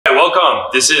Welcome.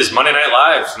 This is Monday Night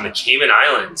Live from the Cayman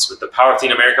Islands with the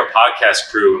Powerlifting America podcast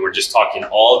crew, and we're just talking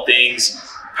all things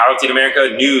Powerlifting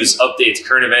America, news, updates,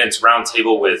 current events,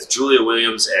 roundtable with Julia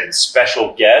Williams and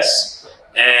special guests.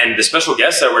 And the special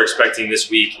guests that we're expecting this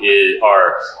week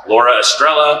are Laura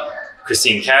Estrella,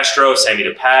 Christine Castro, Sami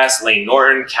DePass, Layne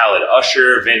Norton, Khalid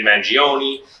Usher, Vin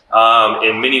Mangione,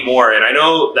 and many more. And I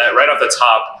know that right off the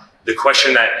top, the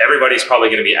question that everybody's probably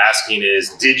going to be asking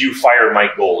is, did you fire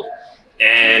Mike Gold?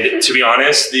 And to be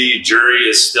honest, the jury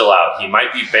is still out. He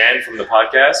might be banned from the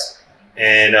podcast,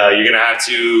 and you're going to have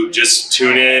to just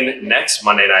tune in next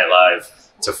Monday Night Live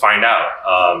to find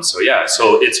out. So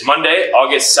it's Monday,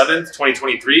 August 7th,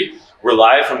 2023. We're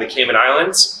live from the Cayman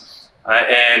Islands,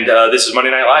 and this is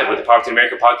Monday Night Live with the Powerlifting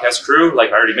America podcast crew.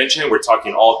 Like I already mentioned, we're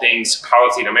talking all things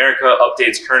Powerlifting America,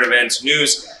 updates, current events,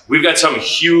 news. We've got some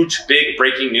huge, big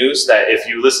breaking news that if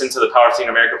you listen to the Powerlifting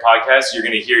America podcast, you're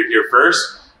going to hear it here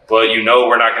first. But you know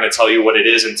we're not going to tell you what it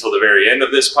is until the very end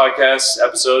of this podcast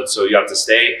episode, so you have to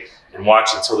stay and watch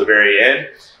until the very end.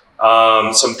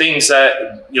 Some things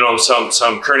that,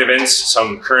 some current events,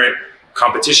 some current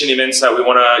competition events that we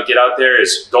want to get out there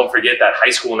is, don't forget that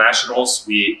high school nationals,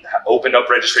 we opened up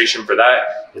registration for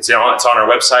that. It's on our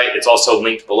website. It's also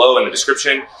linked below in the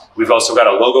description. We've also got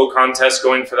a logo contest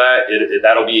going for that.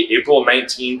 That'll be April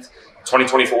 19th.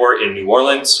 2024 in New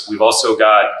Orleans. We've also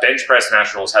got Bench Press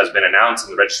Nationals has been announced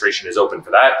and the registration is open for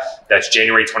that. That's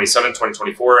January 27th,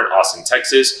 2024 in Austin,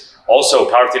 Texas. Also,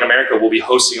 Powerlifting America will be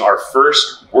hosting our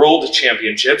first World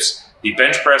Championships, the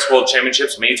Bench Press World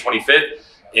Championships, May 25th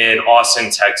in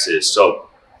Austin, Texas. So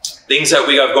things that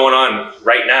we got going on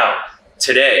right now,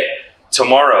 today,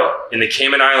 tomorrow in the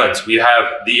Cayman Islands, we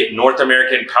have the North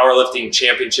American Powerlifting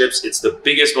Championships. It's the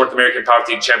biggest North American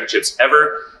Powerlifting Championships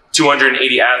ever.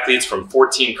 280 athletes from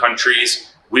 14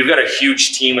 countries. We've got a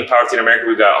huge team with Powerlifting America.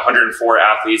 We've got 104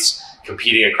 athletes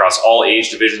competing across all age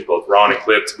divisions, both raw and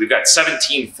equipped. We've got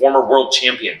 17 former world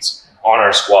champions on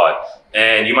our squad.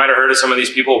 And you might have heard of some of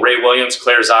these people: Ray Williams,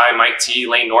 Claire Zai, Mike T,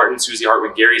 Layne Norton, Susie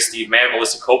Hartwig, Gary, Steve Mann,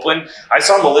 Melissa Copeland. I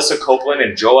saw Melissa Copeland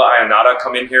and Joa Ionata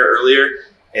come in here earlier,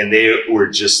 and they were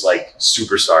just like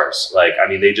superstars.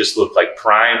 They just looked like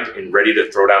primed and ready to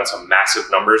throw down some massive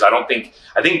numbers.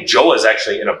 I think Joa is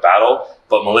actually in a battle,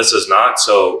 but Melissa's not.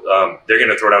 So they're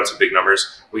going to throw down some big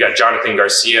numbers. We got Jonathan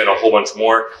Garcia and a whole bunch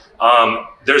more.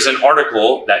 There's an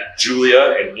article that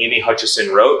Julia and Amy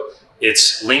Hutchison wrote.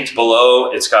 It's linked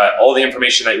below. It's got all the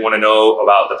information that you want to know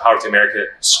about the Powerlifting America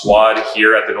squad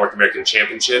here at the North American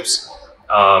Championships.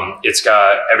 It's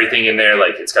got everything in there.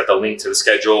 Like, it's got the link to the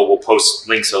schedule. We'll post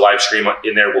links to the live stream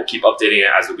in there. We'll keep updating it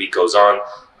as the week goes on,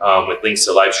 with links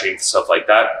to live stream, stuff like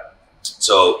that.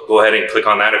 So go ahead and click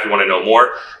on that if you want to know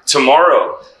more.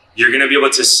 Tomorrow, you're going to be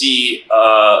able to see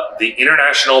the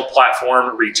international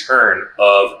platform return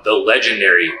of the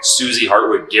legendary Susie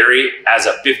Hartwig Gary as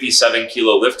a 57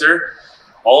 kilo lifter.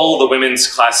 All the women's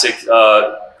classic,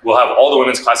 we'll have all the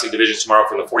women's classic divisions tomorrow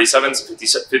from the 47s,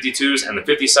 52s, and the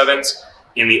 57s.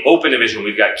 In the open division,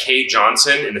 we've got Kay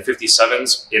Johnson in the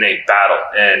 57s in a battle.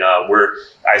 And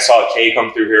I saw Kay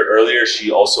come through here earlier.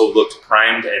 She also looked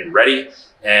primed and ready.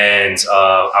 And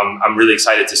I'm really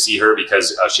excited to see her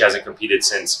because she hasn't competed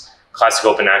since Classic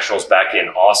Open Nationals back in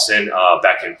Austin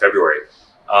back in February.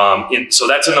 So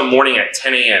that's in the morning at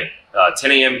 10 a.m.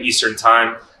 10 a.m. Eastern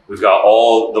time. We've got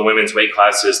all the women's weight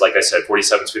classes, like I said,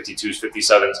 47s, 52s,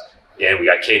 57s, and we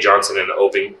got Kay Johnson in the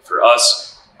open for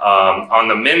us. On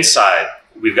the men's side,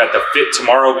 we've got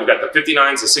tomorrow, we've got the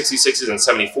 59s, the 66s, and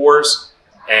 74s.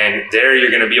 And there you're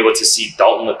going to be able to see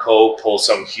Dalton Lecoe pull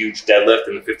some huge deadlift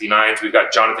in the 59s. We've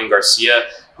got Jonathan Garcia,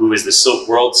 who is the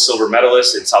world silver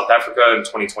medalist in South Africa in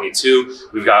 2022.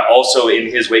 We've got also in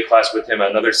his weight class with him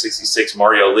another 66,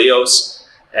 Mario Leos.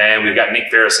 And we've got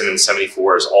Nick Farrison in the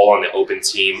 74s, all on the open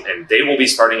team. And they will be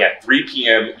starting at 3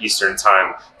 p.m. Eastern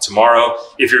time tomorrow.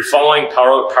 If you're following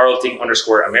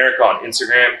Powerlifting_America on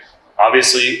Instagram,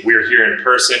 obviously we're here in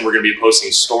person. We're going to be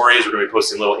posting stories. We're going to be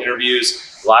posting little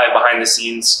interviews, live behind the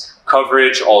scenes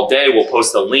coverage all day. We'll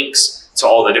post the links to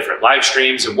all the different live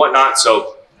streams and whatnot.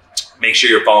 So make sure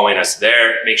you're following us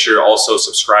there. Make sure you're also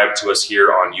subscribe to us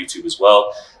here on YouTube as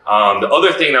well. The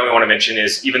other thing that we want to mention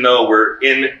is, even though we're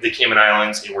in the Cayman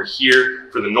Islands and we're here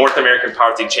for the North American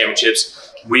Powerlifting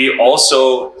Championships, we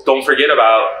also don't forget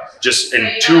about, just in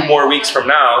 2 more weeks from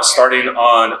now, starting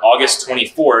on August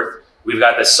 24th, we've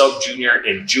got the Sub-Junior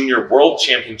and Junior World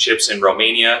Championships in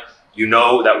Romania. You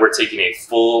know that we're taking a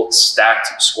full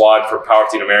stacked squad for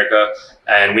Powerlifting America,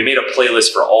 and we made a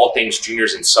playlist for all things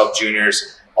juniors and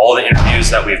sub-juniors, all the interviews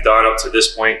that we've done up to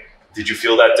this point. Did you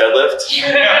feel that deadlift?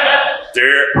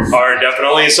 There are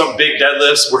definitely some big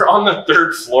deadlifts. We're on the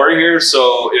 3rd floor here,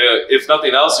 so if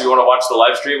nothing else, if you want to watch the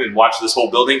live stream and watch this whole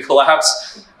building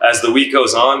collapse as the week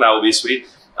goes on, that will be sweet.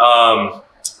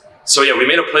 So yeah, we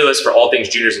made a playlist for all things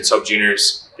juniors and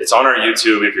sub-juniors. It's on our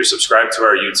YouTube. If you're subscribed to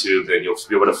our YouTube, then you'll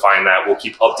be able to find that. We'll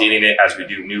keep updating it as we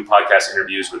do new podcast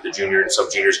interviews with the junior and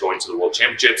sub-juniors going to the World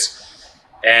Championships.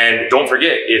 And don't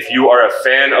forget, if you are a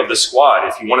fan of the squad,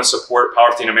 if you want to support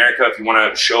Powerlifting America, if you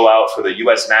want to show out for the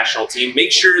U.S. national team,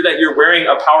 make sure that you're wearing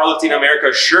a Powerlifting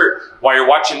America shirt while you're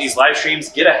watching these live streams.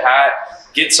 Get a hat,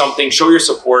 get something, show your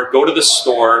support, go to the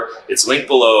store. It's linked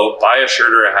below, buy a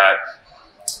shirt or a hat,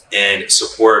 and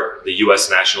support the U.S.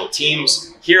 national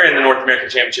teams here in the North American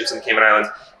Championships in the Cayman Islands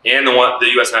and the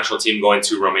U.S. national team going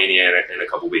to Romania in a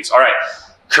couple weeks. All right,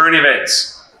 current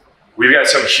events. We've got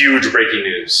some huge breaking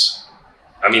news.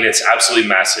 I mean, it's absolutely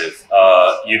massive.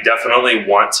 You definitely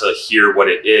want to hear what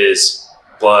it is,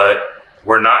 but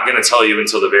we're not going to tell you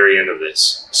until the very end of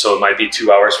this. So it might be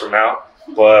 2 hours from now,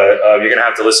 but you're going to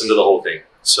have to listen to the whole thing.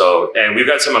 So, and we've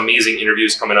got some amazing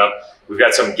interviews coming up. We've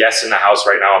got some guests in the house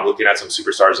right now. I'm looking at some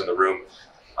superstars in the room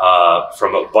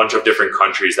from a bunch of different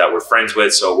countries that we're friends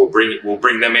with. So we'll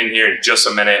bring them in here in just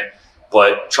a minute.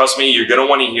 But trust me, you're going to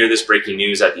want to hear this breaking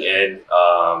news at the end.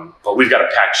 But we've got a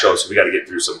packed show, so we got to get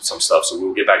through some stuff. So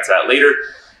we'll get back to that later.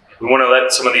 We want to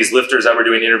let some of these lifters that we're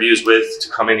doing interviews with to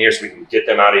come in here so we can get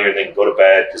them out of here and they can go to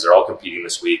bed because they're all competing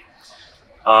this week.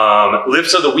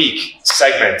 Lifts of the week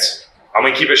segment. I'm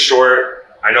going to keep it short.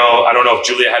 I don't know if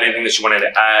Julia had anything that she wanted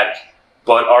to add,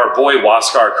 but our boy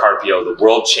Huáscar Carpio, the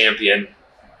world champion,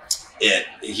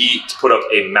 he put up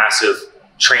a massive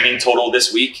training total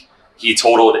this week. He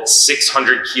totaled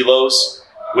 600 kilos,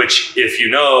 which if you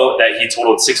know that he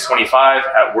totaled 625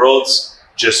 at Worlds,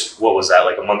 just what was that,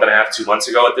 like a month and a half, 2 months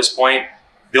ago at this point.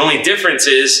 The only difference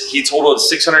is he totaled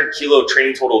 600 kilo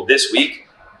training total this week,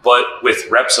 but with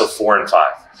reps of 4 and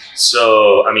 5.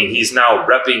 So, I mean, he's now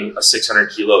repping a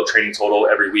 600 kilo training total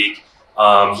every week.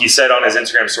 He said on his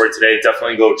Instagram story today,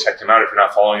 definitely go check him out if you're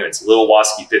not following him. It's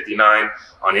LilWasky59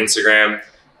 on Instagram.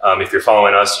 If you're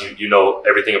following us, you know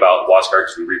everything about Huáscar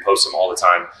because we repost him all the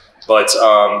time. But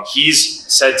he's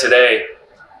said today,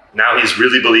 now he's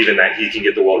really believing that he can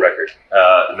get the world record.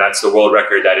 And that's the world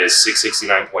record that is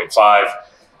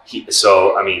 669.5.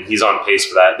 So, I mean, he's on pace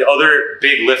for that. The other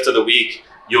big lift of the week,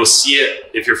 you'll see it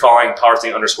if you're following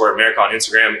Powerlifting_America on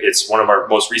Instagram. It's one of our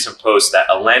most recent posts that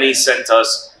Eleni sent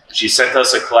us. She sent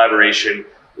us a collaboration.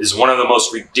 Is one of the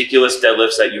most ridiculous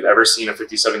deadlifts that you've ever seen, a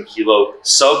 57 kilo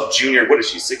sub-junior. What is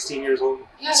she, 16 years old?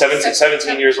 Yeah,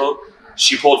 17 years old.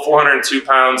 She pulled 402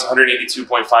 pounds,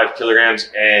 182.5 kilograms,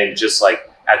 and just like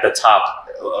at the top,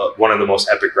 one of the most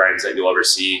epic grinds that you'll ever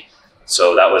see.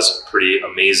 So that was pretty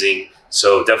amazing.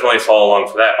 So definitely follow along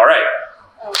for that. All right.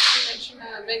 Oh, you mentioned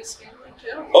Meg Scanlon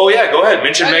too. Oh yeah, go ahead.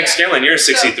 Mention Meg Scanlon. You're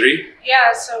 63.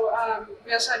 Yeah, so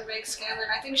we also had Meg Scanlon.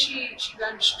 I think she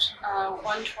benched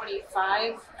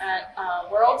 125 at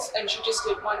Worlds, and she just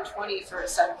did 120 for a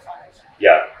set of 5.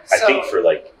 Yeah, I think for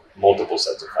like multiple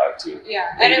sets of 5 too. Yeah,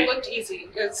 maybe. And it looked easy.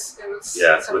 It was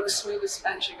some of the smoothest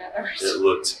benching I've ever seen. It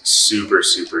looked super,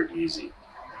 super easy.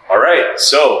 All right,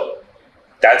 so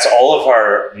that's all of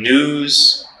our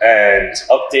news and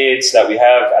updates that we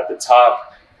have at the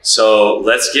top. So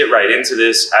let's get right into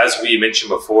this. As we mentioned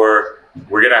before,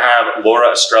 we're going to have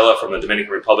Laura Estrella from the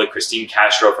Dominican Republic, Christine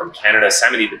Castro from Canada,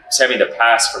 Sami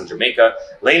DePass from Jamaica,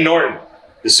 Layne Norton,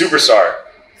 the superstar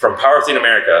from Powerlifting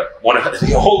America, one of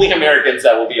the only Americans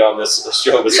that will be on this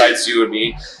show besides you and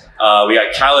me. We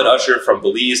got Khalid Usher from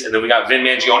Belize, and then we got Vin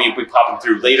Mangione, who we pop him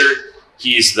through later.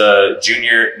 He's the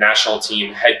junior national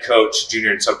team head coach,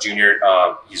 junior and sub-junior.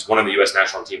 He's one of the U.S.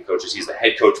 national team coaches. He's the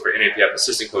head coach for NAPF,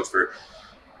 assistant coach for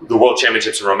the World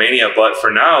Championships in Romania. But for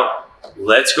now,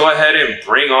 let's go ahead and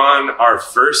bring on our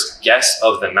first guest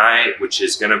of the night, which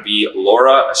is going to be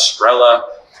Laura Estrella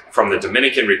from the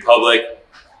Dominican Republic.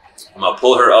 I'm going to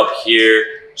pull her up here.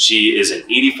 She is an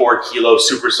 84 kilo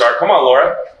superstar. Come on,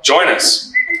 Laura, join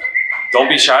us. Don't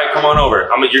be shy. Come on over.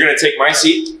 You're going to take my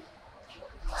seat.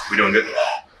 We doing good?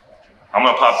 I'm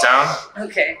going to pop down.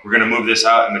 Okay. We're going to move this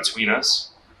out in between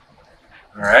us.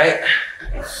 All right.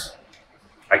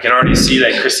 I can already see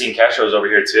that Christine Castro is over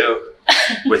here too,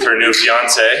 with her new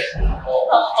fiance.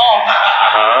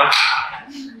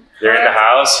 They're in the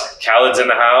house. Khaled's in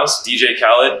the house. DJ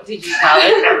Khalid. DJ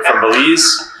Khalid from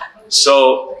Belize.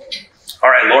 So, all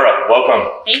right, Laura,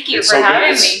 welcome. Thank you for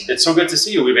having me. It's so good to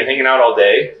see you. We've been hanging out all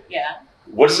day. Yeah.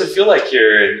 What does it feel like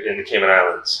here in the Cayman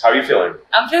Islands? How are you feeling?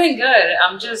 I'm feeling good.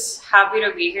 I'm just happy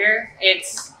to be here.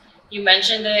 You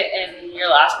mentioned it in your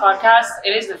last podcast.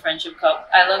 It is the Friendship Cup.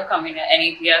 I love coming to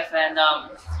NAPF, and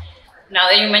Now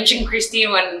that you mentioned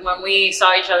Christine, when we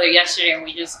saw each other yesterday and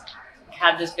we just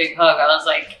had this big hug, I was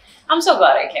like, I'm so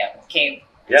glad I came.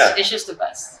 Yeah. It's just the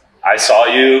best. I saw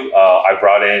you. I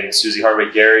brought in Susie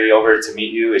Hartwig-Gary over to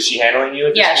meet you. Is she handling you?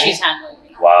 At this She's handling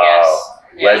me. Wow. Yes.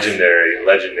 Legendary.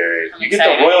 I'm You excited.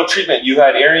 get the royal treatment. You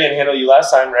had Arian handle you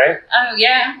last time, right? Oh,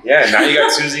 yeah. Yeah, now you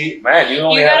got Susie. Man, you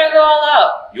gotta go all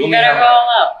out. You gotta go all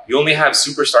out. You only have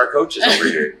superstar coaches over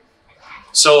here.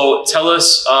 So tell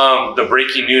us the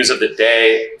breaking news of the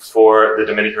day for the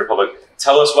Dominican Republic.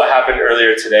 Tell us what happened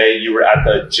earlier today. You were at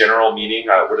the general meeting.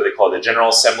 What do they call it? The General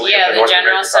Assembly? Yeah, of the the North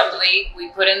General American Assembly. We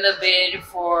put in the bid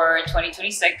for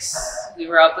 2026. We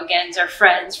were up against our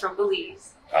friends from Belize.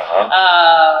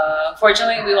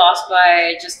 Fortunately, we lost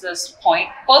by just this point.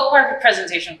 Both part of the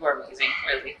presentations were amazing,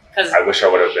 really. Because I wish I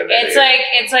would have been there.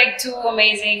 It's like two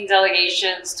amazing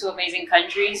delegations, two amazing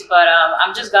countries. But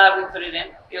I'm just glad we put it in.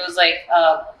 It was like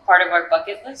part of our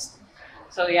bucket list.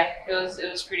 So yeah, it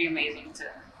was pretty amazing to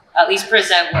at least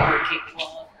present what we're capable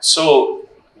of. So,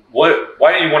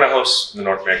 why do you want to host the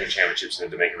North American Championships in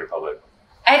the Dominican Republic?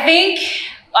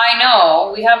 I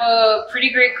know we have a pretty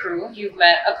great crew. You've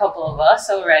met a couple of us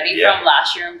already from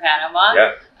last year in Panama.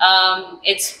 Yeah.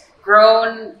 It's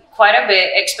grown quite a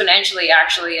bit exponentially,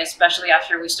 actually, especially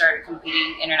after we started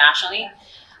competing internationally.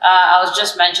 I was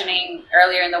just mentioning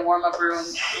earlier in the warm-up room,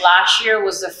 last year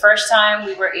was the first time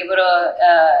we were able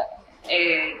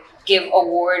to give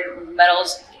award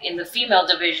medals in the female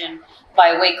division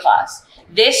by weight class.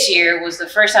 This year was the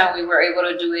first time we were able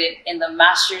to do it in the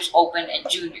Masters, Open, and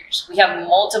Juniors. We have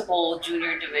multiple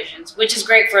junior divisions, which is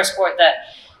great for a sport that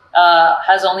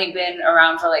has only been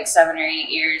around for like 7 or 8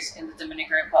 years in the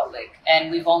Dominican Republic. And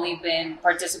we've only been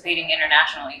participating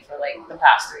internationally for like the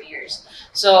past 3 years.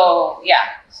 So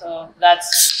yeah, so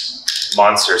that's...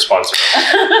 Monster sponsor.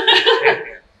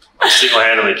 I'm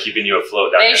single-handedly keeping you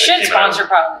afloat. They should sponsor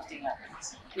Powerlifting America.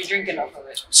 We drink enough of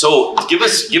it. So give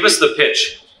us the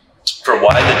pitch for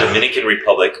why the Dominican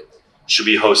Republic should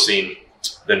be hosting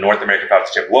the North American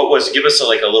Powerlifting Championship. Give us a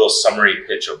little summary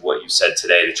pitch of what you said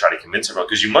today to try to convince everyone,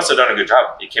 because you must have done a good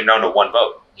job. It came down to one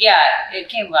vote. Yeah, it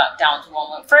came down to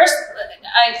one vote. First,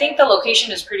 I think the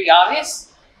location is pretty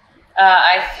obvious.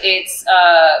 It's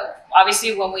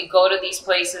obviously when we go to these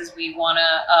places, we want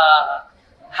to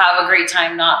have a great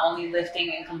time, not only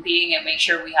lifting and competing, and make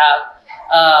sure we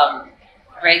have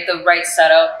the right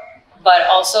setup. But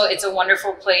also, it's a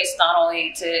wonderful place not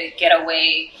only to get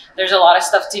away. There's a lot of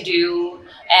stuff to do,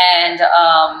 and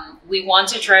we want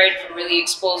to try to really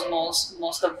expose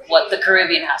most of what the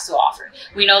Caribbean has to offer.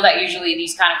 We know that usually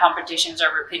these kind of competitions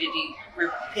are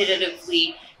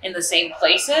repetitively in the same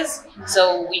places,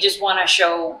 so we just want to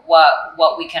show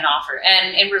what we can offer.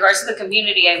 And in regards to the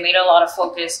community, I made a lot of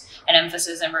focus and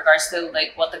emphasis in regards to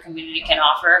what the community can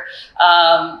offer.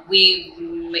 We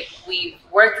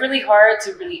worked really hard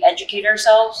to really educate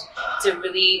ourselves, to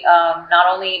really not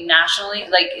only nationally,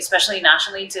 especially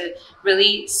nationally, to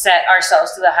really set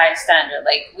ourselves to the highest standard.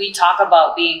 We talk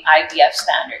about being IPF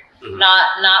standard. Mm-hmm.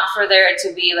 Not for there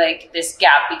to be this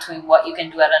gap between what you can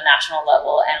do at a national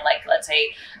level and let's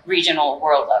say regional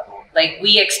world level.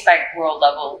 We expect world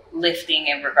level lifting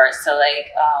in regards to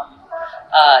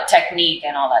technique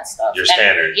and all that stuff. Your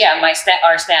standards. Yeah,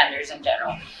 our standards in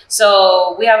general.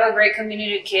 So we have a great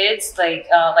community of kids. Like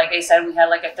I said, we had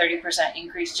a 30%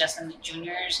 increase just in the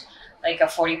juniors, a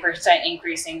 40%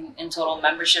 increase in total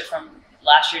membership from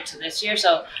last year to this year.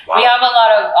 So wow. we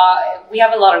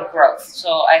have a lot of growth.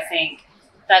 So I think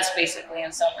that's basically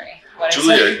in summary what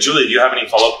Julia, do you have any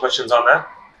follow-up questions on that?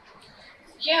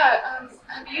 Yeah,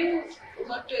 have you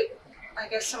looked at, I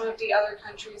guess, some of the other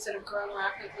countries that have grown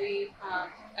rapidly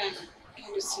and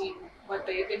kind of seen what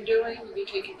they've been doing? Have you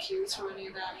taken cues from any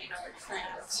of them, like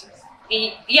France?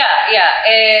 Yeah.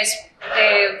 It's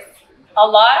a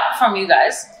lot from you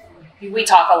guys. We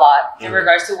talk a lot in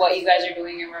regards to what you guys are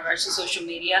doing in regards to social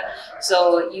media.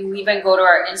 So you even go to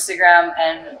our Instagram,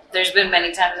 and there's been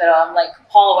many times that I'm like,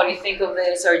 Paul, what do you think of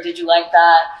this? Or did you like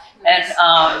that?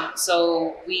 And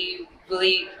so we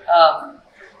really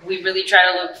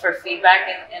try to look for feedback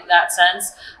in that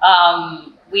sense.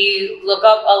 We look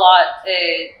up a lot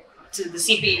to the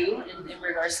CPU in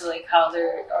regards to how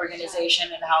their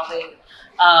organization and how they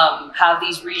have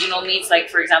these regional meets.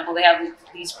 For example, they have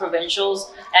these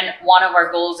provincials, and one of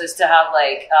our goals is to have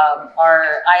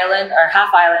our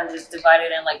half island is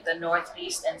divided in the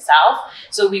northeast and south.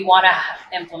 So we want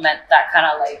to implement that kind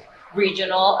of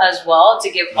regional as well to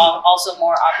give also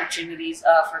more opportunities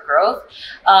for growth.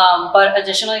 But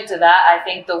additionally to that, I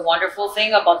think the wonderful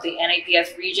thing about the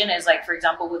NAPF region is, like, for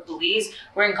example, with Belize,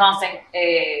 we're in constant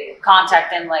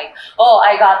contact and like, oh,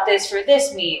 I got this for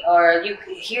this meet, or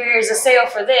here's a sale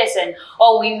for this, and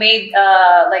oh, we made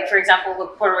like, for example,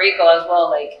 with Puerto Rico as well,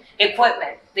 like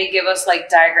equipment. They give us like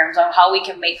diagrams on how we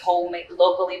can make homemade,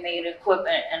 locally made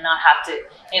equipment and not have to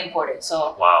import it.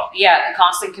 So wow, yeah,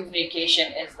 constant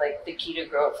communication is like the key to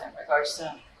growth in regards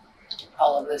to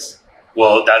all of this.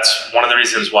 Well, that's one of the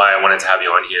reasons why I wanted to have you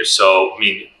on here. So, I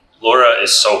mean, Laura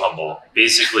is so humble.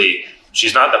 Basically,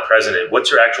 she's not the president.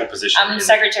 What's your actual position? I'm the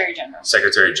Secretary General.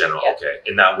 Secretary General, Yeah. okay.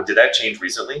 And now, did that change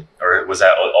recently? Or was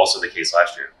that also the case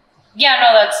last year? Yeah,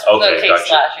 no, that's Okay, the case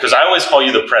gotcha. last year. Because I always call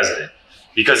you the president.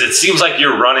 Because it seems like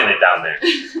you're running it down there.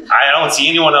 I don't see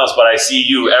anyone else, but I see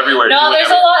you everywhere. No, there's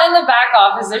a lot in the back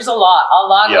office. There's a lot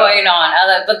Yeah. going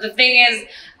on. But the thing is,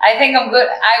 I think I'm good.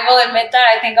 I will admit that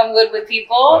I think I'm good with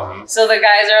people. Mhm. So the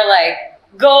guys are like,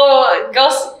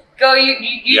 go. You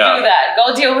Yeah. do that.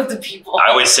 Go deal with the people. I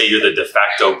always say you're the de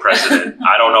facto president.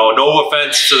 I don't know. No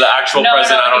offense to the actual no,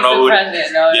 president. I don't he's know the who.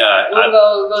 president. No, Yeah,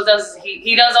 Ugo does.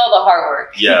 He does all the hard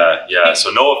work. Yeah.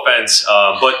 So no offense.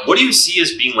 But what do you see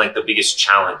as being like the biggest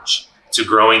challenge to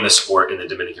growing the sport in the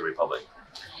Dominican Republic?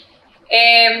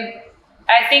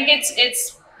 I think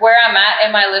it's where I'm at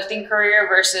in my lifting career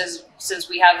versus since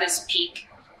we have this peak,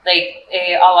 like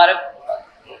a lot of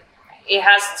it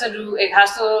has to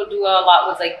do a lot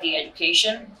with like the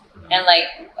education and like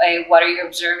what are you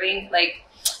observing. Like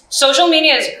social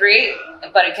media is great,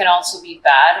 but it can also be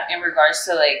bad in regards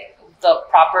to like the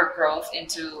proper growth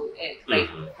into it. Like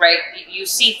right, you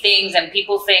see things and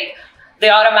people think they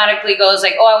automatically goes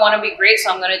like, oh, I want to be great,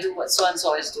 so I'm going to do what so and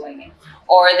so is doing.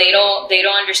 Or they don't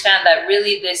understand that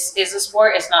really this is a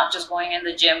sport. It's not just going in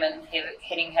the gym and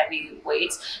hitting heavy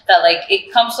weights. That like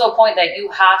it comes to a point that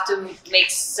you have to make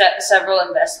several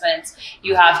investments.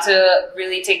 You have to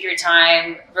really take your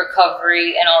time,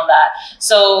 recovery, and all that.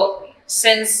 So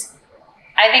since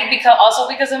I think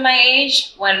because of my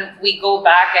age, when we go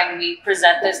back and we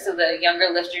present this to the younger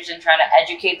lifters and try to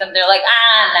educate them, they're like,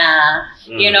 nah,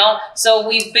 you know? So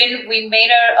we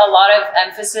made a lot of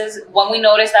emphasis when we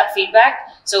notice that feedback.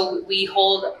 So we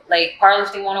hold like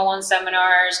Powerlifting 101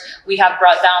 seminars. We have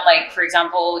brought down, like, for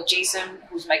example, Jason,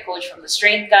 who's my coach from the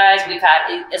Strength Guys. We've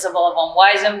had Isabella von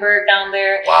Weisenberg down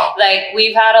there. Wow. Like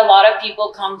we've had a lot of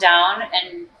people come down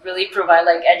and really provide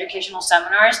like educational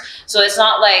seminars. So it's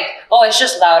not like, oh, it's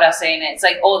just Laura saying it. It's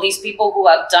like, oh, these people who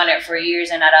have done it for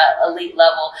years and at an elite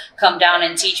level come down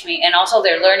and teach me. And also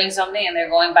they're learning something and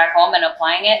they're going back home and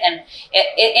applying it. And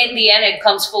in the end, it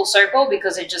comes full circle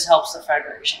because it just helps the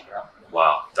federation grow.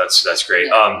 Wow, that's great.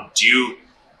 Yeah.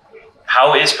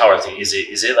 How is powerlifting? Is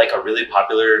it like a really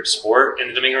popular sport in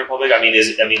the Dominican Republic? I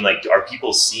mean, like, are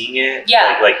people seeing it?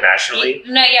 Yeah. Like nationally?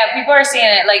 No, yeah, people are seeing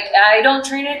it. Like, I don't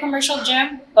train in a commercial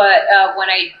gym, but when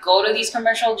I go to these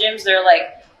commercial gyms, they're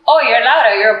like, oh, you're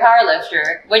Laura, you're a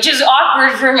powerlifter, which is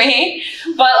awkward for me.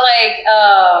 But like,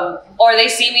 or they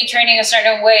see me training a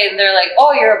certain way and they're like,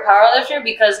 oh, you're a powerlifter,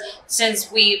 because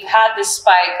since we've had this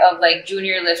spike of like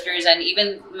junior lifters and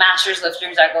even masters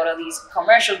lifters that go to these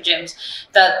commercial gyms,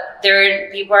 that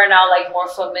people are now like more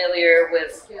familiar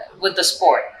with the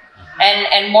sport.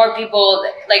 And more people,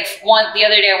 like the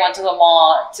other day I went to the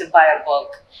mall to buy a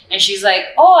book. And she's like,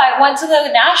 oh, I went to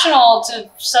the National to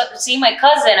see my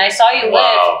cousin. I saw you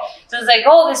lift. So it's like,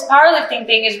 oh, this powerlifting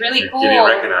thing is really cool. Getting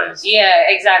recognized. Yeah,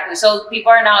 exactly. So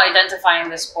people are now identifying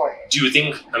this sport. Do you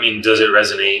think, does it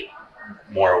resonate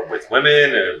more with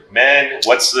women or men?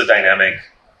 What's the dynamic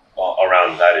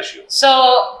around that issue?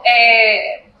 So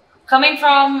coming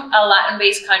from a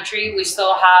Latin-based country, we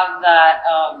still have that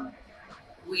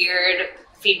weird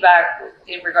feedback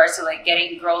in regards to like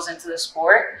getting girls into the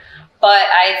sport. But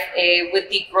with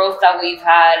the growth that we've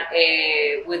had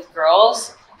with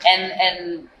girls,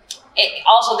 and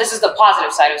also this is the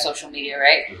positive side of social media,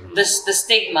 right? Mm-hmm. The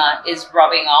stigma is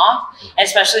rubbing off,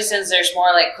 especially since there's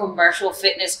more like commercial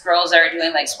fitness girls that are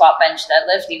doing like squat, bench,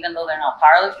 deadlift, even though they're not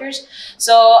powerlifters.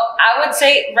 So I would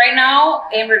say right now,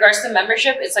 in regards to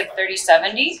membership, it's like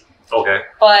 30-70. Okay.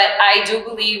 But I do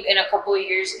believe in a couple of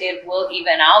years it will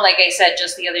even out. Like I said,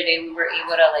 just the other day, we were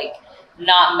able to like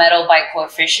not medal by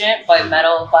coefficient, but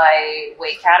medal by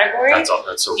weight category. That's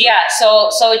so good. Yeah, so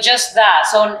just that.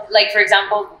 So like, for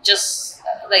example, just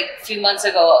like a few months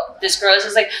ago, this girl was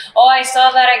just like, oh, I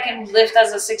saw that I can lift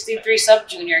as a 63 sub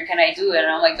junior. Can I do it? And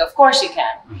I'm like, of course you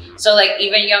can. Mm-hmm. So like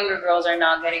even younger girls are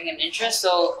now getting an interest.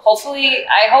 So hopefully,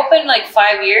 I hope in like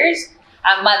 5 years,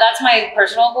 that's my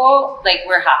personal goal. Like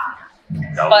we're half.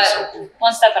 But so cool.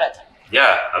 One step at a time.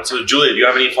 Yeah, absolutely. Julia, do you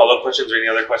have any follow-up questions or any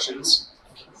other questions?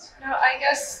 No, I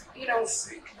guess,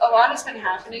 a lot has been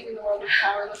happening in the world of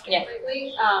powerlifting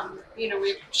lately. We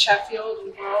have Sheffield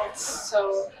and Worlds.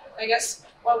 So I guess,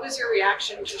 what was your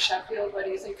reaction to Sheffield? What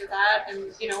do you think of that?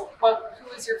 And, who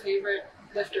was your favorite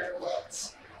lifter at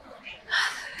Worlds?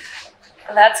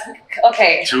 That's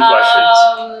okay. 2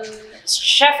 questions.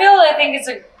 Sheffield, I think it's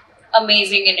an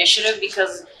amazing initiative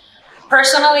because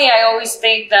personally, I always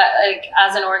think that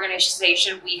as an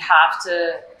organization, we have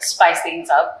to spice things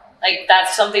up.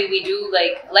 That's something we do.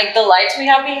 Like the lights we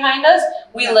have behind us,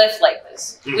 we lift like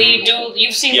this. Mm-hmm. We do.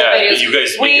 You've seen the videos. You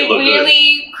guys we make it look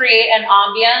really good. Create an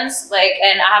ambience.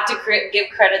 And I have to give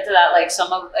credit to that.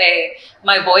 Some of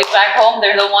my boys back home,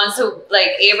 they're the ones who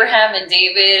Abraham and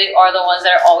David are the ones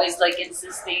that are always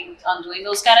insisting on doing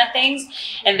those kind of things,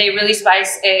 and they really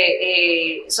spice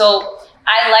so.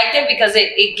 I liked it because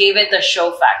it gave it the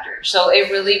show factor. So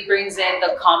it really brings in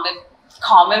the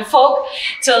common folk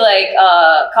to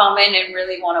come in and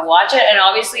really want to watch it. And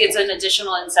obviously it's an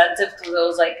additional incentive to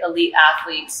those elite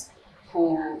athletes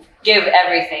who give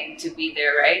everything to be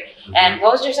there, right? Mm-hmm. And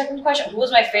what was your second question? Who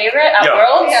was my favorite at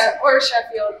Worlds? Yeah, or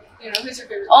Sheffield. Who's your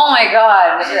favorite? Oh my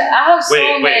God, I have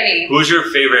so many. Who's your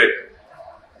favorite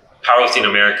Powerlifting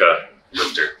America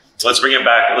lifter? Let's bring it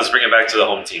back. Let's bring it back to the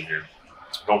home team here.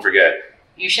 Don't forget.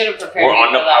 You should have prepared. We're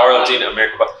on the Powerlifting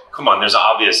America. Come on, there's an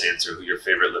obvious answer who your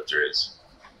favorite lifter is.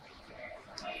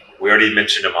 We already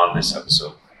mentioned him on this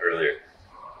episode earlier.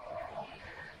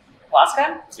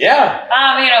 Waskat? Yeah.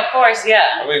 Of course,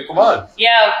 yeah. Come on.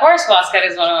 Yeah, of course Waskat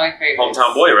is one of my favorites.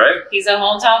 Hometown boy, right? He's a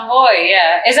hometown boy,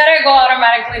 yeah. Is that I go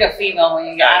automatically to female when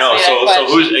you get asked me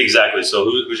that question? So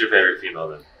who's your favorite female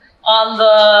then? On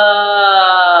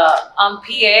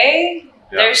PA,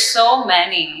 there's so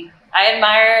many. I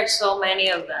admire so many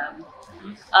of them.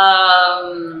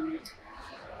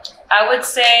 I would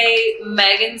say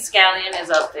Megan Scallion is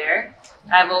up there.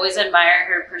 I've always admired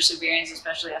her perseverance,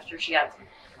 especially after she had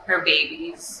her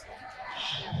babies.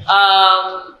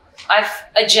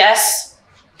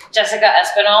 Jessica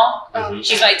Espinal.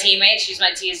 She's my teammate. She's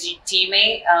my TSG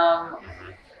teammate.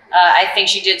 I think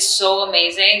she did so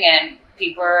amazing, and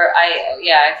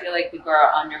I feel like people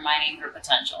are undermining her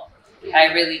potential.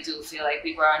 I really do feel like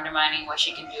people are undermining what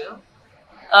she can do.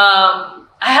 I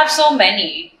have so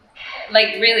many.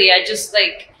 Really, I just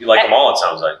You like them all, it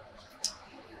sounds like.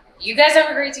 You guys have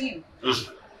a great team.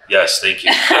 Yes, thank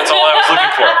you. That's all I was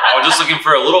looking for. I was just looking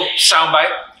for a little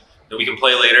soundbite that we can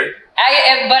play later.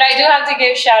 But I do have to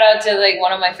give a shout out to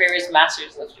one of my favorite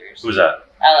Masters lifters. Who's that?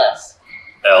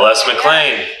 LS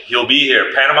McLean. He'll be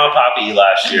here. Panama Poppy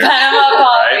last year. Panama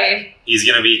Poppy. Right? He's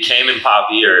gonna be Cayman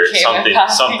Poppy or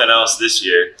something else this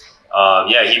year.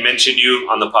 He mentioned you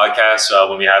on the podcast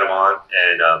when we had him on,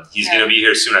 and he's gonna be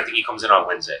here soon. I think he comes in on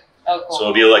Wednesday. Oh, cool. So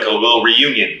it'll be a little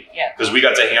reunion. Yeah. Because we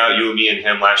got to hang out, you and me and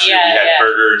him last year. We had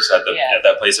burgers at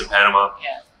that place in Panama.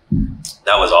 Yeah.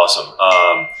 That was awesome.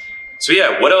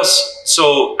 What else?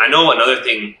 So I know another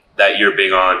thing that you're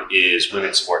big on is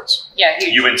women's sports. Yeah.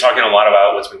 Huge. You've been talking a lot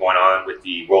about what's been going on with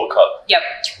the World Cup. Yep.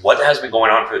 What has been going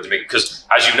on for the Jamaica? Because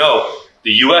as you know,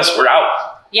 the U.S., we're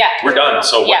out. Yeah. We're done.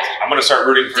 So I'm going to start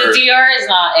rooting for... The DR is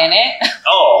not in it.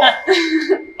 Oh.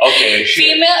 Okay.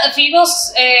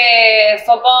 Females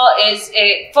football is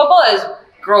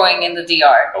growing in the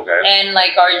DR. Okay. And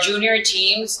our junior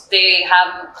teams, they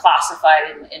have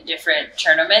classified in different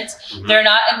tournaments. Mm-hmm. They're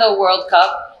not in the World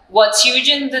Cup. What's huge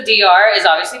in the DR is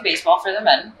obviously baseball for the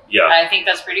men. Yeah. I think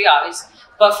that's pretty obvious.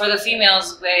 But for the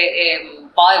females,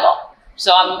 volleyball.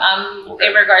 So I'm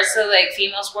in regards to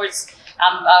female sports,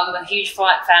 I'm a huge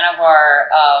fan of our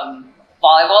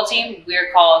volleyball team. We're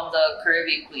called the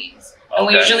Caribbean Queens. And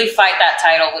we usually fight that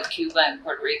title with Cuba and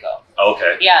Puerto Rico.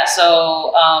 Okay. Yeah,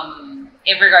 so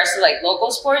in regards to local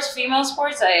sports, female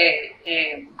sports,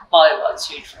 volleyball is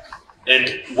huge for me.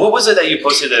 And what was it that you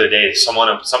posted the other day?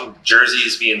 Some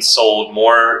jerseys being sold,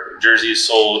 more jerseys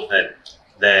sold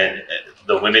than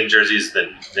the women jerseys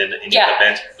than in the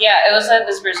event. Yeah, it was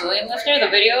this Brazilian lifter. The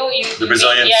video the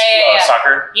Brazilian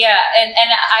soccer. Yeah, and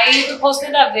I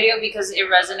posted that video because it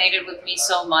resonated with me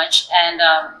so much, and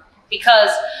because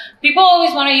people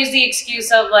always want to use the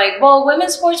excuse of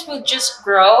women's sports would just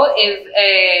grow if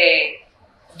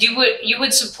you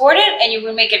would support it and you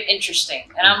would make it interesting.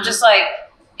 And I'm just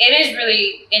it is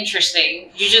really interesting.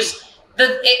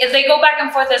 If they go back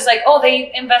and forth, it's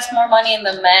they invest more money in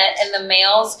the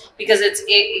males because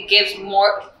it gives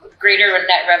greater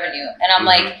net revenue. And I'm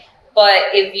but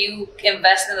if you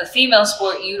invest in the female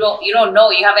sport, you don't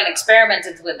know, you haven't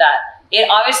experimented with that. it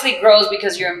obviously grows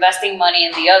because you're investing money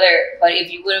in the other, but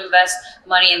if you would invest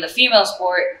money in the female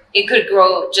sport, it could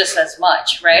grow just as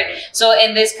much, right? So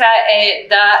in this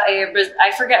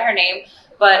I forget her name,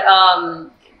 but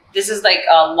this is like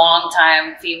a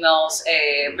long-time females,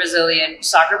 a Brazilian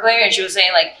soccer player, and she was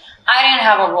saying like, I didn't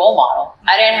have a role model.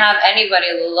 I didn't have anybody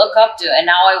to look up to. And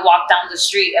now I walk down the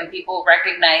street and people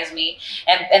recognize me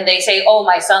and they say, oh,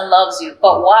 my son loves you.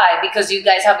 But why? Because you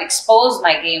guys have exposed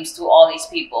my games to all these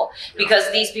people.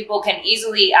 Because these people can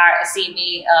easily see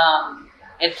me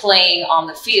playing on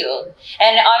the field.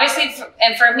 And obviously,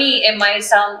 for me, it might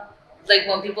sound like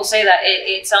when people say that,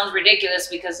 it sounds ridiculous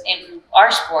because in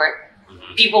our sport,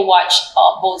 people watch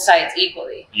both sides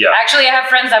equally. Yeah. Actually, I have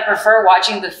friends that prefer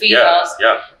watching the females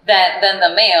than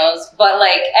the males, but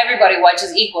like everybody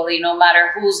watches equally, no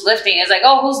matter who's lifting. It's like,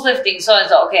 oh, who's lifting? So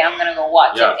it's okay, I'm gonna go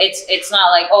watch it. It's not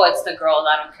like, oh, it's the girls,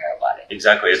 I don't care about it.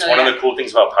 Exactly. It's one of the cool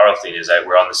things about powerlifting is that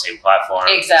we're on the same platform,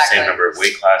 same number of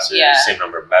weight classes, same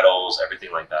number of medals,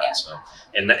 everything like that. So,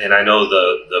 and I know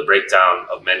the breakdown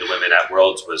of men to women at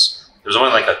Worlds there was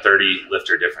only like a 30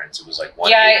 lifter difference. It was like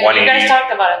 180, you guys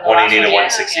talked about it. 180 to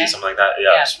 160, something like that.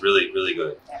 Yeah, it's really, really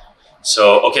good.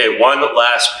 So, okay, one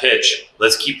last pitch.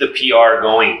 Let's keep the PR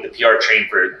going, the PR train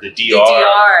for the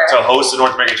DR. To host the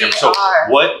North American Championship. So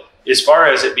what, as far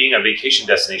as it being a vacation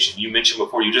destination, you mentioned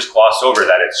before, you just glossed over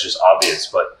that it's just obvious,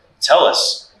 but tell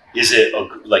us, is it,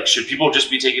 should people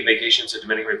just be taking vacations to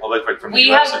Dominican Republic from the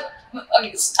US?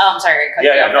 I'm sorry, I cut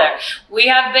you off there. We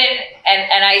have been,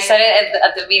 and I said it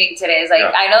at the meeting today, it's like,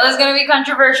 I know this is going to be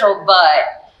controversial,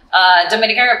 but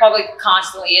Dominican Republic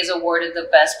constantly is awarded the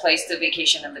best place to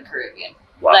vacation in the Caribbean.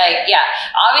 Wow. Like,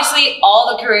 obviously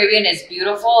all the Caribbean is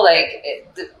beautiful. Like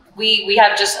we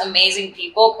have just amazing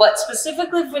people, but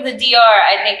specifically for the DR,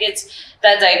 I think it's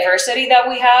the diversity that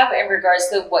we have in regards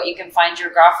to what you can find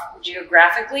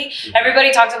geographically.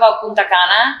 Everybody talks about Punta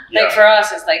Cana. Like for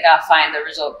us, it's like, fine, the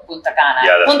resort Punta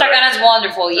Cana. Punta Cana is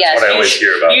wonderful. That's what I always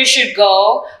hear about. You should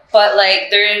go. But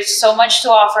like, there's so much to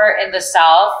offer in the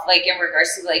South, like in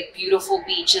regards to like beautiful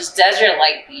beaches,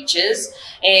 desert-like beaches.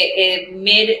 In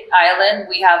mid-island,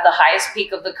 we have the highest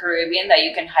peak of the Caribbean that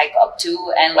you can hike up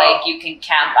to, and like you can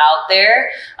camp out there.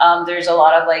 There's a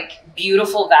lot of like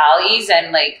beautiful valleys,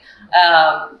 and like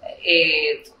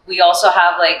we also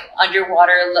have like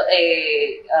underwater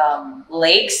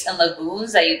lakes and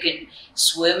lagoons that you can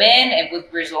swim in, and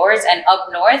with resorts. And up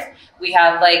north, we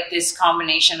have like this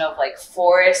combination of like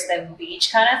forest and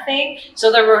beach kind of thing.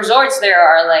 So the resorts there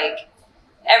are like,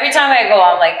 every time I go,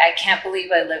 I'm like, I can't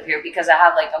believe I live here, because I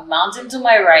have like a mountain to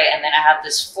my right, and then I have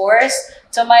this forest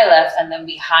to my left, and then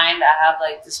behind I have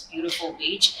like this beautiful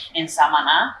beach in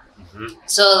Samaná.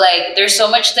 So like, there's so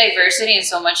much diversity and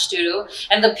so much to do.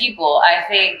 And the people, I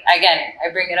think, again,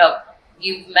 I bring it up,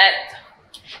 you've met,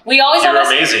 we always have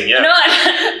amazing,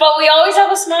 but we always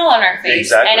have a smile on our face.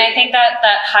 Exactly. And I think that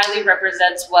highly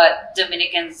represents what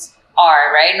Dominicans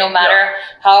are, right? No matter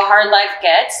how hard life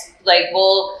gets, like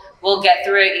we'll get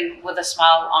through it with a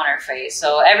smile on our face.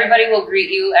 So everybody will greet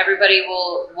you. Everybody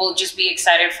will just be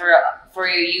excited for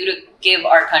you to give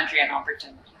our country an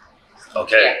opportunity.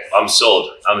 Okay, I'm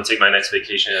sold. I'm gonna take my next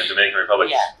vacation in the Dominican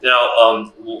Republic. Now,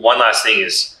 one last thing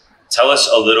is, tell us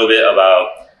a little bit about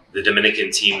the Dominican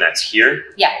team that's here.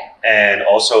 And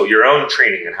also your own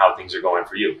training and how things are going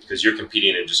for you, because you're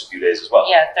competing in just a few days as well.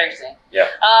 Thursday.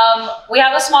 We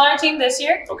have a smaller team this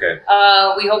year. Okay.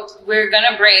 We hope we're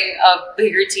gonna bring a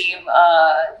bigger team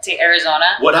to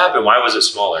Arizona. What happened? Why was it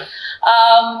smaller?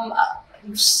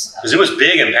 Because it was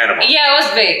big in Panama. Yeah, it was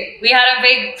big. We had a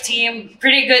big team,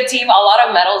 pretty good team. A lot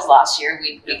of medals last year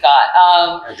we got.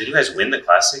 Did you guys win the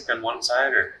Classic on one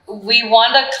side? Or we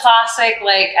won the Classic,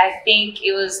 like I think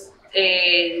it was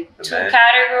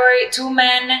two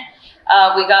men.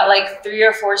 We got like 3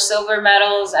 or 4 silver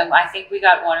medals, and I think we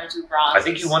got 1 or 2 bronze. I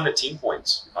think you won the team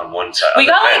points on one side. We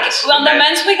got on the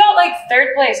men's we got like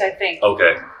 3rd place, I think.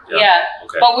 Okay.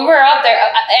 Okay. But we were out there,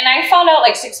 and I found out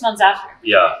like 6 months after.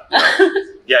 Yeah,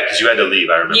 because you had to leave.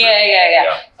 I remember.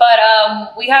 Yeah.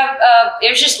 But we have. It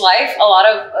was just life. A lot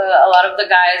of the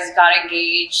guys got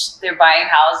engaged. They're buying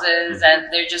houses,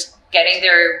 and they're just getting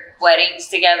their weddings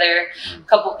together. A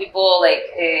couple people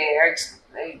like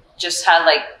just had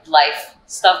like life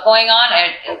stuff going on,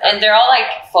 and they're all like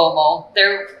FOMO.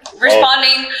 They're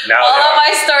responding all of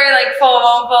my story like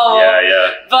FOMO.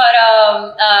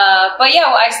 But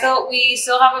yeah, we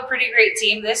still have a pretty great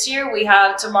team this year. We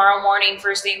have tomorrow morning,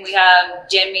 first thing, we have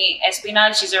Jenny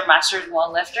Espinal. She's our Masters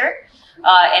 1 lifter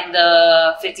in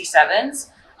the 57s.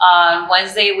 On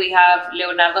Wednesday, we have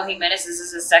Leonardo Jimenez. This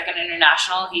is his 2nd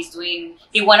international.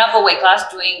 He went up a weight class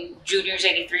doing juniors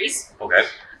 83s. Okay.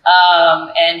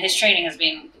 And his training has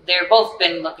been they're both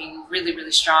been looking really,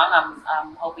 really strong.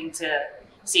 I'm hoping to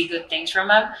see good things from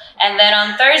them. And then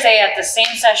on Thursday at the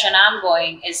same session I'm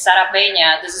going is Sara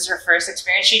Peña. This is her first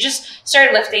experience. She just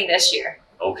started lifting this year.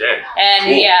 Okay. And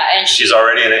cool. and she's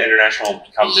already in an international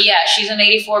competition. Yeah, she's an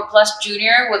 84 plus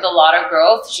junior with a lot of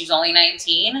growth. She's only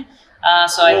 19.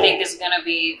 So I think this is going to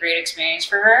be a great experience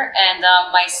for her. And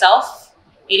myself,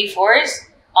 84s,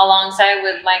 alongside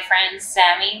with my friends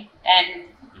Sami and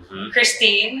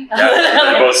Christine.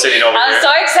 Yeah, they're both sitting over I'm here. so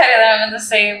excited that I'm in the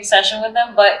same session with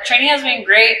them. But training has been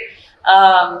great.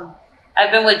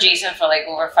 I've been with Jason for like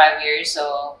over 5 years,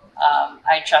 so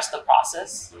I trust the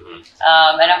process.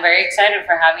 And I'm very excited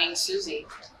for having Susie.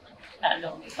 I'm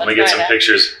gonna get some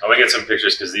pictures. I'm gonna get some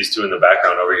pictures because these two in the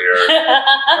background over here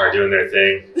are doing their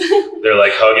thing. They're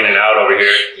like hugging it out over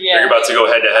here. Yeah. They're about to go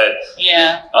head to head.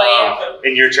 Yeah.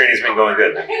 And your training's been going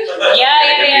good. Yeah.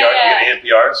 You gonna hit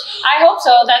PRs? I hope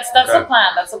so. That's the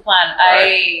plan. That's the plan.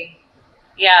 Right.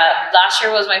 Last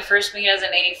year was my first meet as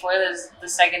an 84. This is the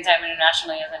second time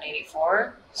internationally as an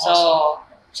 84. Awesome. So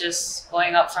just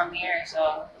going up from here.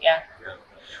 So yeah.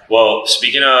 Well,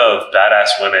 speaking of badass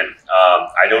women,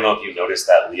 I don't know if you noticed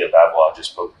that Leah Bavois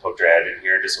just poked her head in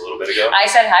here just a little bit ago. I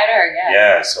said hi to her, yeah.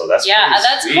 Yeah, so that's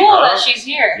that's sweet, cool huh? that she's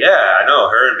here. Yeah, I know.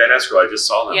 Her and Ben Escrow, I just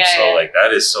saw them. Like,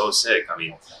 that is so sick. I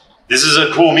mean, this is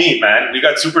a cool meet, man. We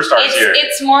got superstars here.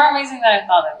 It's more amazing than I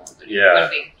thought it would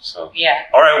be. So. Yeah.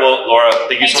 All right, well, Laura,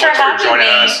 thank you Thanks so much for joining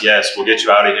me. us. Yes, we'll get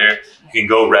you out of here. You can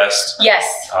go rest.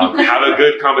 Yes. Have a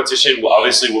good competition. Well,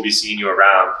 obviously, we'll be seeing you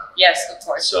around. Yes, of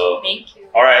course. So, thank you.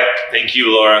 All right. Thank you,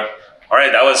 Laura. All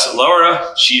right, that was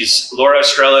Laura. She's Laura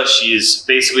Estrella. She's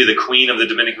basically the queen of the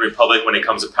Dominican Republic when it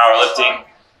comes to powerlifting.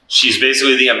 She's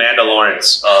basically the Amanda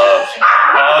Lawrence of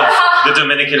the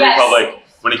Dominican Republic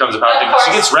when it comes to powerlifting.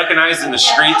 She gets recognized in the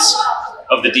streets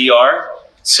of the DR.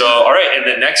 So, all right, and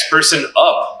the next person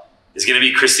up is going to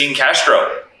be Christine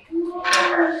Castro.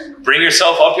 Bring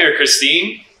yourself up here,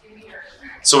 Christine.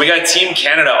 So we got Team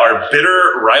Canada, our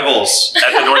bitter rivals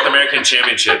at the North American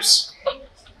Championships.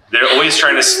 They're always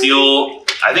trying to steal.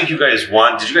 I think you guys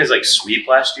won. Did you guys like sweep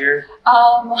last year?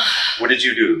 What did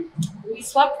you do? We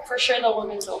swept for sure the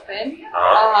Women's Open.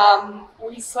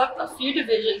 We swept a few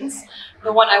divisions.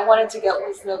 The one I wanted to get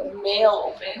was the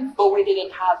Male Open, but we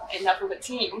didn't have enough of a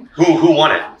team. Who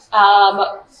won it?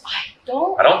 I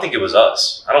don't think it was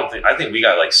us. I think we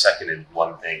got like second in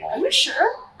one thing. Are you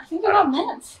sure? I think we got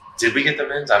men's. Did we get the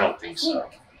men's? I don't think so.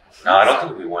 No, I don't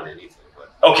think we won anything.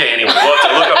 Okay, anyway, we'll have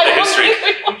to look up the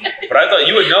history. But I thought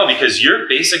you would know because you're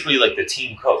basically like the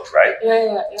team coach, right?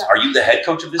 Yeah. Are you the head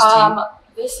coach of this team?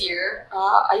 This year,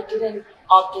 I didn't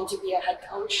opt in to be a head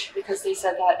coach because they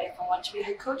said that if I want to be a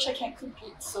head coach, I can't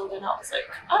compete. So then I was like,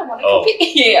 I want to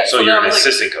compete. So you're an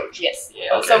assistant coach? Yes.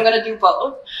 Okay. So I'm going to do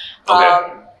both.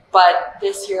 Okay. But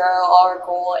this year, our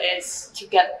goal is to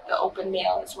get the open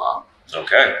male as well.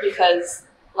 Okay. Because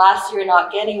last year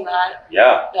not getting that,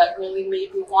 that really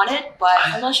made me want it. But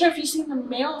I'm not sure if you've seen the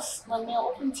male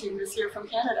open team this year from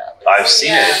Canada. I've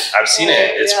seen it.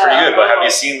 It's pretty good. But have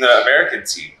you seen the American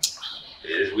team?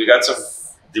 We got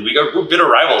we're bitter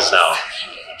rivals now.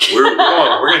 We're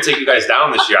gonna take you guys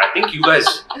down this year. I think you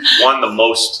guys won the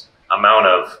most amount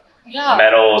of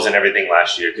medals and everything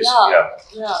last year. You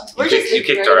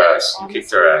kicked our ass. You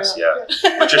kicked our ass. Yeah.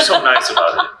 But you're so nice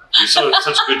about it. You're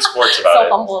such good sports about it.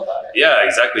 So humble about it. Yeah,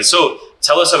 exactly. So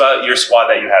tell us about your squad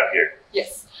that you have here.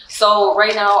 Yes. So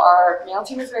right now our male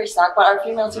team is very stacked, but our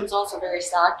female team is also very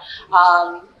stacked.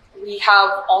 We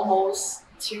have almost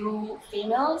 2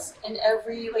 females in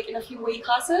in a few weight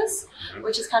classes,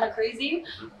 which is kind of crazy.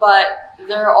 But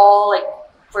they're all like,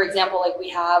 for example, like we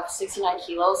have 69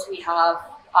 kilos. We have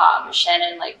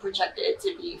Shannon projected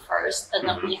to be first, and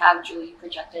then we have Julie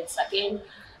projected second,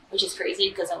 which is crazy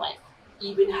because I'm like,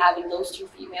 even having those 2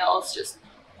 females just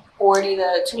already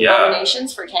the 2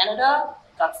 nominations for Canada,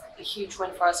 that's a huge win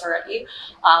for us already.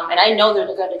 And I know they're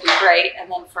going to do great.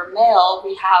 And then for male,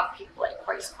 we have people like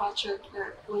Bryce Quatcher,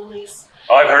 Eric Willis.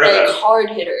 Oh, I've heard of them. Hard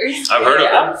hitters. I've heard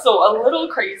of them. So a little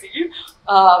crazy.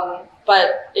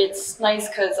 But it's nice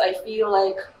because I feel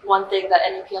like one thing that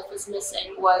NAPF was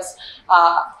missing was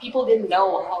people didn't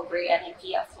know how great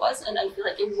NAPF was. And I feel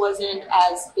like it wasn't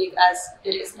as big as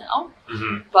it is now.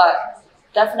 But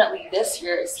definitely this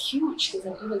year is huge because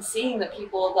I'm even seeing the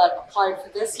people that applied for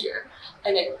this year,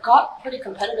 and it got pretty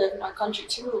competitive in our country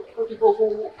too for people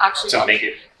who actually make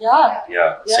it.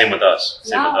 Yeah. Same with us.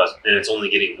 Same with us, and it's only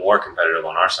getting more competitive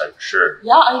on our side for sure.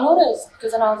 Yeah, I noticed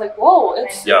because then I was like, whoa,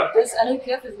 this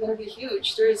NAPF is going to be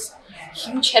huge. There's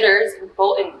huge hitters in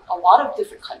a lot of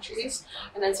different countries,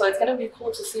 and then so it's going to be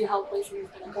cool to see how placing is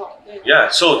going to go. Yeah.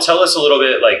 So tell us a little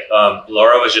bit.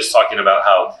 Laura was just talking about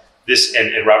how this,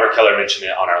 and Robert Keller mentioned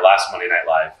it on our last Monday Night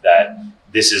Live, that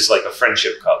this is like a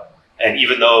friendship cup. And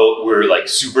even though we're like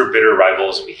super bitter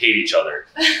rivals and we hate each other,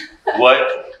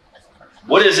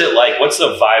 what is it like? What's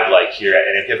the vibe like here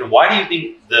at NAPF? And why do you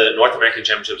think the North American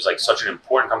Championship is like such an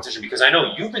important competition? Because I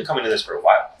know you've been coming to this for a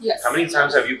while. Yes. How many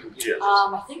times have you competed at this?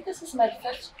 I think this is my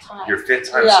 5th time. Your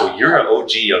 5th time? Yeah. So you're an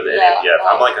OG of the NAPF.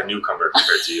 I'm like a newcomer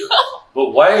compared to you.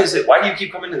 But why do you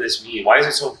keep coming to this meet? Why is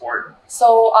it so important?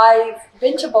 So I've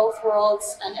been to both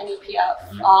Worlds and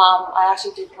NAPF. I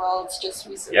actually did Worlds just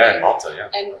recently. Yeah, in Malta,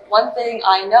 yeah. And one thing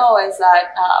I know is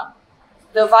that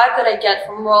the vibe that I get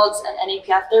from Worlds and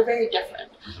NAPF, they're very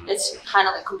different. It's kind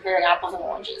of like comparing apples and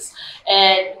oranges.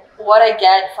 And what I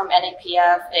get from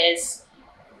NAPF is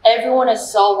everyone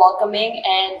is so welcoming,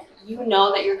 and you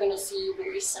know that you're going to see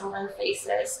very similar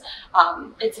faces.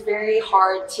 It's very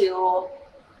hard to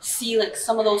see like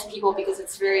some of those people because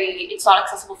it's not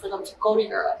accessible for them to go to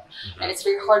Europe, and it's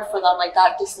very hard for them. Like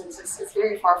that distance is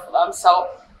very far for them. So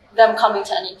them coming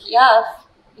to NAPF,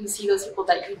 you see those people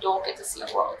that you don't get to see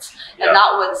at Worlds, and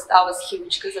that was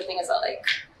huge, because the thing is that like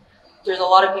there's a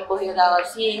lot of people here that I'm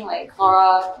seeing, like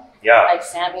Laura, like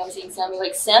Sami. I'm seeing Sami.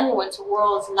 Like Sami went to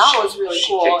Worlds, and that was really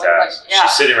cool. Kicked ass. Like,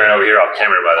 she's sitting right over here off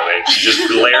camera, by the way. She's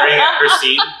just glaring at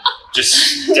Christine,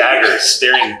 just daggers,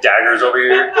 staring daggers over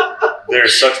here. They're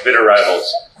such bitter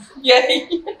rivals. Yeah.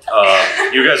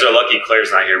 You guys are lucky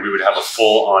Claire's not here. We would have a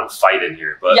full-on fight in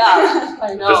here. But yeah,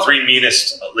 I know. The 3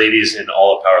 meanest ladies in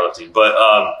all of powerlifting. But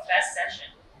best session.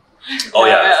 Oh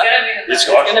yeah, It's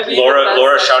gonna be the best.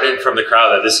 Laura shouted from the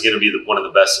crowd that this is going to be one of the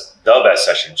best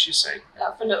sessions. She's saying.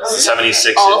 Definitely.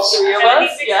 76s. All 3 of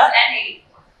us. 76s Yeah. and 80.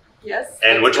 Yes.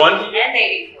 And which one? And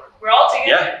 84. We're all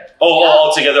together. Yeah. Oh,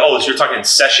 all together. Oh, so you're talking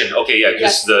session. Okay, yeah,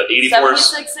 because the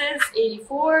 84s. 76s,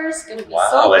 84s, gonna be Wow,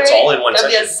 so great. it's all in one It'll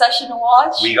session. be a session to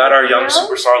watch. We got our young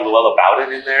superstar Luella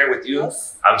Bowden in there with you.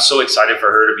 Yes. I'm so excited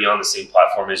for her to be on the same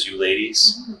platform as you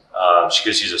ladies.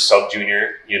 Because she's a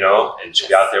sub-junior, you know, and she'll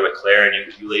be out there with Claire,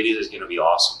 and you ladies is going to be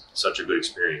awesome. Such a good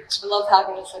experience. I love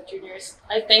having the sub-juniors.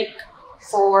 I think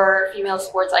for female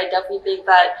sports, I definitely think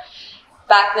that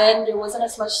back then there wasn't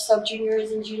as much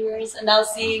sub-juniors and juniors, and now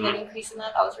seeing an increase in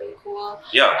that was really cool.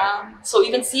 Yeah. So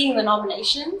even seeing the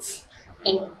nominations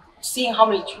and seeing how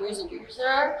many juniors and juniors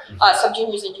there are,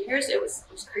 sub-juniors and juniors, it was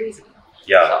crazy.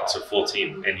 Yeah, it's a full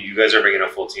team. And you guys are bringing a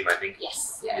full team, I think?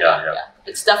 Yes. Yeah.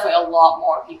 It's definitely a lot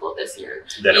more people this year.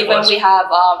 Than it was. We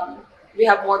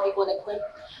have more people in equip.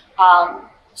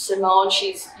 Simone,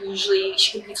 she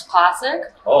competes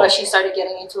classic, but she started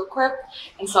getting into equip,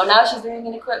 and so now she's doing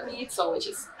an equip meet. So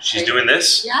she's doing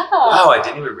this. Yeah. Wow, I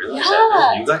didn't even realize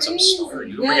that. Man, you got some crazy. stars.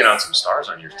 You're bringing out some stars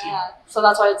on your team. So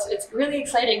that's why it's really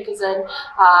exciting, because then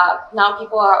now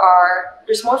people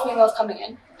there's more females coming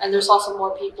in, and there's also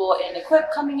more people in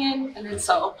equip coming in, and then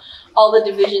so all the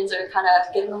divisions are kind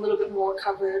of getting a little bit more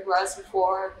covered, whereas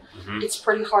before it's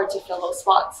pretty hard to fill those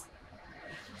spots.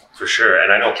 For sure.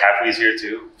 And I know Cappy's here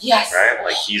too. Yes. Right?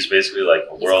 Like he's basically like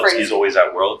Worlds. He's always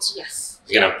at Worlds. Yes.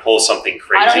 He's going to pull something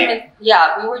crazy.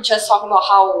 We were just talking about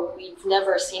how we've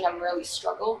never seen him really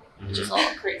struggle, which is all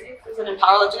crazy. Because in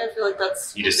powerlifting, I feel like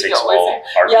that's... He just takes all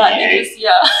RPE.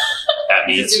 That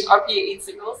means... RPE 8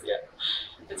 singles,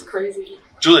 It's crazy.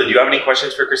 Julia, do you have any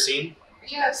questions for Christine?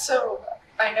 Yeah, so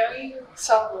I know you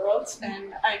saw Worlds,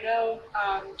 and I know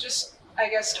I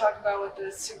guess talk about what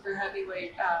the super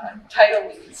heavyweight title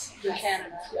means in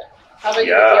Canada. How big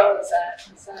of a deal is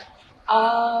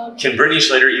that? Can Brittany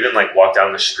Schlater even like walk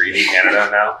down the street in Canada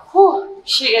now?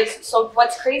 She is. So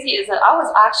what's crazy is that I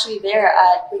was actually there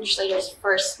at Brittany Schlater's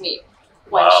first meet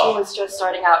when she was just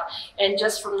starting out. And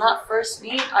just from that first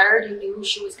meet, I already knew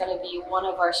she was going to be one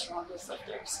of our strongest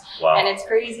lifters. Wow. And it's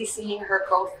crazy seeing her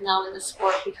growth now in the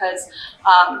sport, because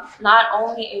not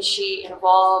only is she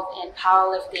involved in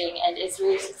powerlifting and is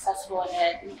very successful in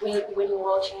it, winning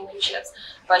world championships,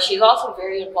 but she's also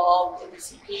very involved in the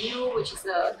CPU, which is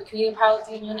the Canadian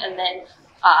Powerlifting Union, and then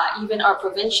even our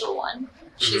provincial one.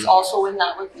 She's also in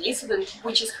that with me,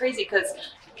 which is crazy, because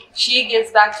she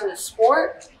gives back to the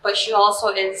sport, but she also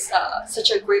is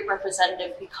such a great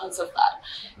representative because of that.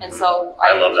 And so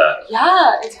I love that.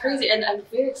 Yeah, it's crazy, and I'm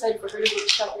very excited for her to go to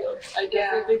Sheffield. I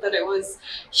definitely think that it was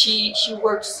she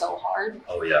worked so hard.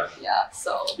 Oh yeah. Yeah.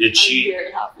 So I'm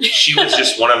very happy. She was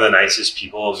just one of the nicest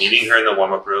people. Meeting her in the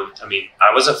warm-up room. I mean,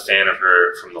 I was a fan of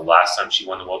her from the last time she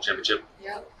won the world championship.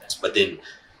 Yeah. But then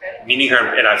meeting her,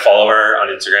 and I follow her on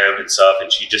Instagram and stuff,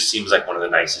 and she just seems like one of the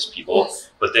nicest people.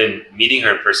 Yes. But then meeting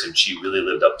her in person, she really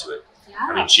lived up to it. Yeah.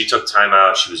 I mean, she took time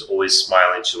out. She was always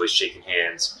smiling. She was always shaking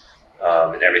hands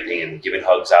and everything, and giving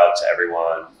hugs out to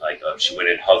everyone. Like she went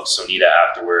and hugged Sonita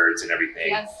afterwards and everything.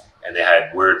 Yes. and they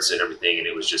had words and everything, and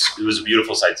it was a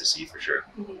beautiful sight to see for sure.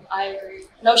 I agree.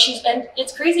 No, and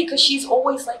it's crazy because she's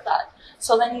always like that.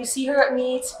 So then you see her at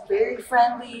meets, very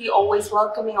friendly, always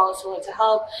welcoming, always willing to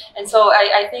help. And so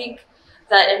I think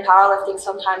that in powerlifting,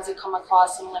 sometimes you come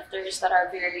across some lifters that are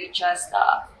very just,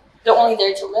 they're only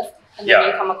there to lift. And then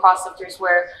you come across lifters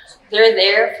where they're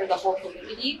there for the whole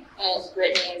community. And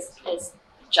Brittany is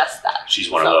just that. She's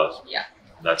one of those. Yeah.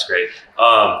 That's great.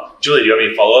 Julie, do you have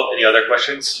any follow-up? Any other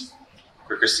questions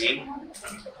for Christine?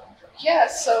 Yeah,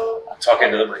 so talk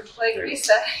into the mic. Like we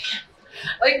said,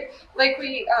 like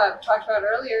we talked about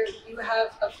earlier, you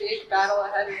have a big battle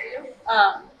ahead of you.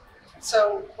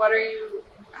 So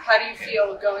how do you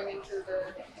feel going into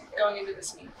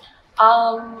this meet?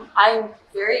 I'm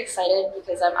very excited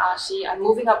because I'm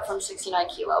moving up from 69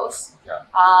 kilos.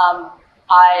 Yeah.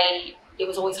 It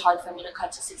was always hard for me to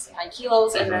cut to 69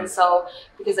 kilos. And then so,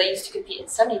 because I used to compete in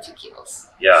 72 kilos.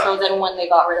 Yeah. So then when they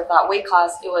got rid of that weight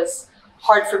class, it was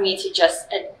hard for me to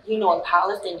just, and in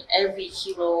powerlifting, every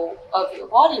kilo of your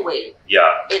body weight,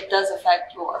 it does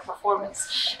affect your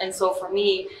performance. And so for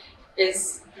me,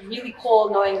 it's really cool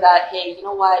knowing that, hey, you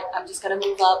know what, I'm just going to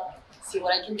move up, see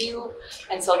what I can do.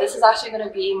 And so this is actually going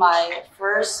to be my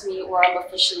first meet where I'm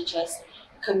officially just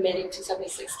committing to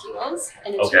 76 kilos.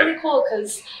 And it's really cool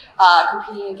because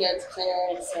competing against Claire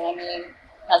and Sami,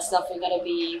 that's definitely going to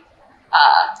be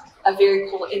a very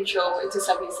cool intro into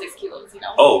 76 kilos,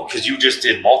 Oh, because you just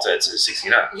did Malta at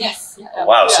 69. Yes. Yeah.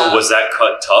 Wow. Yeah. So was that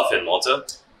cut tough in Malta?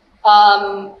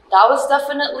 That was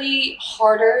definitely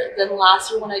harder than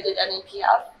last year when I did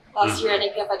NAPF. Last year at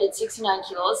NAPF I did 69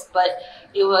 kilos, but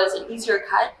it was an easier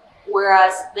cut.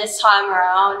 Whereas this time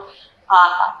around,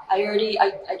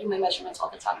 I do my measurements all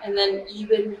the time. And then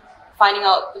even finding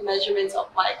out the measurements of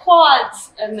my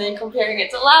quads and then comparing it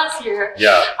to last year,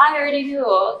 I already knew. I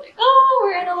was like, oh,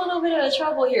 we're in a little bit of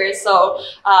trouble here. So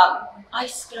I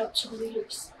spit out 2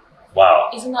 liters. Wow.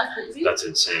 Isn't that crazy? That's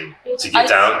insane. To get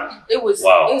down? It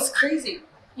was crazy.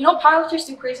 Powerlifters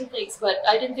do crazy things, but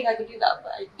I didn't think I could do that.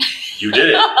 But you did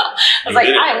it. I was like,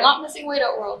 I am not missing weight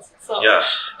at Worlds. So yeah.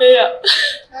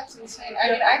 That's insane.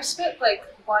 I mean, I've spit like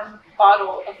one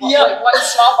bottle of water, like one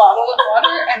small bottle of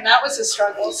water, and that was a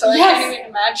struggle. So I can't even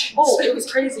imagine. Oh, it was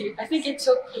crazy. I think it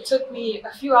took me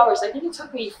a few hours. I think it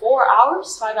took me 5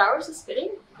 hours of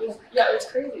spitting. Yeah, it was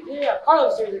crazy. Yeah,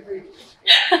 powerlifters are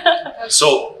crazy.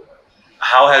 So,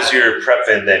 how has your prep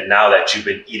been then? Now that you've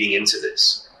been eating into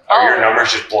this, are your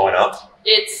numbers just blowing up?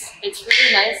 It's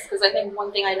really nice because I think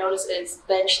one thing I noticed is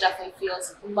bench definitely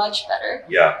feels much better.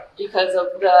 Yeah. Because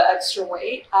of the extra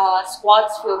weight.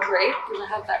 Squats feel great because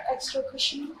I have that extra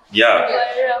cushion.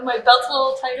 Yeah. My belt's a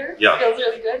little tighter. Yeah. Feels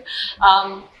really good.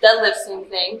 Deadlift, same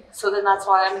thing. So then that's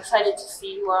why I'm excited to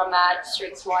see where I'm at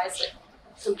strength-wise, like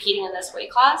competing in this weight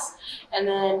class. And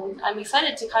then I'm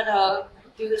excited to kind of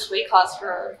do this weight class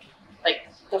for like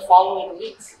the following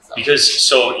weeks. Because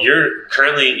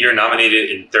you're nominated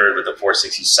in 3rd with a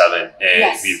 467,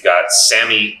 and we've got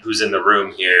Sami, who's in the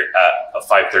room here, at a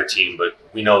 513, but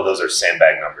we know those are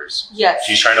sandbag numbers. Yes.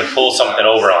 She's trying to pull something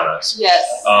over on us.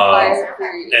 Yes.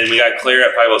 And we got Claire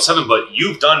at 507, but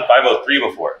you've done 503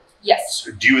 before. Yes.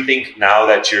 So do you think now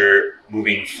that you're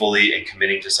moving fully and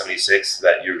committing to 76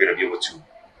 that you're going to be able to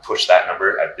push that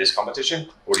number at this competition,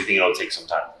 or do you think it'll take some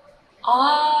time?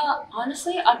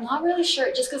 Honestly, I'm not really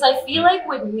sure. Just because I feel like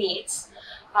with meets,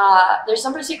 there's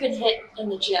numbers you can hit in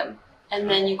the gym, and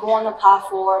then you go on the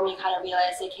platform, you kind of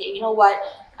realize, like, hey, you know what?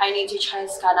 I need to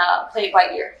just kind of play it by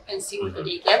ear and see what the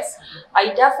day gives.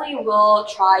 I definitely will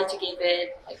try to give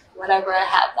it like whatever I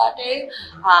have that day,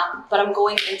 but I'm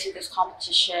going into this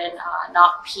competition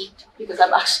not peaked because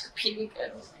I'm actually competing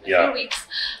in a few weeks.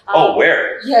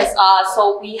 Where? Yes,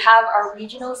 so we have our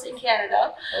regionals in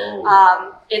Canada.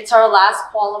 It's our last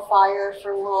qualifier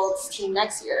for World's team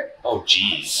next year. Oh,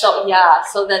 geez. So yeah,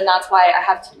 so then that's why I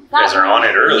have to do that. You guys are on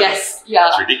it early. Yes, yeah.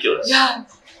 That's ridiculous. Yeah.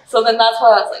 So then that's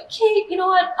why I was like, okay, you know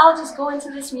what? I'll just go into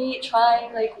this meet,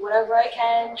 trying like whatever I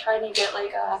can, trying to get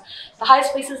like the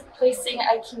highest placing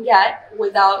I can get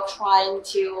without trying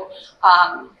to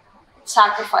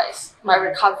sacrifice my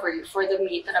recovery for the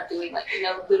meet that I'm doing like in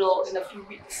a few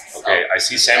weeks. Okay, I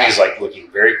see Sammy's like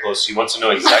looking very close. She wants to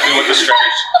know exactly what the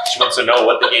strategy. She wants to know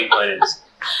what the game plan is.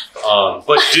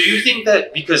 But do you think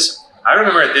that, because I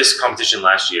remember at this competition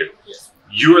last year,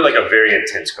 you were like a very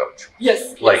intense coach.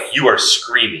 Yes. Like you are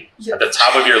screaming at the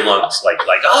top of your lungs, like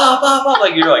like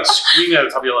you're like screaming at the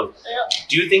top of your lungs. Yeah.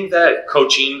 Do you think that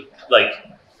coaching, like,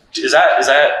 is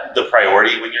that the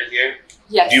priority when you're here?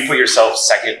 Yes. Do you put yourself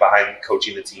second behind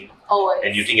coaching the team? Always.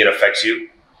 And you think it affects you?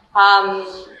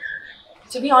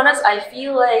 To be honest, I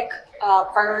feel like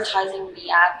prioritizing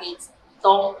the athletes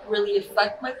don't really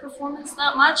affect my performance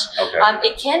that much. Okay.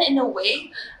 It can in a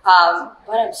way,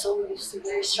 but I'm so used to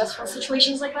very stressful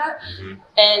situations like that.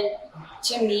 And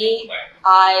to me,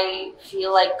 I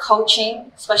feel like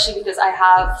coaching, especially because I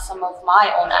have some of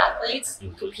my own athletes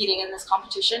competing in this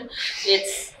competition,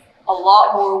 it's a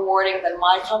lot more rewarding than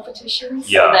my competitions.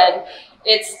 So then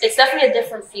it's definitely a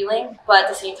different feeling, but at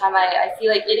the same time, I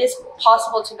feel like it is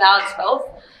possible to balance both.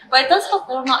 But it does help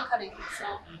that I'm not cutting, so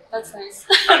that's nice.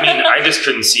 I mean, I just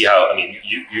couldn't see how. I mean,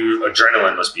 your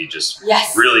adrenaline must be just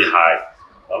really high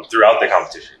throughout the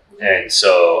competition, and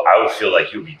so I would feel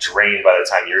like you'd be drained by the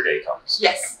time your day comes.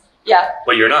 Yes. Yeah.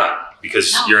 But you're not,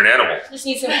 because you're an animal. Just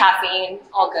need some caffeine.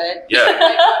 All good.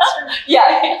 Yeah.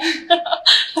 Yeah.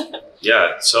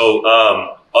 Yeah. So,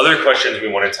 other questions we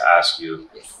wanted to ask you.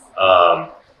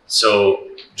 So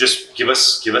just give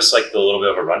us like the little bit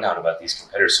of a rundown about these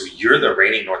competitors. So you're the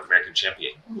reigning North American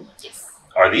champion. Yes.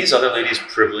 Are these other ladies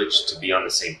privileged to be on the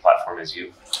same platform as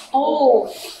you? Oh.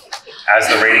 As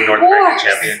the reigning North American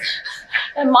champion?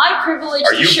 And my privilege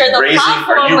to share the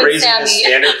platform with Sami. Are you raising the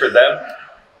standard for them?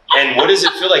 And what does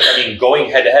it feel like? I mean,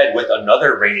 going head to head with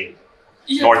another reigning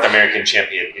North American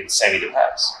champion in Sami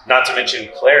DePass. Not to mention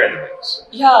Claire in the mix.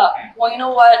 Yeah. Well, you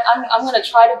know what? I'm gonna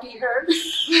try to beat her.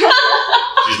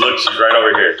 She's right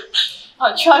over here.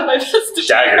 I'll try my best to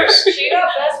Daggers. She got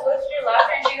best lifter last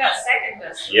year and she got second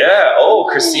best. Yeah. Oh,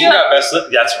 Christine got best lifter.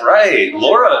 That's right.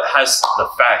 Laura has the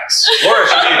facts. Laura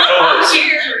should be a co-host.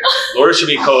 Laura should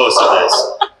be co-host of this.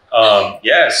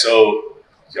 Yeah. So,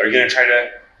 are you gonna try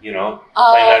to, claim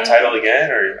that title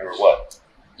again, or what?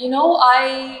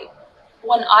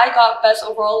 When I got best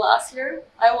overall last year,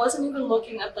 I wasn't even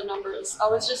looking at the numbers. I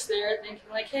was just there thinking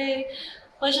like, hey,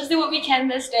 let's just do what we can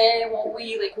this day, what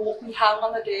we have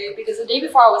on the day. Because the day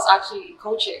before I was actually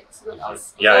coaching. So then I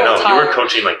was I know. tired. You were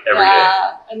coaching like every day.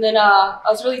 Yeah. And then I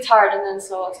was really tired. And then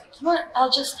so I was like, you know what?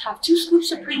 I'll just have 2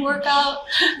 scoops of pre-workout.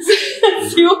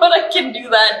 See what I can do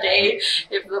that day.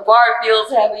 If the bar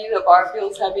feels heavy, the bar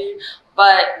feels heavy.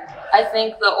 But I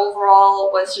think the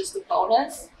overall was just a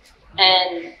bonus.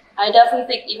 And I definitely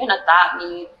think even at that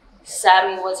meet,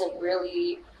 Sami wasn't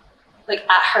really like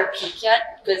at her peak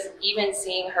yet, because even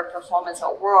seeing her performance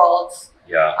at Worlds,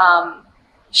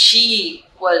 she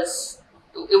was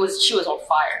on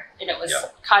fire, and it was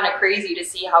kind of crazy to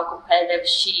see how competitive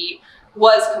she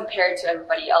was compared to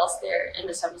everybody else there in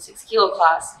the 76 kilo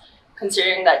class,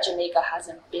 considering that Jamaica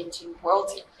hasn't been to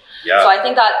Worlds yet. So I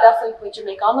think that definitely put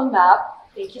Jamaica on the map.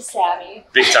 Thank you, Sami.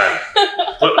 Big time.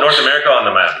 Put North America on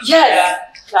the map. Yes.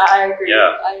 Yeah, I agree.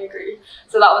 Yeah. I agree.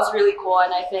 So that was really cool,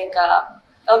 and I think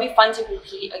it'll be fun to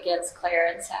compete against Claire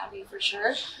and Sami for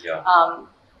sure. Yeah.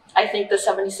 I think the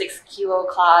 76 kilo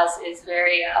class is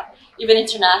very, even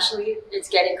internationally, it's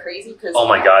getting crazy. Cause oh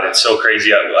my God, it's so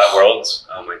crazy at Worlds.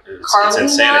 Oh my goodness, it's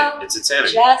insanity. It's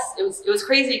insanity. Yes, it was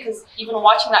crazy because even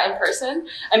watching that in person,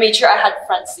 I made sure I had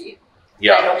front seat.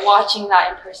 Yeah. And watching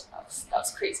that in person, that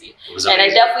was crazy. And I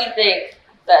definitely think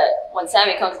that when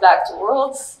Sami comes back to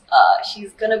Worlds,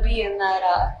 she's gonna be in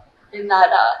that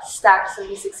stacked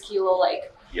 76 kilo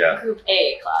Group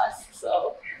A class.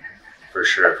 So. For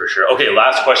sure. Okay,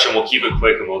 last question. We'll keep it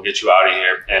quick and we'll get you out of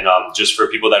here. And just for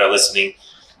people that are listening,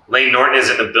 Layne Norton is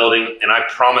in the building, and I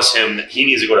promise him that he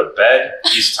needs to go to bed.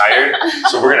 He's tired,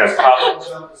 so we're gonna pop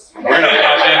him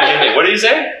in. What did he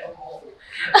say?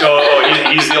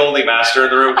 He's the only master in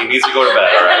the room. He needs to go to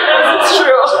bed. All right. That's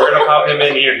true. So we're gonna pop him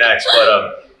in here next.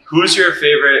 But who's your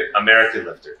favorite American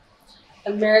lifter?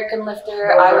 American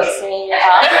lifter, I would say.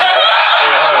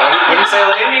 What did you say,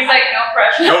 Layne? He's like, no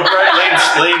pressure. No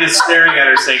pressure. Layne is staring at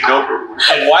her saying no.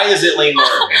 And why is it Layne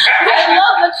Norton? I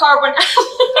love the carbon.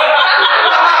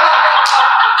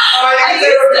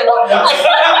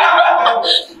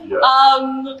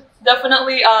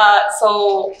 Definitely.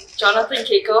 So Jonathan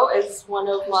Keiko is one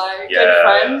of my good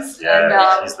friends.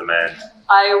 Yeah, he's the man.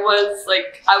 I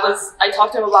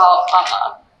talked to him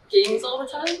about games all the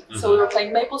time. So we were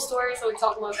playing Maple Story, so we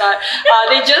talked about that.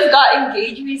 They just got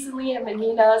engaged recently, him and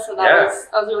Nina, so that was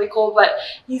really cool. But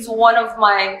he's one of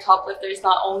my top lifters,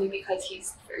 not only because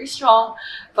he's very strong,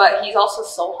 but he's also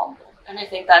so humble. And I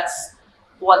think that's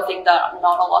one thing that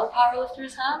not a lot of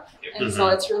powerlifters have. And so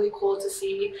it's really cool to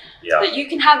see that you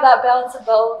can have that balance of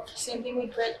both. Same thing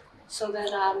with Britt, so then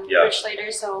Rich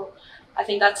later. So I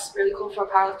think that's really cool for a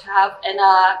powerlifter to have. And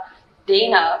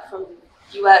Dana from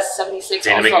US 76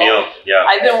 Dana also. McNeil, yeah.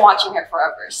 I've been watching her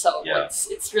forever, so Yeah.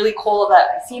 it's really cool that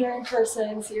I've seen her in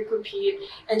person, see her compete,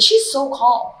 and she's so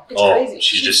calm. It's crazy.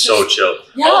 She's just so chill.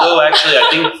 Yeah. Although actually, I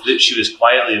think that she was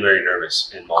quietly very nervous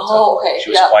in Malta. Oh, okay. She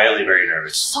was quietly very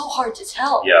nervous. So hard to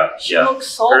tell. Yeah, She looks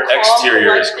so Her calm,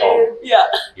 exterior is collected. calm. Yeah.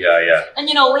 Yeah. And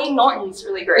you know, Layne Norton's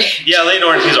really great. Yeah, Layne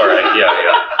Norton, he's all right.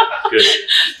 Yeah. Good.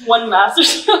 One master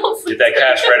skills. Get that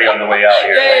cash ready on the way out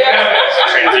here. Yeah.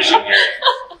 Transition here.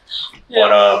 Yeah.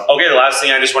 But okay, the last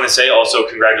thing I just want to say, also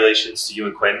congratulations to you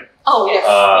and Quinn. Oh yes.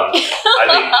 I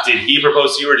think, did he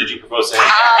propose to you or did you propose to him?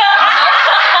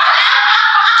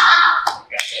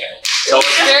 Tell us,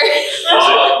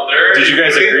 did you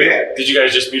guys agree? Did you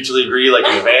guys just mutually agree, like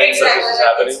in advance that this was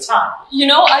happening? It's time. You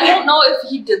know, I don't know if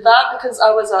he did that because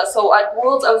I was so at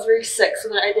Worlds I was very sick, so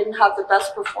that I didn't have the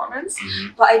best performance.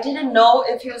 But I didn't know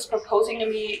if he was proposing to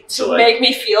me to make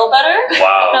me feel better.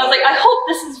 Wow. And I was like, I hope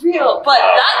this is real. But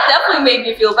that definitely made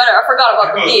me feel better. I forgot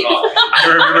about the meat. I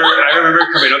remember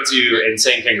coming up to you and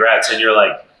saying congrats, and you're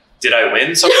like, did I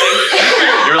win something?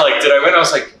 You were like, did I win? I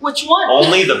was like, which one?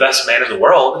 Only the best man in the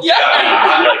world. Yeah.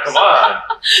 I mean, like, come on.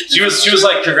 She was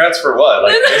like, congrats for what?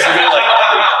 Like, basically, like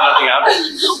nothing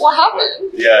happened. What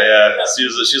happened? Yeah. She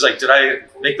was like, did I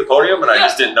make the podium and I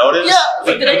just didn't notice? Yeah.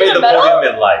 Like, Did I you get made a the medal?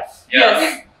 podium in life.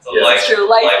 Yes. It's true.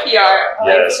 Life PR.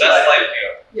 Yes. That's life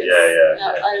PR. Yes.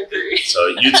 Yeah. I agree. So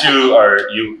you two are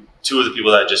two of the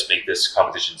people that just make this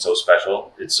competition so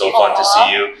special. It's so fun to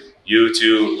see you. You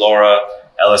two, Laura,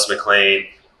 Ellis McLean,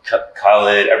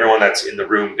 Khalid, everyone that's in the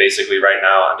room basically right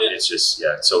now. I mean, it's just,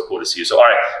 it's so cool to see you. So, all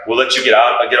right, we'll let you get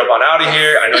up on out of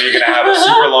here. I know you're going to have a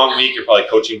super long week. You're probably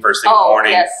coaching first thing in the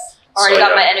morning. Yes. Already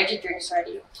got my energy drinks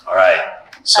ready. All right.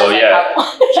 So,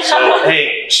 so,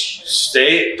 hey,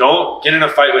 don't get in a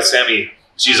fight with Sami.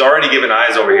 She's already given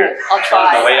eyes over here. I'll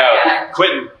try. On the way out.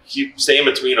 Quentin, stay in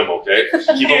between them, okay?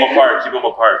 Keep them apart.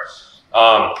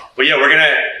 But yeah,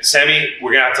 Sami,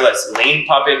 we're gonna have to let Layne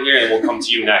pop in here and we'll come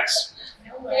to you next.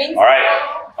 All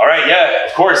right, yeah,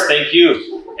 of course, thank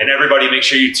you. And everybody, make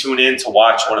sure you tune in to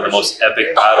watch one of the most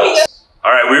epic battles.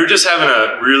 All right, we were just having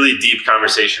a really deep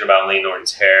conversation about Layne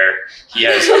Norton's hair. He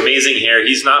has amazing hair.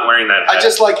 He's not wearing that hat. I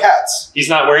just like hats. He's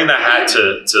not wearing that hat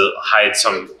to hide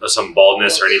some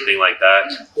baldness or anything like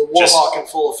that. The Warhawk in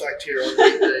full effect here on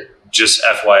the day. Just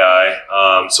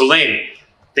FYI. So Layne,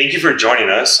 thank you for joining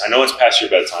us. I know it's past your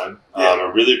bedtime. I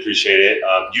really appreciate it.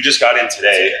 You just got in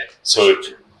today, so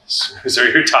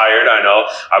you're tired, I know.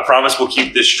 I promise we'll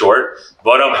keep this short.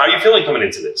 But how are you feeling coming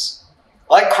into this?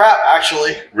 Like crap,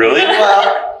 actually. Really?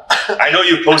 Well, I know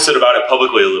you've posted about it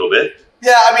publicly a little bit.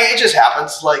 Yeah, I mean, it just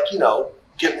happens. Like,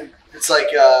 it's like,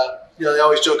 they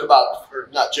always joke about, or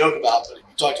not joke about, but if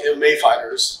you talk to MMA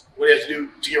fighters, what do you have to do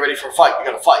to get ready for a fight? You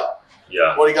got to fight.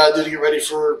 Yeah. What do you got to do to get ready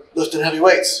for lifting heavy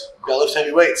weights? You got to lift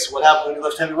heavy weights. What happens when you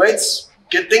lift heavy weights?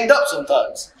 Get dinged up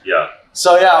sometimes. Yeah.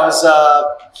 So yeah, I was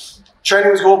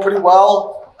training was going pretty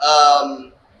well.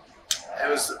 I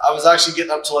was actually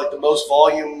getting up to like the most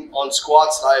volume on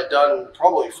squats that I had done in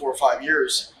probably 4 or 5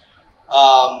 years.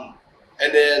 And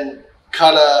then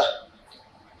kind of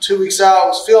 2 weeks out, I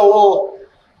was feeling a little,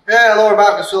 lower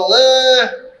back was feeling,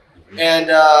 and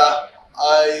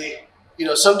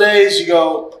some days you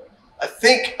go, I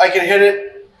think I can hit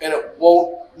it and it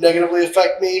won't negatively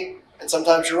affect me. And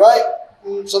sometimes you're right.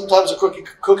 And sometimes the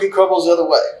cookie crumbles the other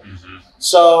way. Mm-hmm.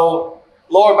 So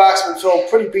lower back's been feeling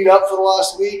pretty beat up for the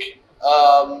last week.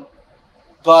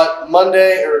 But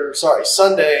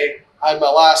Sunday, I had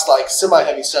my last like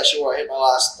semi-heavy session where I hit my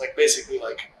last basically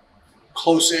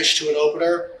close-ish to an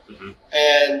opener. Mm-hmm.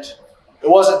 And it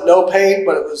wasn't no pain,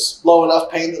 but it was low enough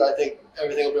pain that I think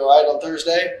everything will be all right on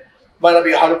Thursday. Might not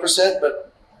be 100%,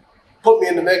 but put me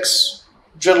in the mix.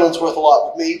 Adrenaline's worth a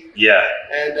lot with me. Yeah.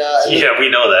 And we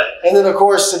know that. And then of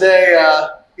course today,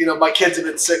 my kids have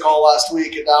been sick all last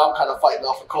week, and now I'm kind of fighting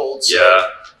off a cold. So,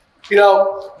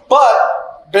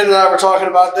 but Ben and I were talking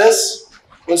about this.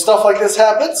 When stuff like this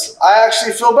happens, I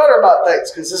actually feel better about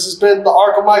things because this has been the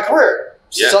arc of my career.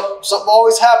 Yeah. Something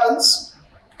always happens,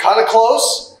 kind of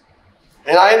close,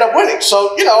 and I end up winning.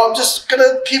 So, I'm just going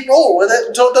to keep rolling with it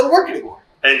until it doesn't work anymore.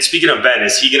 And speaking of Ben,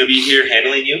 is he going to be here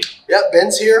handling you? Yeah,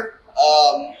 Ben's here.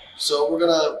 So we're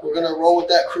gonna roll with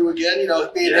that crew again. Me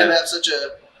and him have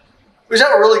we just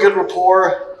have a really good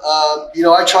rapport.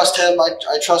 I trust him.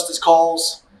 I trust his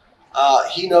calls.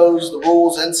 He knows the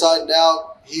rules inside and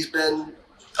out. He's been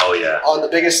on the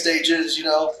biggest stages,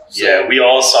 So. Yeah, we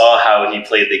all saw how he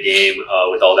played the game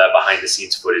with all that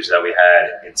behind-the-scenes footage that we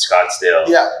had in Scottsdale.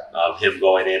 Yeah. Him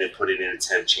going in and putting in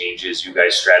attempt changes, you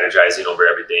guys strategizing over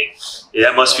everything.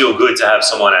 That must feel good to have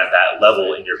someone at that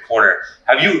level in your corner.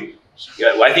 Have you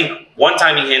Yeah, I think one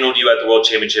time he handled you at the World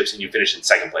Championships and you finished in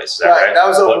second place. Is that Right, right? that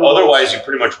was But open otherwise, you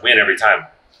pretty much win every time.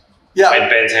 Yeah. When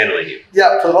Ben's handling you.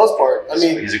 Yeah, for the most part. I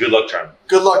mean, he's a good luck charm.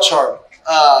 Good luck charm.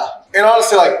 And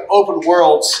honestly, like open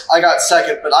worlds, I got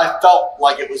second, but I felt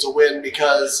like it was a win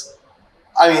because,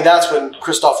 I mean, that's when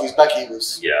Krzysztof Uzbeki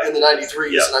was in the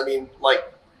 93s. Yeah. And I mean, like,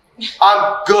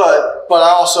 I'm good, but I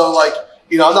also, like,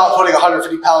 you know, I'm not putting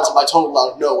 150 pounds on my total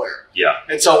out of nowhere. Yeah.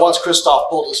 And so once Krzysztof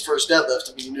pulled his first deadlift,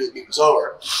 I mean, you knew the meet was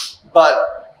over.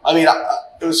 But, I mean,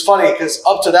 it was funny because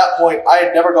up to that point, I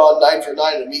had never gone 9 for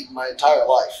 9 in a meet in my entire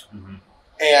life. Mm-hmm.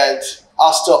 And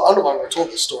I don't know if I ever told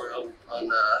this story on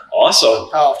awesome.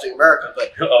 Powerlifting America,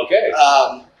 but okay.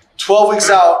 12 weeks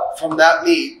out from that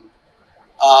meet,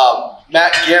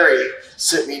 Matt Gary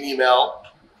sent me an email,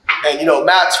 and you know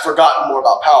Matt's forgotten more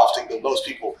about powerlifting than most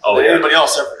people, than anybody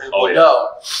else ever will know.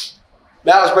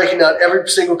 Matt was breaking down every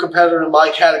single competitor in my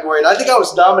category, and I think I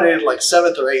was nominated like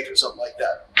 7th or 8th or something like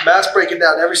that. Matt's breaking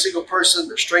down every single person,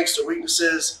 their strengths, their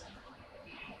weaknesses,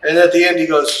 and at the end he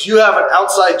goes, "You have an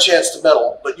outside chance to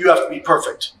medal, but you have to be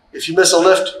perfect. If you miss a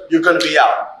lift, you're going to be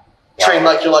out. Train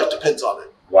like your life depends on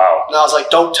it." Wow. And I was like,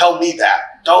 "Don't tell me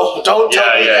that. Don't tell me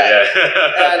that."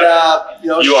 Yeah. And you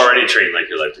know, you already trained like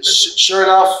your life depends on it. Sure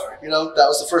enough, you know, that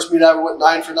was the first meet I ever went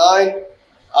 9 for 9.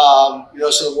 You know,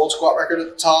 so the world squat record at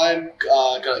the time,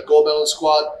 got a gold medal in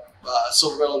squat,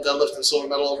 silver medal in deadlift, and silver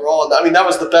medal overall. And I mean, that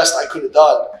was the best I could have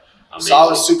done. Amazing. So I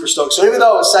was super stoked. So even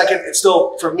though it was second, it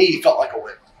still, for me, felt like a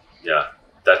win. Yeah,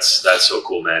 that's so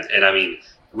cool, man. And I mean,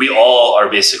 we all are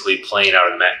basically playing out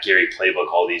of the Matt Gary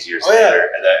playbook all these years later.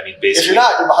 And I mean, basically, if you're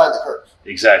not, you're behind the curve.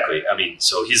 Exactly. I mean,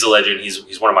 so he's a legend.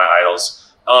 He's one of my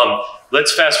idols.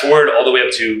 Let's fast forward all the way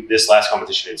up to this last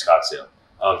competition in Scottsdale.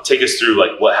 Take us through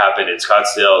like what happened in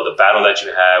Scottsdale, the battle that you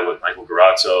had with Michael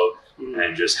Garozzo,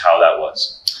 and just how that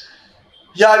was.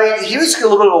 Yeah, I mean, he was a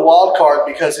little bit of a wild card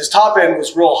because his top end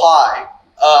was real high.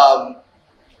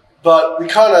 But we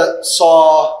kind of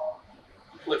saw,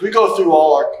 like, we go through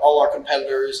all our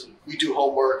competitors and we do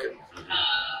homework, and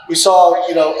we saw,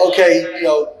 you know, okay, you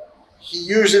know, he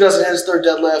usually doesn't hit his third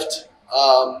deadlift.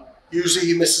 Usually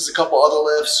he misses a couple other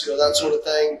lifts, you know, that sort of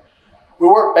thing. We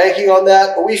weren't banking on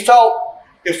that, but we felt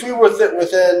if we were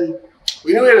within,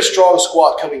 we knew we had a strong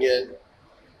squat coming in,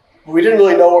 but we didn't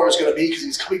really know where it was going to be because he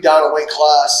was coming down a weight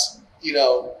class. You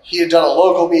know, he had done a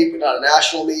local meet, but not a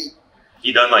national meet.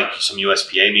 He done like some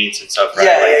USPA meets and stuff, right?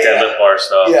 Deadlift bar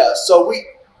stuff. Yeah, so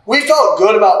we felt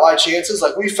good about my chances.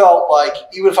 Like, we felt like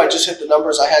even if I just hit the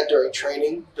numbers I had during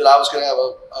training, that I was going to have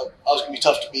I was going to be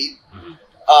tough to beat.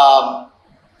 Mm-hmm.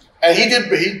 And he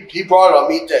did. He brought it on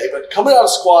meet day. But coming out of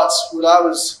squats, when I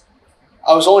was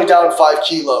only down 5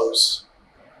 kilos,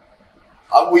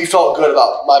 we felt good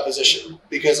about my position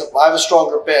because I have a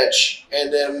stronger bench,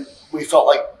 and then we felt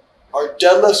like our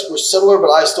deadlifts were similar, but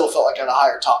I still felt like I had a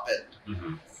higher top end.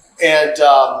 Mm-hmm. And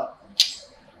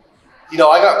you know,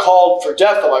 I got called for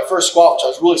depth on my first squat, which I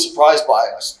was really surprised by.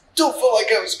 I still felt like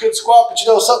it was a good squat, but you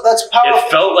know, that's power. It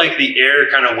felt like the air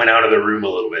kind of went out of the room a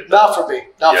little bit. Though. Not for me.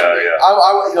 Not for me.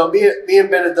 Yeah. You know, me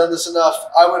and Ben had done this enough.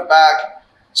 I went back.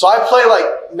 So I play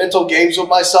like mental games with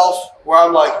myself where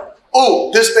I'm like,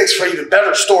 oh, this makes for an even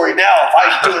better story now if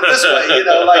I do it this way. You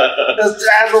know, like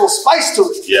add a little spice to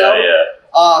it. You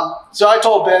know? So I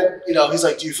told Ben, you know, he's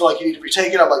like, do you feel like you need to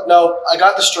retake it? I'm like, no, I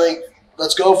got the strength.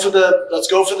 Let's go for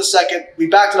the second. We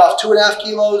backed it off 2.5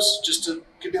 kilos just to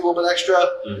give me a little bit extra.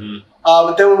 Mm-hmm.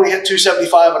 But then when we hit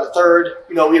 275 on a third,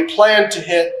 you know, we had planned to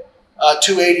hit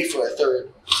 280 for a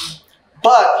third.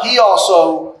 But he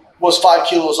also was 5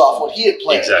 kilos off what he had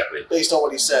planned, based on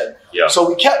what he said. Yeah. So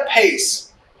we kept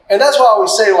pace, and that's why I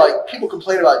always say, like, people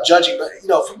complain about judging, but you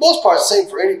know, for the most part, it's the same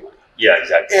for anybody. Yeah,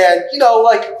 exactly. And you know,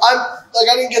 like I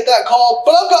didn't get that call,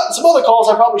 but I've gotten some other calls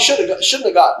I probably shouldn't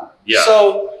have gotten. Yeah.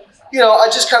 So you know, I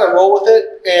just kind of roll with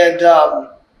it, and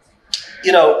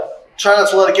you know, try not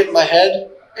to let it get in my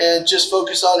head, and just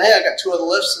focus on, hey, I got 2 other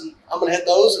lifts, and I'm gonna hit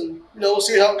those, and you know, we'll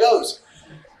see how it goes.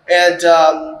 And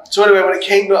so anyway, when it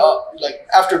came to like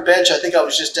after bench, I think I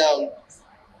was just down.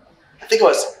 I think I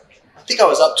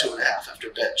was up 2.5 after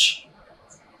bench.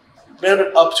 Ran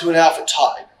it up 2.5 and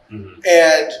tied,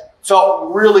 and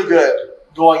felt really good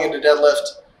going into deadlift.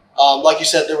 Like you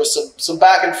said, there was some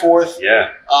back and forth. Yeah.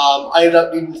 I ended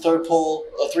up needing the third pull,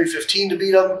 a 315 to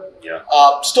beat him. Yeah.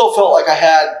 Still felt like I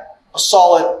had a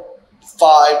solid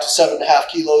 5 to 7.5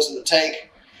 kilos in the tank.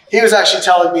 He was actually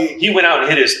telling me he went out and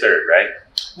hit his third, right?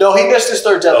 No, he missed his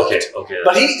third deadlift. Okay.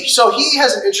 But he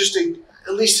has an interesting.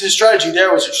 At least his strategy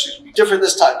there was interesting. Different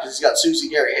this time because he's got Susie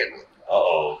Gary handling.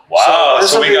 Oh wow!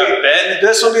 So we got Ben.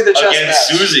 This will be the chess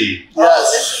against match. Susie.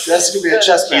 Yes, this could be a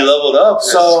chess match. He leveled up.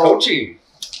 So coaching.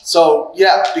 So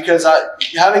yeah, because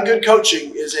having good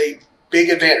coaching is a big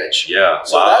advantage. Yeah.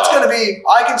 So that's going to be,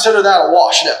 I consider that a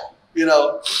wash now. You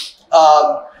know,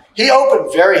 he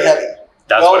opened very heavy.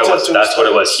 That's what it was. That's what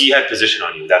it was. He had position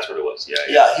on you. That's what it was. Yeah.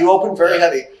 Yeah, he opened very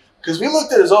heavy because we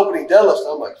looked at his opening deadlift. And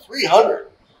I'm like 300.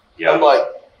 Yeah. I'm like,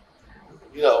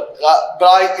 you know,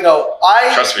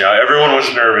 I trust me. Everyone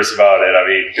was nervous about it. I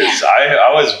mean, because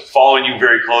I was following you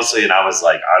very closely, and I was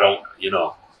like, I don't, you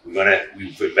know.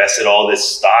 We've invested all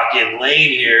this stock in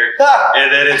Layne here,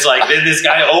 and then it's like, then this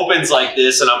guy opens like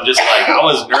this, and I'm just like, I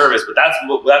was nervous, but that's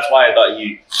why I thought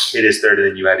he hit his third, and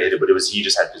then you had to hit it, but it was he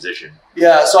just had position.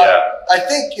 Yeah, so yeah. I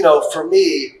think, you know, for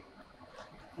me,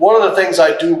 one of the things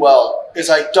I do well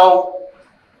is I don't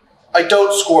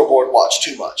scoreboard watch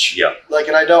too much. Yeah. Like,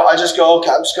 and I just go, okay,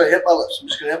 I'm just going to hit my lifts. I'm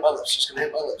just going to hit my lifts. Just going to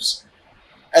hit my lifts.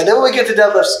 And then when we get to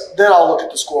deadlifts, then I'll look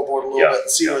at the scoreboard a little bit and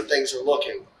see where things are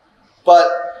looking. But,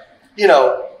 you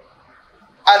know,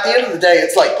 at the end of the day,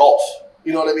 it's like golf.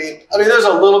 You know what I mean? I mean, there's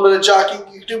a little bit of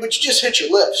jockeying you can do, but you just hit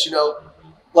your lifts, you know?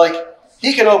 Like,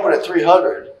 he can open at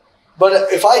 300,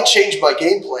 but if I change my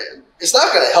game plan, it's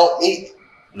not going to help me.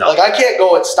 No. Like, I can't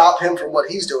go and stop him from what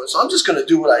he's doing, so I'm just going to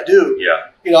do what I do.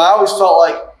 Yeah. You know, I always felt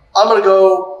like I'm going to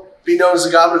go be known as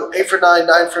a guy. I'm going to go 8 for 9,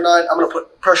 9 for 9. I'm going to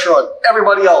put pressure on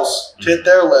everybody else to hit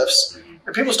their lifts.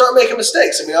 And people start making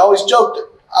mistakes. I mean, I always joked it.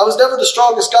 I was never the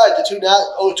strongest guy at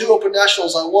the two Open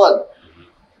Nationals I won.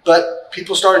 But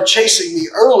people started chasing me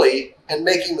early and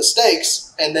making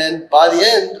mistakes. And then by the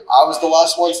end, I was the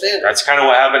last one standing. That's kind of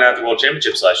what happened at the World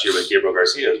Championships last year with Gabriel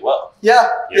Garcia as well. Yeah,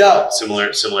 you know,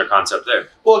 similar concept there.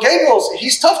 Well,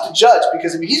 he's tough to judge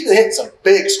because, I mean, he's been hitting some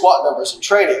big squat numbers in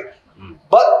training.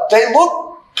 But they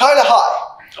look kind of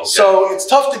high. Okay. So it's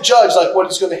tough to judge, like, what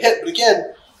he's going to hit. But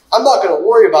again, I'm not going to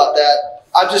worry about that.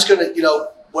 I'm just going to, you know,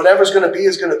 whatever's going to be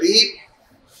is going to be.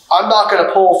 I'm not going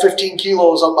to pull 15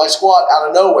 kilos on my squat out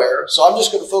of nowhere. So I'm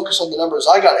just going to focus on the numbers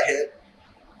I got to hit.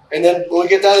 And then when we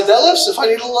get down to deadlifts, if I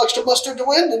need a little extra mustard to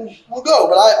win, then we'll go.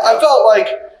 But I felt like,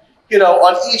 you know,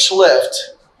 on each lift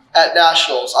at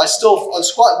Nationals, I still, on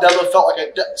squat and deadlift, felt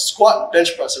like squat and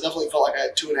bench press, I definitely felt like I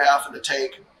had 2.5 in the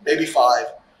tank, maybe 5.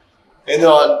 And then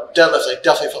on deadlift, I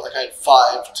definitely felt like I had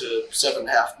 5 to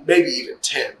 7.5, maybe even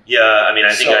 10. Yeah, I mean,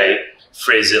 I think I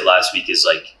phrased it last week as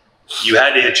like, you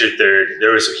had to hit your third.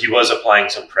 He was applying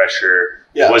some pressure.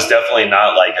 Yeah. It was definitely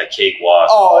not like a cakewalk.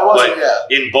 Oh, it wasn't.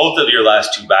 But in both of your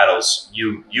last 2 battles,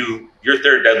 your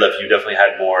third deadlift, you definitely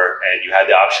had more, and you had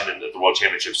the option in the World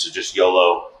Championships to just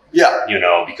YOLO. Yeah. You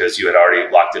know, because you had already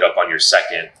locked it up on your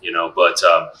second. You know, but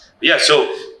yeah.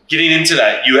 So getting into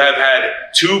that, you have had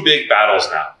 2 big battles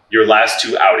now. Your last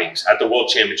 2 outings at the World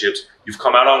Championships, you've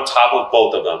come out on top of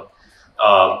both of them.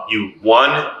 You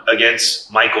won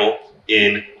against Michael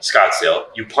in Scottsdale.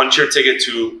 You punch your ticket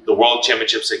to the World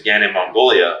Championships again in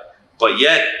Mongolia, but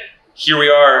yet here we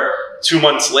are 2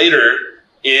 months later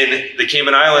in the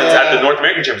Cayman Islands at the North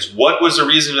American Championships. What was the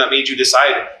reason that made you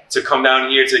decide to come down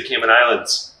here to the Cayman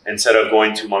Islands instead of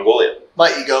going to Mongolia? My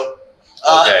ego.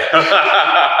 Okay.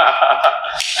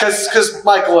 Because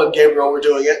Michael and Gabriel were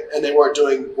doing it, and they weren't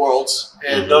doing Worlds,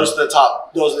 and those are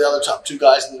the other top 2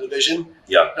 guys in the division.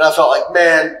 Yeah. And I felt like,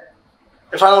 man,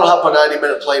 if I don't hop a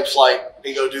 90-minute plane flight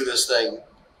and go do this thing,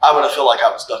 I'm going to feel like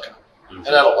I was ducking him.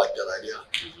 And I don't like that idea.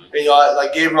 And, you know,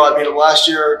 like Gabriel, I beat him last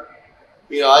year.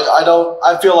 You know,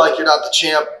 I feel like you're not the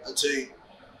champ until you.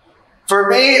 For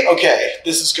me, okay,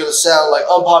 this is going to sound like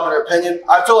unpopular opinion.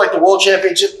 I feel like the World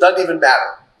Championship doesn't even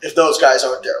matter if those guys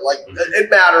aren't there. Like, it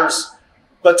matters.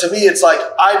 But to me, it's like,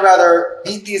 I'd rather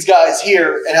beat these guys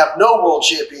here and have no World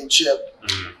Championship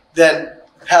than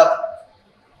have.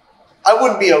 I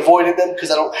wouldn't be avoiding them because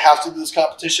I don't have to do this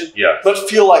competition. Yeah. But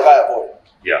feel like I avoid them.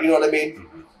 Yeah. You know what I mean?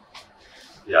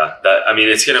 Yeah. I mean,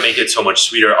 it's going to make it so much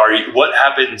sweeter. What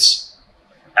happens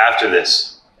after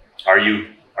this? Are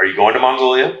you going to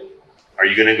Mongolia? Are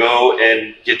you going to go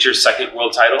and get your second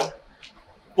world title?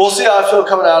 We'll see how I feel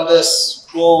coming out of this.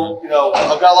 You know,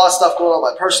 I've got a lot of stuff going on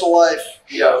in my personal life.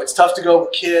 You know, it's tough to go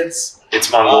with kids.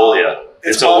 It's Mongolia.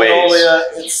 It's Mongolia.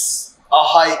 It's a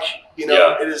hike. You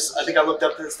know, it is. I think I looked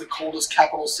up that it's the coldest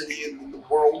capital city in the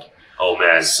world. Oh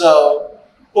man! So,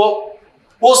 well,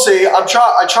 we'll see. I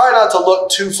try not to look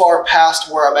too far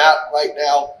past where I'm at right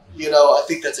now. You know, I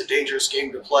think that's a dangerous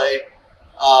game to play.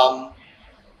 But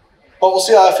we'll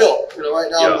see how I feel. You know,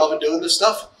 right now I'm loving doing this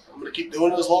stuff. I'm going to keep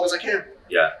doing it as long as I can.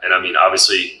 Yeah, and I mean,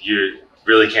 obviously, you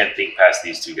really can't think past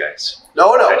these 2 guys.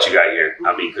 No. That you got here.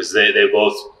 I mean, because they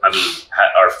both, I mean,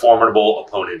 are formidable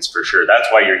opponents for sure. That's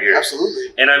why you're here. Absolutely.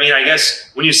 And I mean, I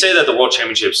guess when you say that the World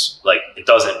Championships, like, it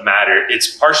doesn't matter,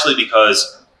 it's partially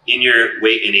because in your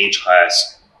weight and age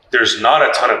class, there's not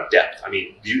a ton of depth. I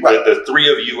mean, Right. the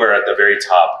three of you are at the very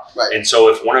top. Right. And so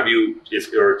if one of you,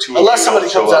 or two Unless of you somebody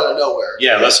comes out of nowhere.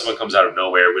 Yeah, unless someone comes out of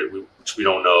nowhere, which we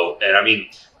don't know. And I mean,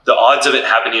 the odds of it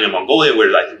happening in Mongolia,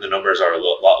 where I think the numbers are a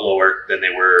lot lower than they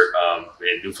were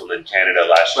in Newfoundland, Canada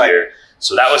last year.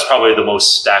 So that was probably the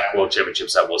most stacked World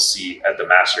Championships that we'll see at the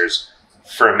Masters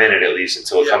for a minute at least,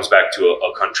 until it comes back to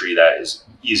a country that is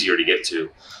easier to get to.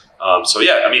 So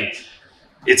yeah, I mean,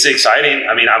 it's exciting.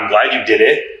 I mean, I'm glad you did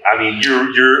it. I mean,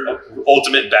 you're an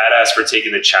ultimate badass for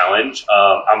taking the challenge.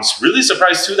 I'm really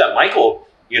surprised too that Michael,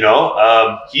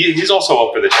 he's also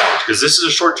up for the challenge, because this is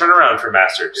a short turnaround for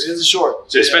Masters. It is a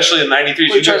short. So especially in 93s. What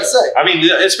are you trying to say? I mean,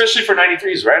 especially for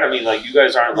 93s, right? I mean, like, you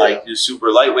guys aren't like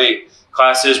super lightweight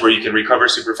classes where you can recover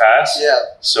super fast. Yeah.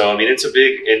 So, I mean, it's a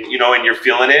big, and you're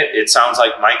feeling it. It sounds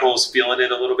like Michael's feeling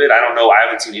it a little bit. I don't know. I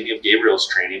haven't seen any of Gabriel's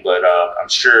training, but I'm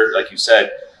sure, like you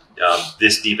said,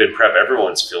 this deep in prep,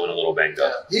 everyone's feeling a little banged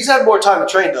up. He's had more time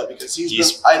to train though, because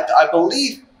I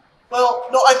believe, well,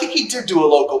 no, I think he did do a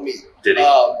local meet. Did he?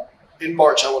 In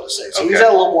March, I want to say. So he's had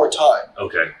a little more time.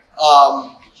 Okay.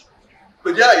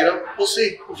 But yeah, we'll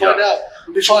see. We'll find out.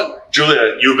 It'll be fun.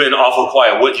 Julia, you've been awful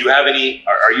quiet. What do you have any?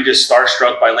 Are you just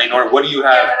starstruck by Layne Norton? What do you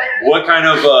have? What kind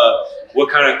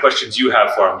of questions do you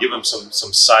have for him? Give him some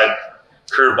side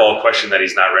curveball question that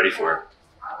he's not ready for.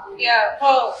 Yeah.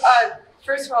 Well,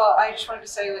 first of all, I just wanted to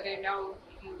say, I know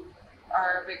you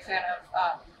are a big fan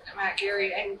of Matt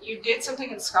Gary, and you did something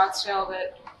in Scottsdale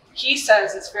that he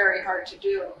says is very hard to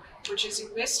do, which is you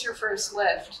missed your first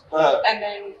lift, and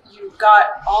then you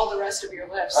got all the rest of your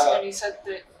lifts. And he said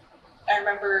that, I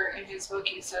remember in his book,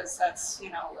 he says that's,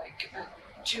 like a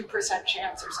 2%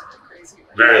 chance or something crazy.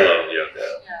 Very low, yeah.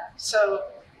 Yeah. So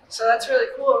that's really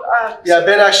cool.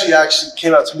 Ben actually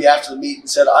came out to me after the meet and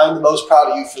said, "I'm the most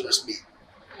proud of you for this meet."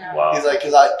 Yeah. Wow. He's like,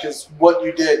 because what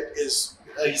you did is,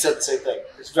 he said the same thing.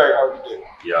 It's very hard to do.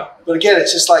 Yeah. But again,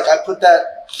 it's just like I put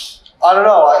that. I don't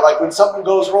know. I like when something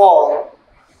goes wrong.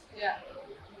 Yeah.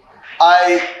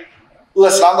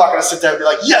 Listen, I'm not going to sit there and be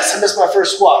like, yes, I missed my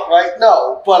first squat, right?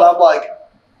 No, but I'm like,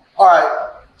 all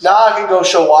right, now I can go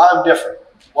show why I'm different.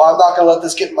 Why I'm not going to let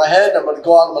this get in my head. I'm going to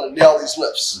go out and I'm going to nail these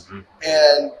lifts. Mm-hmm.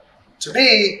 And to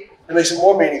me, it makes it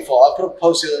more meaningful. I put up a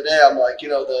post the other day. I'm like,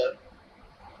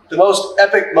 the most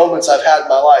epic moments I've had in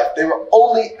my life, they were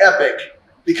only epic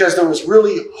because there was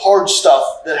really hard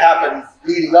stuff that happened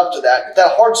leading up to that. If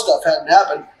that hard stuff hadn't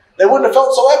happened, they wouldn't have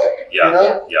felt so epic.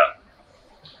 Yeah.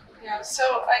 Yeah, so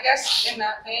I guess in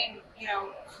that vein,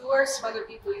 who are some other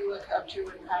people you look up to in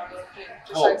powerlifting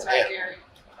besides Matt Gary,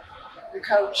 your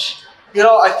coach?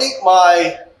 I think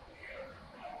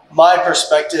my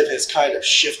perspective has kind of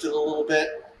shifted a little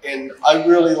bit, and I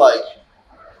really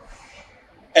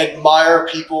admire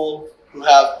people who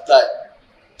have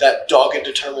that dogged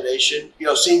determination.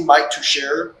 Seeing Mike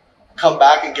Toucher come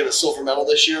back and get a silver medal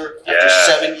this year after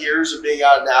 7 years of being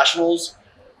out of nationals.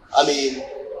 I mean,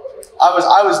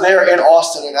 I was there in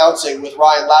Austin announcing with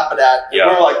Ryan Lapidat. Yeah.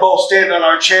 We were both standing on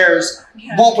our chairs,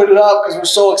 whooping it up because we're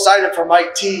so excited for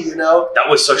Mike T. That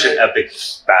was such an epic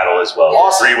battle as well.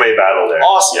 Awesome. Three-way battle there.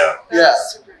 Awesome. Yeah.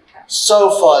 So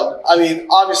fun. I mean,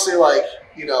 obviously, I'm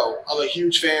a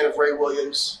huge fan of Ray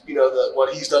Williams.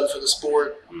 What he's done for the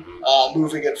sport,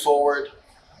 moving it forward.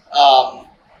 And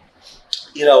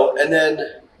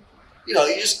then,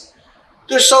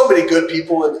 there's so many good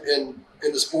people in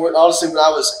the sport. Honestly, when I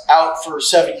was out for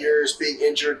 7 years, being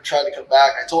injured, trying to come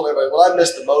back, I told everybody what I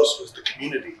missed the most was the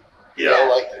community.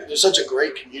 There's such a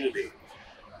great community.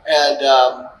 And,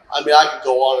 I could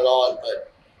go on and on, but,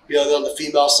 then on the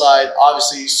female side,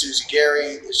 obviously Susie Gary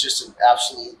is just an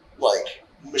absolute,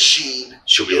 machine.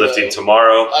 She'll be lifting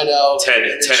tomorrow. I know. 10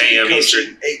 a.m.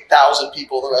 Eastern. 8,000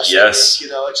 people the rest of the week.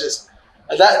 It's just,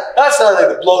 that's another thing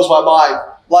that blows my mind.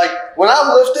 When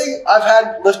I'm lifting, I've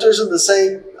had lifters in the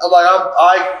same. I'm like,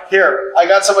 I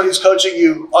got somebody who's coaching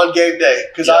you on game day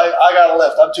because I got to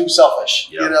lift. I'm too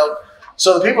selfish,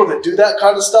 So the people that do that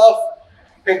kind of stuff,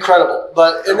 incredible.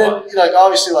 But and then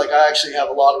obviously I actually have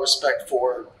a lot of respect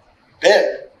for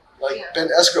Ben, Ben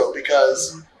Escrow,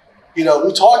 because we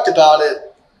talked about it.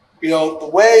 The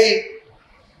way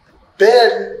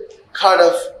Ben kind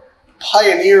of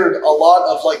pioneered a lot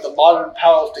of the modern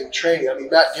powerlifting training. I mean,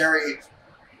 Matt Gary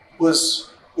was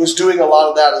doing a lot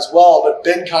of that as well, but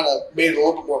Ben kind of made it a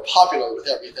little bit more popular with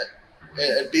everything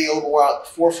and being a little more out at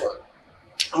the forefront.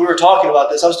 And we were talking about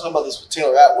this. I was talking about this with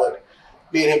Taylor Atwood.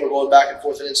 Me and him were going back and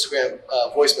forth on Instagram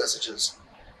voice messages.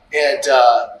 And,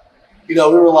 we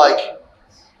were like,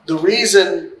 the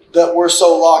reason that we're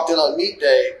so locked in on meet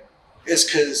day is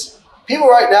because people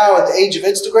right now at the age of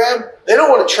Instagram, they don't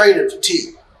want to train in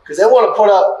fatigue. because they want to put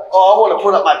up, I want to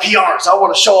put up my PRs. I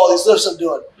want to show all these lifts I'm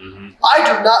doing. I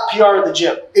do not PR in the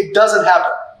gym. It doesn't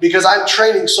happen because I'm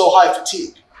training so high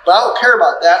fatigue. But I don't care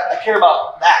about that. I care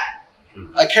about that.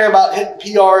 I care about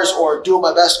hitting PRs or doing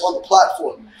my best on the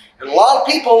platform. And a lot of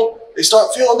people, they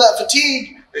start feeling that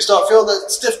fatigue. They start feeling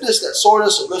that stiffness, that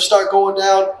soreness, and lifts start going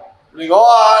down. And they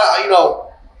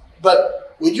go,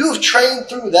 But when you have trained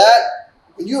through that,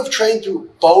 when you have trained through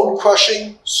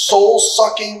bone-crushing,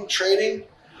 soul-sucking training,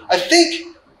 I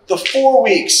think the 4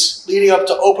 weeks leading up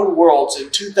to Open Worlds in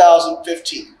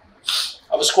 2015,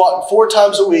 I was squatting 4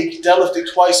 times a week, deadlifting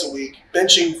twice a week,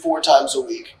 benching 4 times a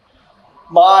week.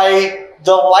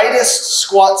 The lightest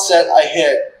squat set I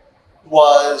hit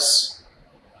was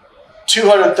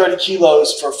 230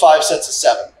 kilos for 5 sets of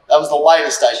 7. That was the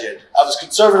lightest I did. I was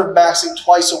conservative maxing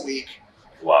twice a week.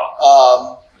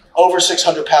 Wow. Over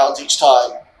 600 pounds each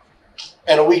time.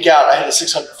 And a week out, I had a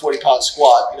 640-pound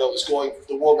squat.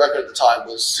 The world record at the time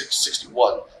was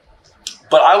 661.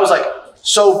 But I was like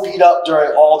so beat up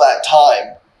during all that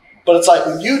time. But it's like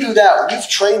when you do that, when you've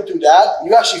trained through that,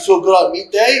 you actually feel good on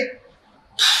meet day.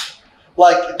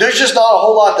 Like there's just not a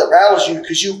whole lot that rattles you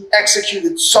because you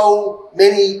executed so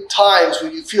many times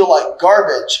when you feel like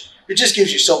garbage. It just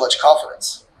gives you so much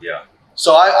confidence. Yeah.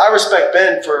 So I respect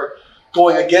Ben for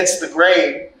going against the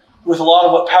grain with a lot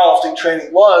of what powerlifting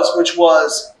training was, which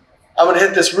was I'm going to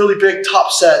hit this really big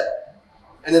top set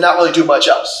and then not really do much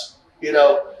else,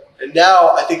 And now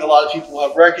I think a lot of people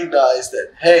have recognized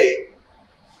that, hey,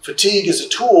 fatigue is a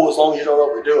tool as long as you don't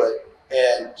overdo it.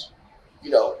 And,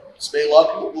 it's made a lot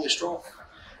of people really strong.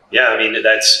 Yeah, I mean,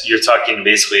 you're talking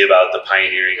basically about the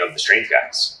pioneering of the strength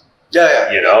guys. Yeah.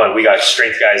 And we got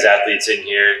strength guys athletes in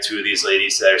here. 2 of these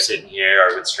ladies that are sitting here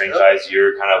are with strength guys.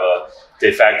 You're kind of a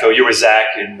de facto. You were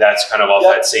Zach, and that's kind of off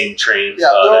that same train,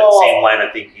 that same line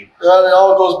of thinking. It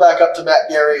all goes back up to Matt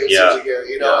Gary and Susie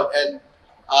Gary, And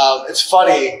it's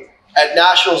funny. At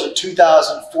Nationals in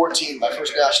 2014, my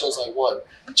first Nationals I won,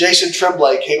 Jason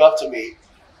Tremblay came up to me.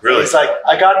 Really? He's like,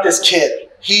 I got this kid.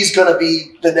 He's going to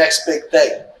be the next big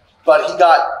thing. But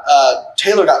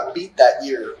Taylor got beat that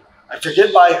year. I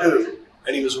forget by who.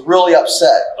 And he was really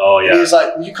upset. Oh, yeah. And he was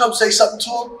like, will you come say something to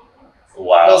him?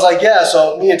 Wow. And I was like, yeah.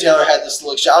 So me and Taylor had this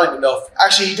little exchange. I don't even know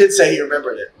actually he did say he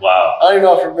remembered it. Wow. I don't even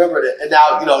know if he remembered it. And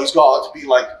now, he's gone on to be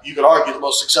like, you could argue the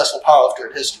most successful powerlifter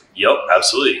in history. Yep,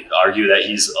 absolutely. Argue that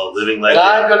he's a living legend. And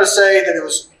I'm going to say that it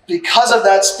was because of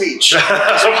that speech. Of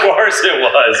course it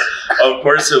was. Of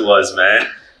course it was, man.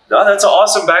 No, that's an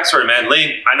awesome backstory, man.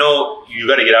 Layne, I know you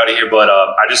got to get out of here, but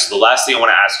the last thing I want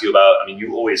to ask you about, I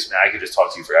I could just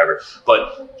talk to you forever,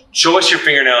 but show us your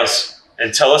fingernails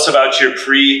and tell us about your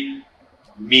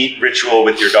pre-meet ritual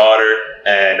with your daughter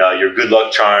and your good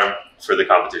luck charm for the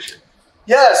competition.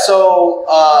 Yeah, so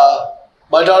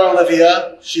my daughter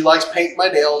Olivia, she likes painting my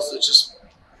nails. It's just,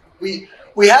 we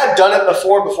had done it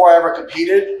before I ever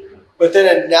competed, but then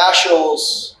at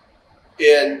Nationals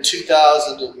in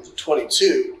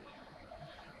 2022,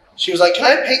 she was like, can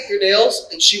I paint your nails?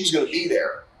 And she was going to be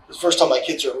there. It was the first time my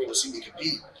kids are ever going to see me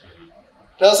compete.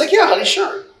 And I was like, yeah, honey,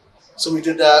 sure. So we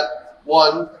did that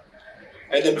one.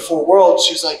 And then before Worlds,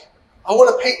 she was like, I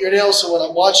want to paint your nails so when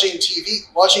I'm watching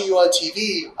you on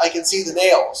TV, I can see the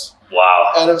nails.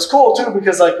 Wow. And it was cool too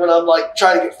because when I'm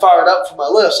trying to get fired up for my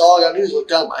lifts, all I got to do is look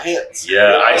down at my hands.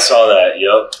 Yeah, I saw that.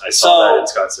 Yep. I saw that in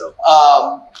Scottsdale.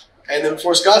 And then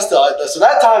before Scottsdale, so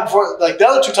that time before, the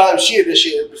other 2 times she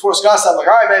initiated, before Scottsdale, I'm like,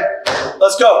 all right, man,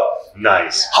 let's go.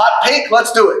 Nice. Hot pink,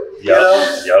 let's do it.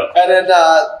 Yep. And then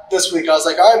this week I was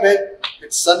like, all right, man,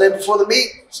 it's Sunday before the meet.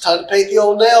 It's time to paint the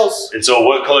old nails. And so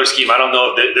what color scheme? I don't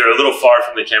know if they're a little far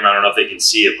from the camera. I don't know if they can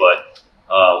see it, but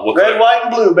what red, color? white,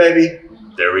 and blue, baby.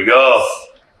 There we go.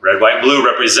 Red, white, and blue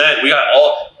represent. We got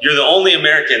you're the only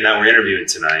American that we're interviewing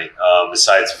tonight,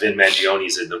 besides Vin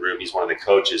Mangione's in the room. He's one of the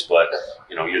coaches, but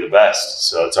you're the best,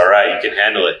 so it's all right. You can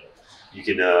handle it. You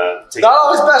can take not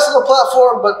always best on the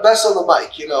platform, but best on the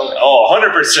mic. Oh,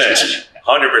 100%,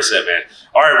 100%, man.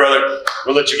 All right, brother.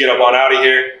 We'll let you get up on out of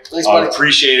here. Thanks, buddy.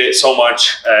 Appreciate it so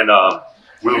much, and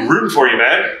we're rooting for you,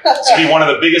 man. It's gonna be one of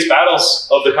the biggest battles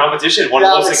of the competition. One of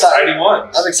the most exciting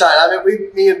ones. I'm excited.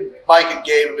 Me and Mike and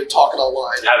Gabe have been talking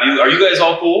online. Are you guys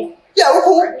all cool? Yeah, we're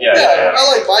cool. Yeah.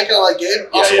 I like Mike and I like Gabe.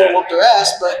 Also want to whoop their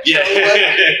ass, but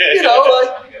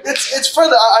it's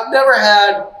further. I've never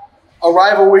had a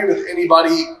rivalry with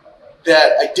anybody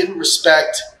that I didn't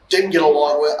respect, didn't get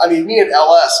along with. Me and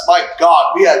LS, my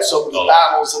God, we had so many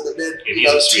battles in the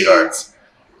mid-teens.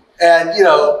 And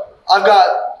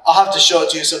I'll have to show it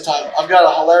to you sometime. I've got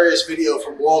a hilarious video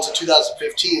from Worlds in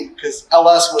 2015 because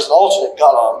LS was an alternate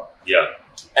got on. Yeah.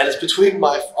 And it's between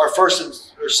our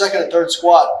second and third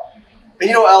squat. And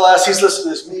you know LS, he's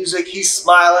listening to his music, he's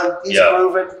smiling, he's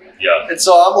moving. Yeah. And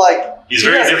so I'm like, he's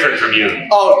very different from you.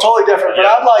 Oh, totally different. But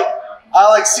I'm like, I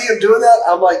like see him doing that.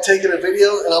 I'm like taking a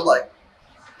video and I'm like,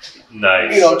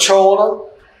 nice. You know, trolling him.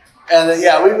 And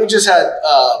then, we just had,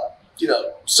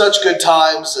 such good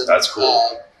times. And, that's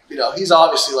cool. He's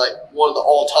obviously like one of the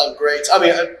all-time greats. I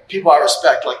mean, people I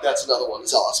respect, like that's another one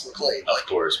is Ellis McLean. Of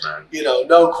course, man.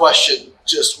 No question,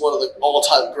 just one of the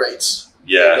all-time greats.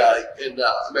 Yeah. In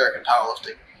American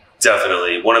powerlifting.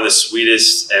 Definitely. One of the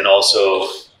sweetest and also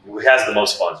has the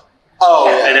most fun. Oh,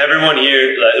 yeah. And everyone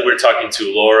here, we're talking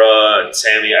to Laura and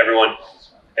Sami, everyone.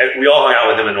 We all hung out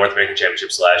with him in North American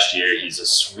Championships last year. He's a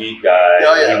sweet guy.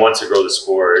 Oh, yeah. He wants to grow the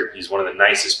sport. He's one of the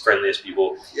nicest, friendliest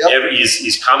people. Yep.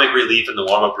 He's comic relief in the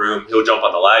warm-up room. He'll jump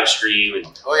on the live stream and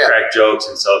Oh, yeah. crack jokes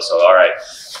and stuff. So, all right,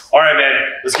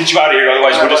 man, let's get you out of here.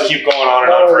 Otherwise, we'll just keep going on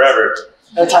and on forever.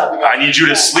 I need you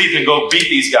to sleep and go beat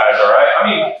these guys, all right? I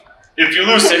mean, if you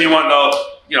lose to anyone, though,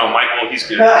 Michael, he's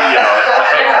good. We'll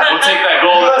take that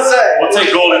gold. We'll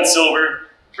take gold and silver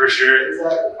for sure.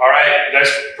 All right,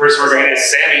 next person we're bringing is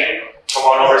Sami. Come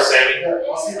on over, Sami.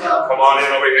 Come on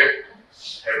in over here.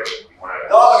 Hey, bro, you want to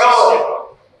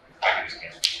go. I can just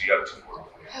can't. You got 2 more.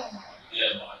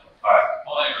 Yeah.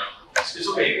 All right. It's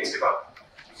okay. You can skip out.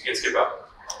 You can skip out.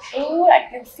 Ooh, I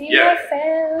can see myself.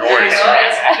 No worries.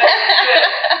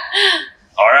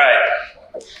 All right.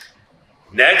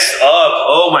 Next up,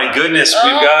 oh my goodness,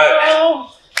 we've got.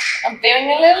 I'm feeling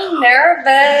a little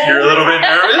nervous. You're a little bit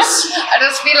nervous? I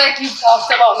just feel like you've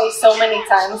talked about me so many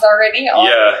times already.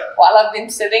 While I've been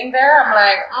sitting there, I'm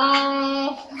like,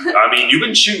 I mean, you've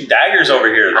been shooting daggers over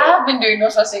here, though. I have been doing no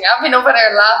such thing. I've been over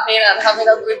there laughing and having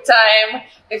a good time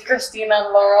with Christina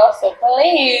and Laura. So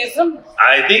please.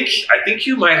 I think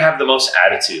you might have the most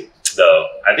attitude, though.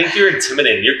 I think you're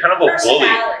intimidating. You're kind of a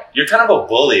bully. You're kind of a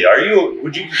bully. Are you?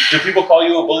 Do people call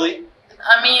you a bully?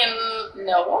 I mean,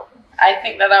 no. I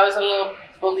think that I was a little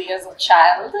bully as a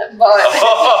child, but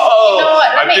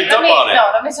I picked up on it. No,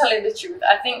 let me tell you the truth.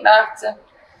 I think that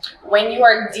when you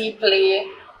are deeply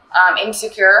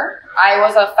insecure, I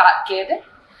was a fat kid,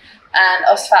 and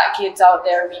us fat kids out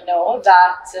there, we know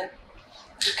that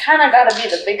you kind of got to be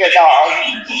the bigger dog.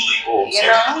 You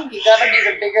got to be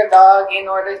the bigger dog in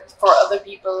order for other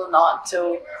people not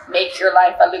to make your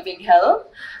life a living hell.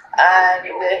 And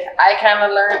I kind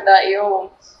of learned that,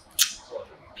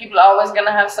 people are always going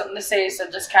to have something to say, so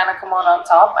just kind of come on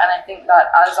top. And I think that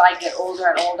as I get older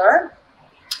and older,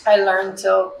 I learned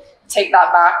to take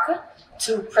that back,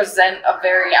 to present I'm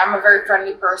a very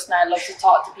friendly person. I love to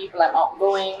talk to people. I'm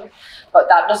outgoing, but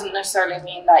that doesn't necessarily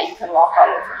mean that you can walk all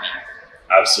over me.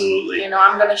 Absolutely.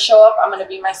 I'm going to show up. I'm going to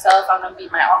be myself. I'm going to be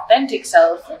my authentic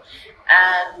self.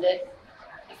 And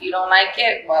if you don't like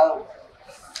it, well,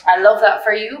 I love that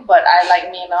for you, but I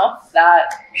like me enough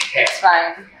that it's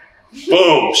fine.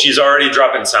 Boom! She's already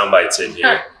dropping sound bites in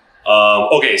here.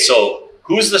 Okay, so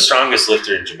who's the strongest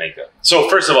lifter in Jamaica? So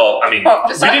first of all, I mean,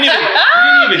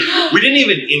 we didn't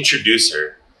even introduce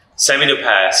her. Sami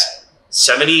DePass,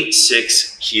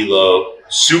 76 kilo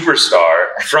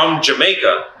superstar from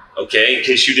Jamaica. Okay, in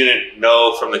case you didn't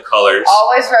know from the colors,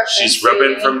 always repping. She's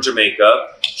repping from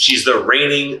Jamaica. She's the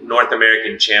reigning North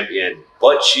American champion,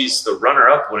 but she's the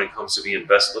runner-up when it comes to being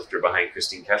best lifter behind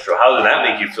Christine Castro. How did that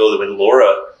make you feel when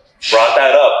Laura brought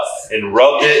that up and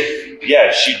rubbed it?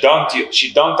 Yeah, she dunked you.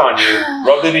 She dunked on you,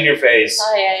 rubbed it in your face.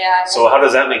 Oh yeah. So how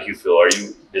does that make you feel?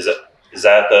 Is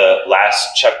that the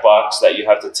last checkbox that you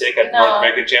have to tick at North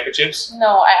American Championships?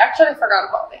 No, I actually forgot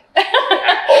about it.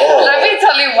 Let me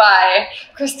tell you why.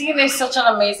 Christine is such an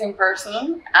amazing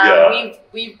person.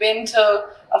 We've been to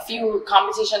a few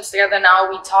competitions together now.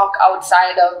 We talk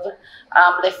outside of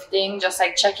lifting, just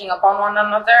like checking up on one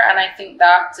another. And I think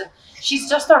that she's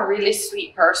just a really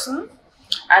sweet person.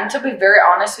 And to be very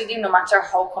honest with you, no matter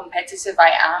how competitive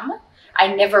I am, I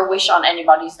never wish on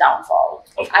anybody's downfall.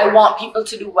 I want people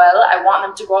to do well. I want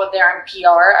them to go out there and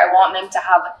PR. I want them to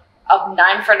have a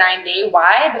 9 for 9 day.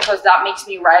 Why? Because that makes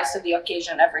me rise to the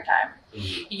occasion every time.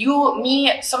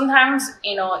 Mm-hmm. Sometimes,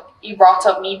 you brought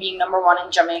up me being #1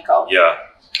 in Jamaica. Yeah.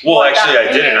 Well, actually,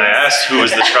 I didn't. I asked who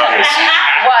was the strongest.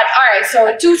 All right,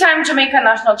 so 2-time Jamaica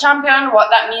national champion. What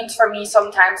that means for me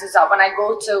sometimes is that when I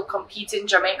go to compete in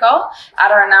Jamaica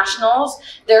at our nationals,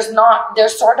 there's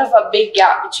sort of a big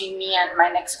gap between me and my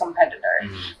next competitor.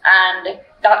 Mm-hmm. And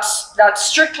that's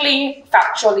strictly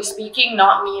factually speaking,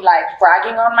 not me like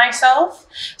bragging on myself.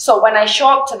 So when I show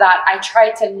up to that, I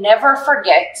try to never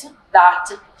forget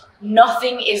that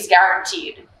nothing is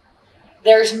guaranteed.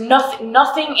 There's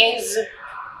nothing is...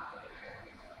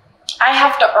 I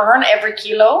have to earn every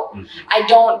kilo. I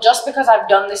don't, just because I've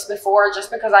done this before,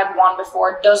 just because I've won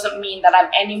before, doesn't mean that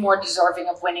I'm any more deserving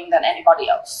of winning than anybody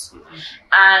else.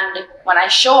 And when I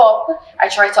show up, I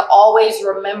try to always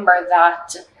remember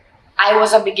that I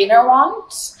was a beginner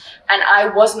once and I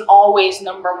wasn't always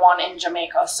number one in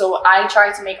Jamaica. So I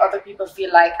try to make other people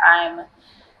feel like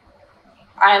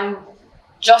I'm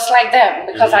just like them,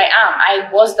 because I am. I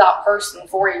was that person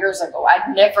 4 years ago.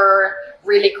 I'd never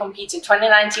really competed.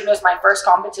 2019 was my first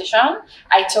competition.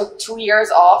 I took 2 years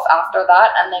off after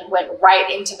that and then went right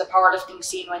into the powerlifting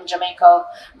scene when Jamaica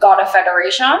got a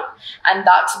federation. And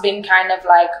that's been kind of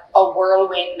like a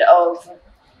whirlwind of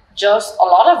just a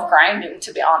lot of grinding,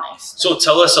 to be honest. So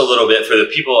tell us a little bit, for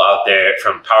the people out there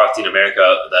from Powerlifting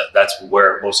America, that's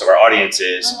where most of our audience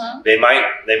is. They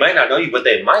might not know you, but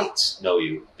they might know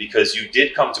you because you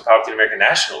did come to Powerlifting America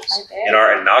Nationals in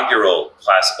our inaugural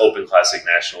Open Classic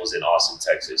Nationals in Austin,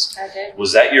 Texas. I did.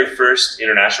 Was that your first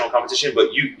international competition?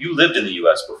 But you lived in the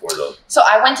US before though. So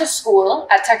I went to school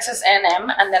at Texas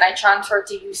A&M and then I transferred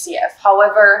to UCF.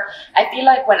 However, I feel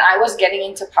like when I was getting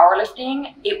into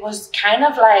powerlifting, it was kind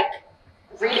of like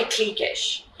really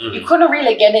cliquish. You couldn't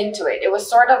really get into it. It was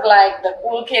sort of like the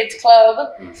cool kids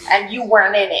club and you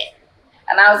weren't in it.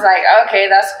 And I was like, okay,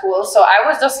 that's cool. So I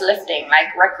was just lifting like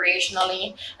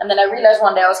recreationally. And then I realized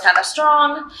one day I was kind of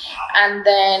strong. And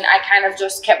then I kind of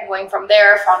just kept going from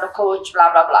there, found a coach,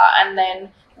 blah, blah, blah. And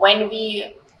then when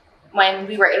we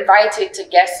were invited to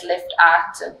guest lift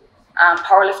at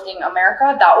Powerlifting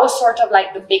America, that was sort of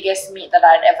like the biggest meet that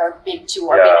I'd ever been to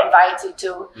or been invited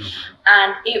to.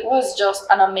 And it was just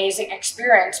an amazing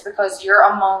experience because you're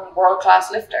among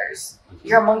world-class lifters.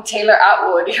 You're among Taylor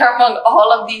Atwood. You're among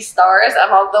all of these stars.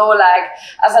 And although like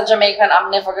as a Jamaican,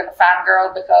 I'm never going to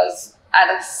fangirl because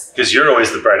because you're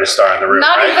always the brightest star in the room,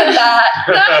 not right? even that.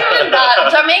 Not even that.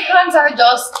 Jamaicans are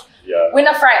just we're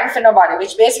not frightened for nobody,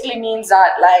 which basically means that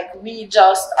like we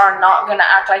just are not gonna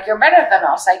act like you're better than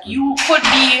us. Like you could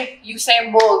be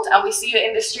Usain Bolt and we see you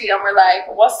in the street and we're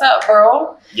like, what's up,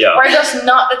 bro? We're just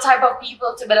not the type of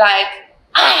people to be like,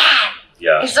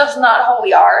 it's just not how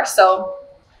we are. So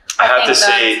I have to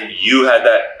say, you had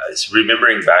that,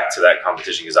 remembering back to that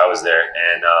competition, because I was there,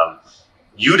 and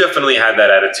you definitely had that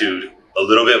attitude a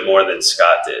little bit more than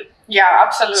Scott did. Yeah,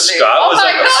 absolutely. Scott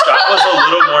was a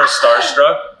little more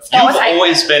starstruck. You've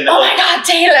always been, oh my God,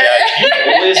 Taylor.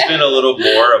 You've always been a little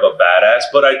more of a badass.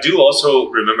 But I do also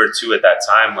remember too at that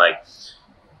time, like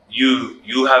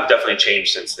you have definitely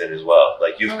changed since then as well.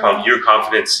 Like you've come, your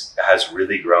confidence has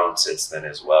really grown since then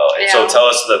as well. And so tell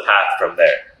us the path from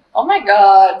there. Oh my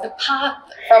God, the path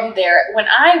from there. When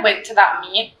I went to that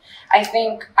meet, I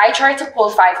think I tried to pull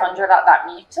 500 at that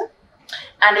meet.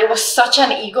 And it was such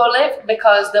an ego lift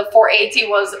because the 480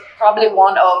 was probably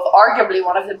arguably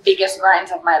one of the biggest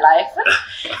grinds of my life.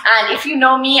 And if you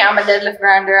know me, I'm a deadlift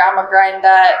grinder. I'm a grind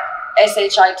that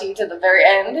SHIT to the very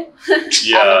end.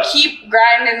 I keep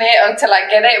grinding it until I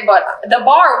get it, but the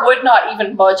bar would not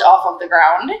even budge off of the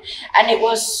ground. And it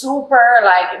was super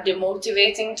like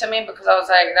demotivating to me because I was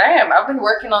like, damn, I've been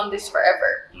working on this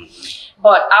forever.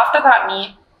 But after that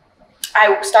meet,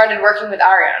 I started working with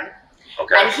Ariane.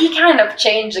 And he kind of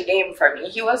changed the game for me.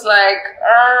 He was like,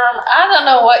 I don't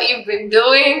know what you've been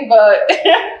doing, but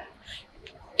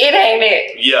it ain't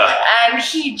it. And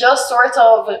he just sort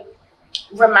of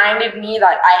reminded me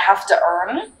that I have to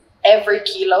earn every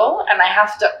kilo and I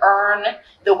have to earn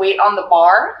the weight on the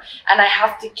bar and I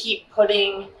have to keep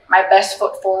putting my best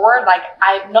foot forward. Like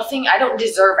I don't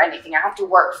deserve anything. I have to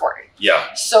work for it.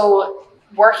 So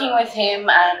working with him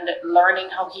and learning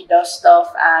how he does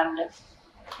stuff and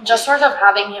just sort of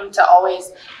having him to always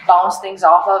bounce things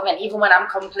off of, and even when I'm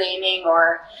complaining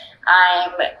or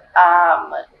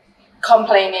I'm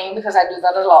complaining, because I do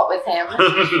that a lot with him,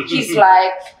 he's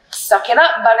like, suck it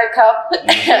up, buttercup,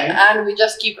 and we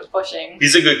just keep it pushing.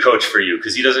 He's a good coach for you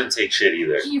because he doesn't take shit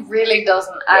either. He really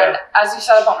doesn't. And as you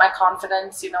said about my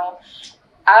confidence, you know,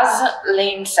 as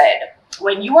Layne said,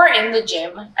 when you are in the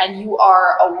gym and you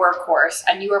are a workhorse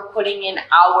and you are putting in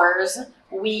hours,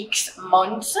 weeks,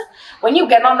 months, when you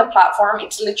get on the platform,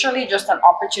 it's literally just an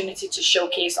opportunity to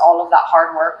showcase all of that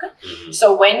hard work.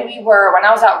 So when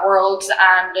I was at Worlds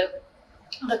and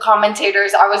the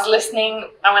commentators, I was listening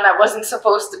when I wasn't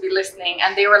supposed to be listening,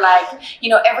 and they were like, you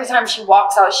know, every time she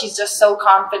walks out, she's just so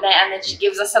confident, and then she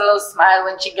gives us a little smile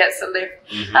when she gets a lift.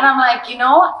 And I'm like, you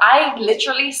know, I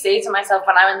literally say to myself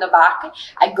when I'm in the back,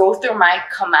 I go through my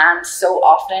commands so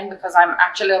often because I'm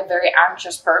actually a very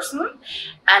anxious person,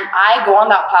 and I go on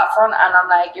that platform and I'm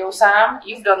like, yo, Sam,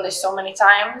 you've done this so many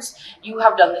times. You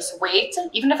have done this weight.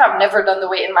 Even if I've never done the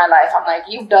weight in my life, I'm like,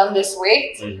 you've done this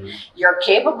weight. You're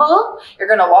capable. You're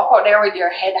going to walk out there with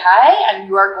your head high and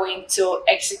you are going to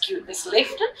execute this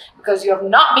lift because you have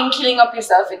not been killing up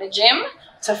yourself in the gym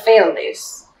to fail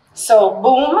this. So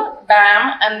boom,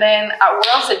 bam, and then at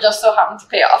Worlds it just so happened to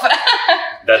pay off.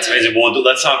 That's amazing. Well,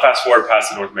 let's not fast forward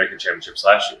past the North American Championships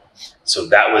last year. So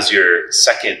that was your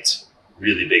second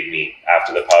really big meet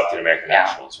after the Powerlifting America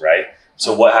Nationals, right?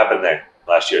 So what happened there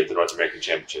last year at the North American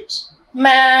Championships?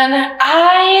 Man,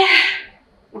 I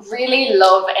really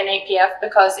love NAPF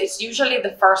because it's usually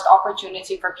the first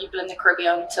opportunity for people in the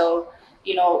Caribbean to,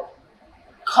 you know,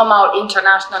 come out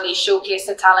internationally, showcase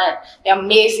the talent, the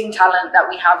amazing talent that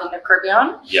we have in the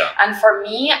Caribbean. Yeah. And for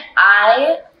me,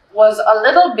 I was a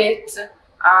little bit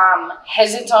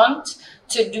hesitant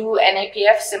to do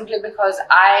NAPF simply because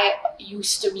I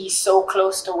used to be so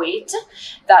close to weight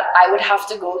that I would have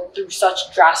to go through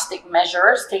such drastic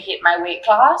measures to hit my weight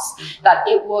class that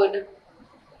it would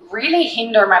really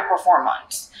hinder my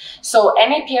performance. So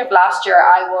NAPF last year,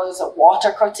 I was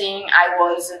water cutting, I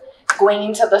was going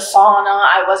into the sauna,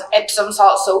 I was Epsom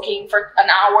salt soaking for an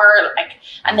hour, like,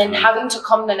 and then having to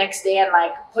come the next day and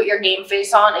like put your game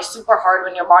face on is super hard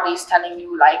when your body is telling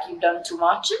you like you've done too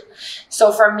much.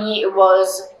 So for me, it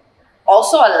was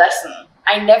also a lesson.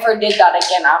 I never did that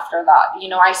again after that. You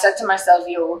know, I said to myself,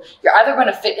 yo, you're either going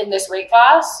to fit in this weight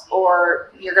class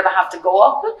or you're going to have to go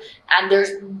up, and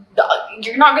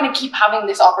you're not going to keep having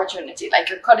this opportunity. Like,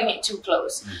 you're cutting it too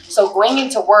close. So going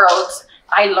into Worlds,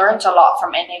 I learned a lot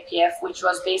from NAPF, which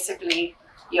was basically,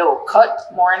 cut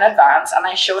more in advance. And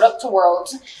I showed up to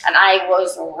Worlds and I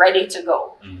was ready to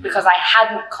go because I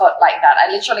hadn't cut like that.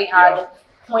 I literally had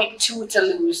 0.2 to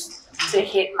lose to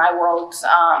hit my Worlds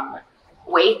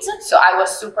weight. So I was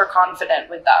super confident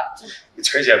with that. It's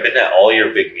crazy. I've been at all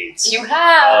your big meets. You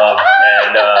have.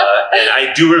 And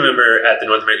I do remember at the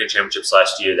North American Championships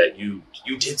last year that you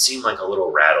did seem like a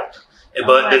little rattled.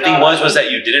 But the thing was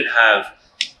that you didn't have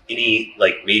any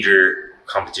like major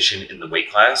competition in the weight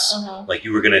class. Like,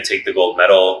 you were going to take the gold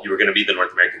medal, you were going to be the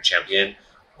North American champion,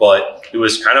 but it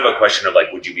was kind of a question of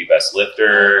like, would you be best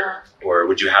lifter or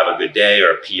would you have a good day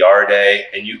or a PR day?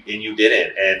 And you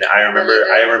didn't. And I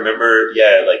remember,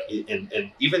 yeah, like,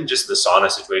 and even just the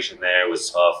sauna situation there was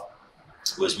tough.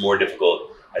 It was more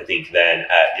difficult, I think, than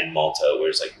in Malta, where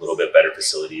it's like a little bit better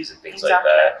facilities and things like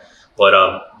that. But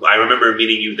I remember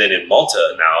meeting you then in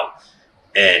Malta now,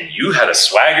 and you had a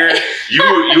swagger.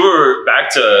 You were back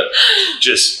to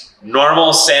just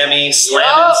normal Sami,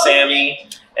 slamming Sami.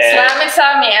 Slamming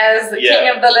Sami, as the king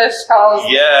of the lift calls.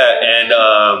 Yeah,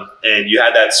 and you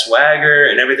had that swagger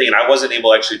and everything. And I wasn't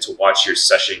able actually to watch your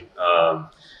session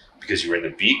because you were in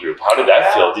the B group. How did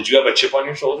that feel? Did you have a chip on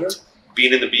your shoulder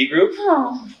being in the B group?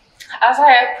 As I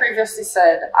had previously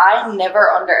said, I never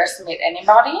underestimate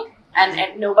anybody.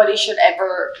 And nobody should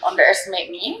ever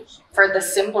underestimate me, for the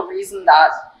simple reason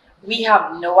that we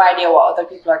have no idea what other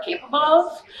people are capable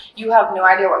of. You have no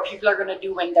idea what people are going to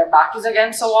do when their back is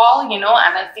against the wall, you know?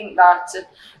 And I think that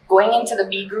going into the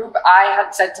B group, I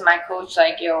had said to my coach,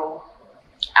 like, yo,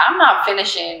 I'm not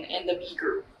finishing in the B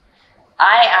group.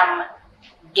 I am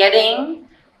getting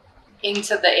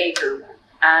into the A group.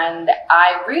 And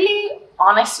I really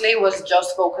honestly was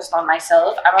just focused on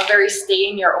myself. I'm a very stay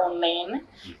in your own lane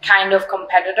kind of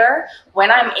competitor.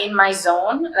 When I'm in my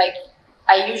zone, like,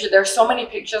 there's so many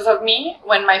pictures of me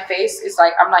when my face is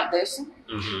like, I'm like this.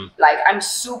 Like, I'm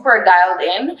super dialed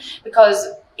in because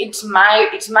it's my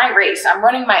race. I'm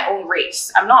running my own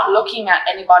race. I'm not looking at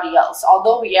anybody else.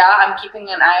 Although, yeah, I'm keeping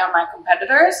an eye on my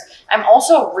competitors, I'm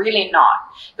also really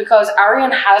not, because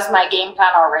Arian has my game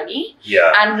plan already.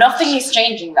 And nothing is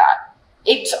changing that.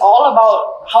 It's all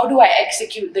about how do I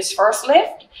execute this first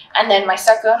lift, and then my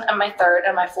second and my third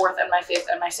and my fourth and my fifth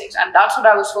and my sixth. And that's what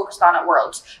I was focused on at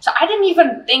Worlds. So I didn't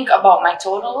even think about my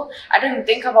total. I didn't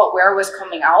think about where I was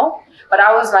coming out. But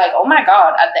I was like, oh my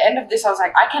God, at the end of this, I was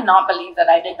like, I cannot believe that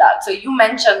I did that. So you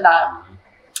mentioned that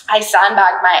I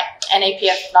sandbagged my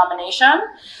NAPF nomination.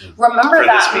 Remember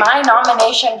that my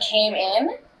nomination came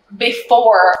in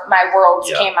before my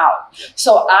Worlds came out.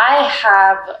 So I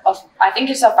have, I think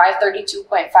it's a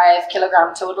 532.5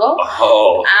 kilogram total.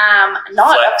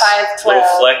 Not a 512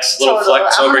 little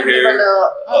flex over here.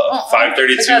 532.5.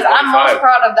 Because I'm most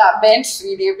proud of that bench,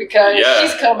 sweetie, because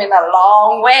she's coming a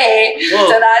long way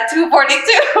to that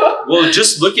 242. Well,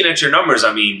 just looking at your numbers,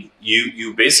 I mean,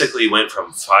 you basically went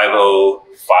from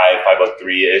 505,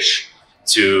 503-ish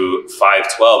to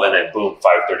 512, and then boom,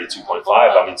 532.5.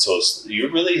 I mean, so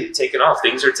you're really taking off.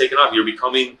 Things are taking off. You're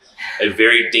becoming a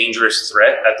very dangerous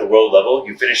threat at the world level.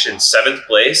 You finished in 7th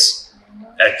place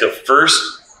at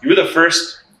you were the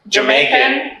first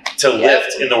Jamaican to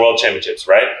lift in the World Championships,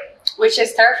 right? which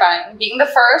is terrifying. Being the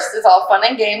first is all fun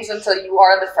and games until you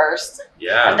are the first.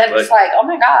 Yeah. And then it's like, oh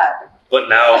my God. But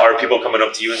now are people coming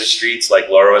up to you in the streets like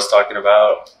Laura was talking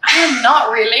about?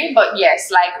 Not really, but yes,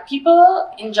 like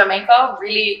people in Jamaica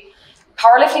really,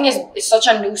 powerlifting is such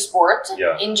a new sport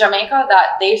in Jamaica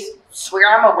that they swear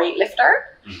I'm a weightlifter.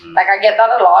 Mm-hmm. Like I get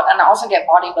that a lot, and I also get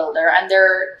bodybuilder. And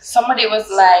somebody was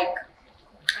like,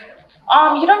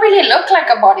 you don't really look like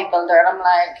a bodybuilder. And I'm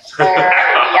like,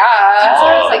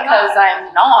 yeah, because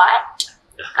I'm not.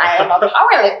 I am a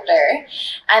powerlifter.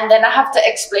 And then I have to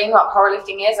explain what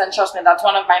powerlifting is. And trust me, that's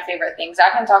one of my favorite things. I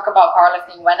can talk about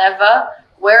powerlifting whenever,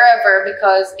 wherever,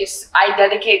 because I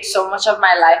dedicate so much of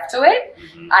my life to it.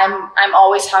 Mm-hmm. I'm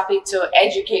always happy to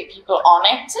educate people on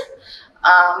it.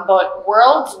 But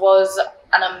Worlds was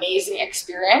an amazing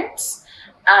experience.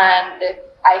 And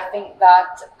I think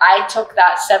that I took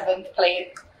that 7th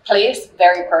place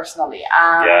very personally.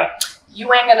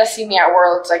 You ain't gonna see me at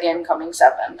Worlds again coming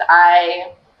 7th.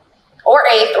 Or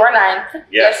 8th or 9th.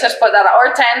 Yeah. Let's just put that out.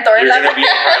 Or 10th or 11th.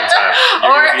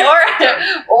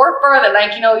 or further.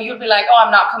 Like, you'd be like, oh,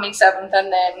 I'm not coming 7th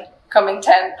and then coming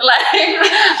 10th.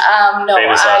 Like, no.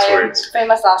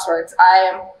 Famous last words.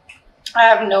 I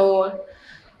have no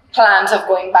plans of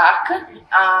going back.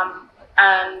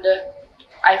 And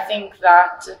I think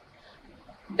that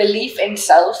belief in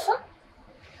self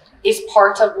is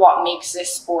part of what makes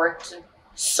this sport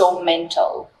so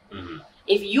mental. Mm-hmm.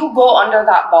 If you go under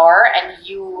that bar and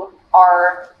you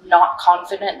are not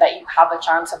confident that you have a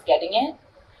chance of getting it,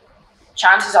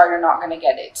 chances are you're not going to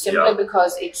get it. Simply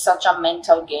because it's such a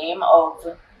mental game of,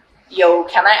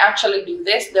 can I actually do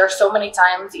this? There are so many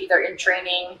times either in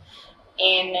training,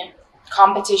 in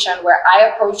competition, where I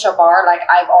approach a bar like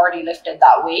I've already lifted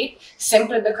that weight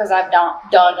simply because I've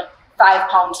done 5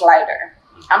 pounds lighter.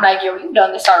 I'm like, you've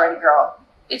done this already, girl.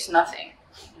 It's nothing.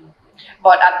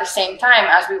 But at the same time,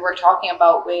 as we were talking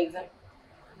about with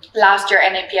last year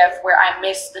NAPF, where I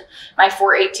missed my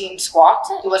 418 squat,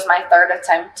 it was my 3rd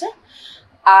attempt.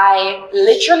 I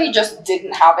literally just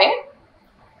didn't have it.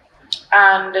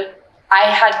 And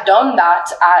I had done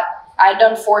that I'd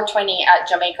done 420 at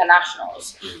Jamaica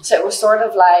Nationals. So it was sort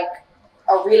of like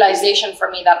a realization for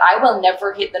me that I will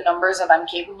never hit the numbers that I'm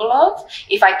capable of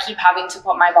if I keep having to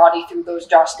put my body through those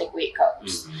drastic weight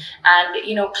cuts.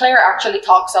 Mm-hmm. And, Claire actually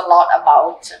talks a lot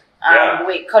about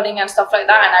weight cutting and stuff like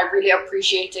that. And I really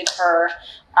appreciated her,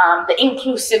 the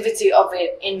inclusivity of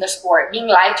it in the sport. Being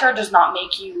lighter does not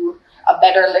make you a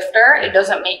better lifter. It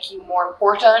doesn't make you more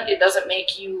important. It doesn't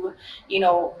make you,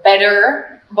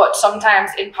 better. But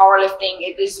sometimes in powerlifting,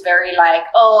 it is very like,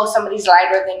 oh, somebody's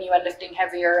lighter than you and lifting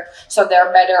heavier, so they're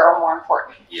better or more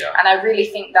important. Yeah. And I really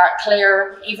think that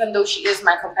Claire, even though she is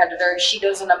my competitor, she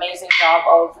does an amazing job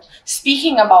of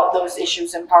speaking about those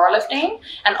issues in powerlifting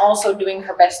and also doing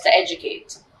her best to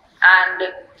educate.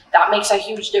 And that makes a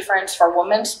huge difference for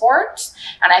women's sports.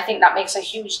 And I think that makes a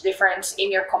huge difference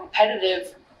in your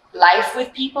competitive life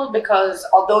with people, because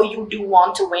although you do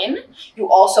want to win,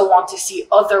 you also want to see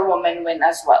other women win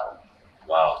as well.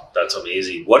 Wow, that's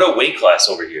amazing. What a weight class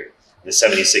over here. The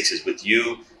 76s with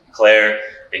you, Claire,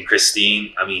 and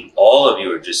Christine. I mean, all of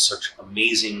you are just such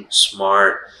amazing,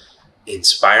 smart,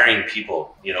 inspiring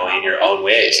people, in your own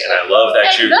ways. And I love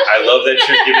that you're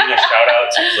giving a shout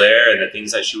out to Claire and the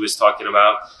things that she was talking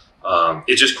about.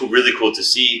 It's just really cool to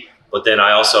see. But then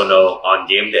I also know on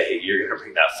game day, you're going to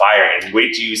bring that fire. And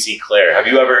wait till you see Claire.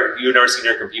 You've never seen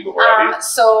her compete before, have you?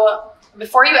 So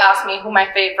before you ask me who my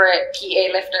favorite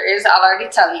PA lifter is, I'll already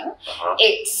tell you.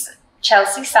 It's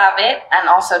Chelsea Savitt and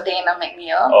also Dana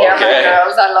McNeil. Okay. They're my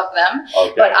girls. I love them.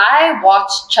 Okay. But I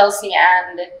watched Chelsea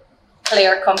and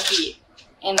Claire compete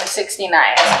in the 69.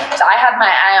 So I had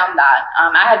my eye on that.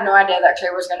 I had no idea that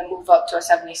Claire was going to move up to a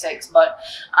 76. But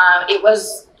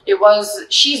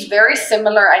she's very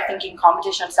similar, I think, in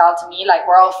competition style to me. Like,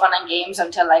 we're all fun and games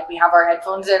until like we have our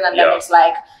headphones in, and then it's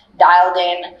like dialed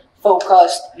in,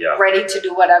 focused, ready to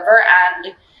do whatever.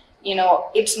 And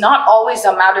it's not always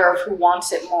a matter of who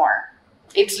wants it more.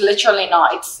 It's literally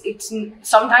not. It's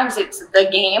sometimes it's the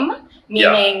game,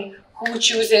 meaning who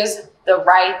chooses the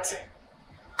right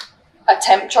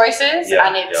attempt choices,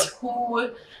 and it's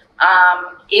who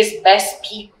is best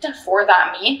peaked for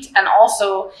that meet. And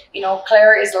also,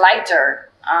 Claire is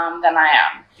lighter than I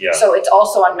am. Yeah. So it's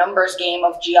also a numbers game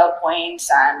of GL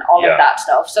points and all of that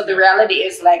stuff. So the reality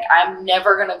is, like, I'm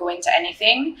never going to go into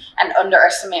anything and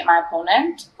underestimate my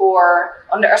opponent or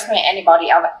underestimate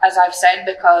anybody, as I've said,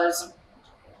 because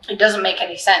it doesn't make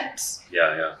any sense.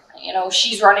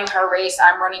 She's running her race,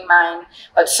 I'm running mine.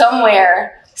 But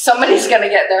somewhere somebody's gonna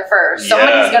get there first.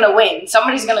 Somebody's gonna win.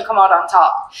 Somebody's gonna come out on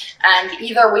top. And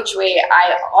either which way,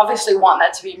 I obviously want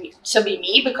that to be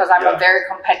me because I'm a very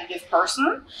competitive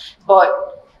person.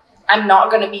 But I'm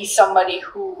not gonna be somebody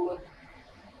who,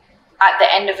 at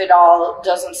the end of it all,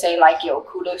 doesn't say like, "Yo,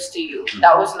 kudos to you.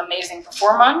 That was an amazing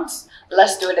performance.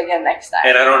 Let's do it again next time."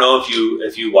 And I don't know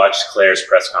if you watched Claire's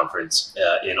press conference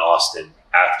in Austin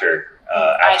after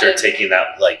taking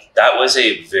that, like, that was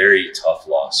a very tough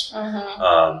loss.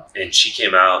 And she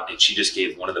came out and she just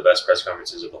gave one of the best press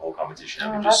conferences of the whole competition.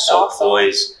 I mean, just so awesome.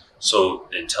 Poised, so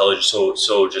intelligent,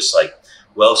 so just like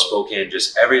well-spoken,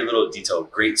 just every little detail,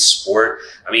 great sport.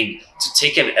 I mean, to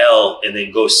take an L and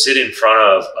then go sit in front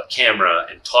of a camera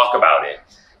and talk about it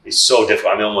is so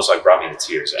difficult. I mean, almost like brought me to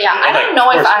tears. Yeah, I don't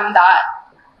know if I'm that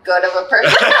good of a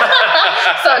person.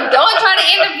 So don't try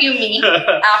to interview me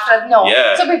after. No,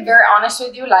 to be very honest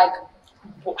with you, like,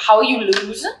 how you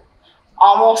lose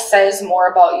almost says more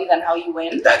about you than how you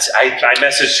win. I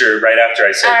messaged her right after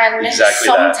I said exactly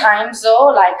that. Sometimes though,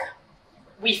 like,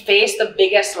 we face the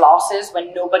biggest losses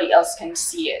when nobody else can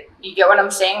see it. You get what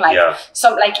I'm saying? Like,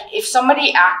 if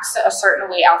somebody acts a certain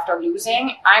way after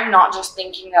losing, I'm not just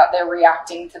thinking that they're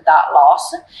reacting to that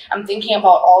loss. I'm thinking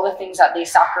about all the things that they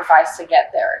sacrificed to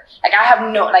get there. Like, I have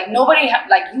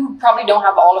you probably don't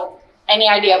have any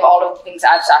idea of all of the things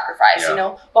I've sacrificed, you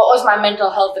know? What was my mental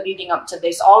health leading up to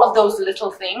this? All of those little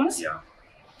things. Yeah.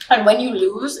 And when you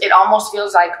lose, it almost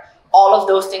feels like all of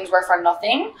those things were for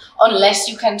nothing, unless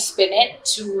you can spin it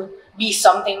to be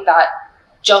something that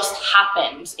just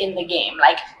happens in the game.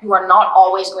 Like, you are not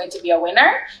always going to be a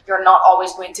winner. You're not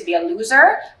always going to be a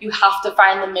loser. You have to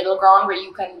find the middle ground where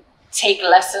you can take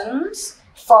lessons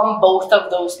from both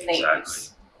of those things. Exactly.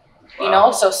 You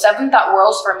know, so 7th at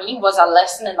Worlds for me was a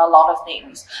lesson in a lot of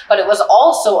things, but it was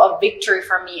also a victory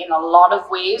for me in a lot of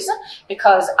ways,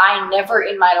 because I never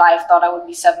in my life thought I would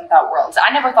be 7th at Worlds.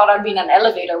 I never thought I'd be in an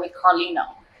elevator with Carlino.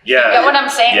 Yeah. You get what I'm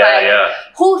saying?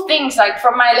 Who thinks, like,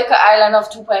 from my little island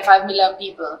of 2.5 million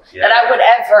people, that I would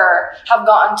ever have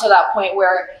gotten to that point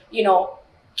where, you know,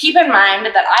 keep in mind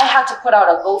that I had to put out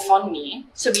a GoFundMe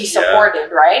to be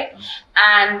supported, right?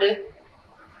 And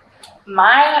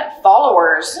my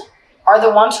followers are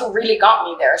the ones who really got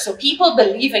me there. So people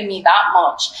believe in me that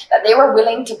much that they were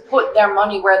willing to put their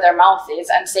money where their mouth is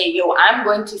and say, "Yo, I'm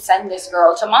going to send this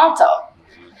girl to Malta."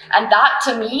 And that,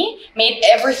 to me, made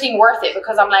everything worth it,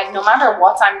 because I'm like, no matter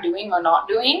what I'm doing or not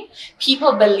doing,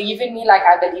 people believe in me like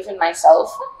I believe in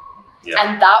myself.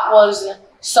 And that was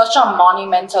such a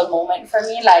monumental moment for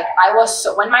me. Like,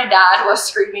 when my dad was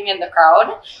screaming in the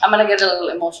crowd, I'm gonna get a little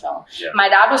emotional. My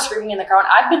dad was screaming in the crowd.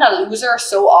 I've been a loser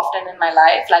so often in my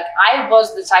life. Like, I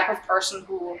was the type of person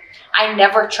who I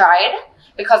never tried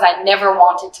because I never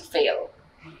wanted to fail,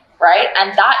 right?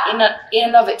 And that in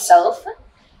and of itself,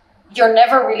 you're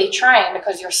never really trying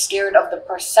because you're scared of the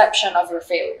perception of your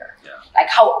failure. Like,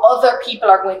 how other people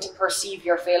are going to perceive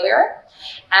your failure.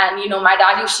 And, you know, my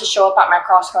dad used to show up at my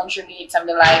cross-country meets and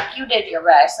be like, "You did your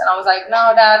best." And I was like,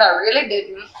 "No, Dad, I really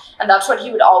didn't." And that's what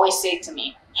he would always say to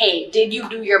me. "Hey, did you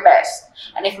do your best?"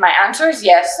 And if my answer is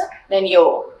yes, then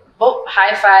yo, boop,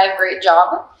 high five, great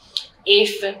job.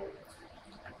 If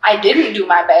I didn't do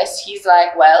my best, he's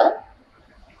like, "Well,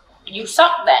 you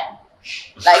suck then."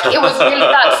 Like, it was really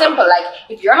that simple. Like,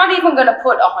 if you're not even going to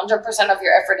put 100% of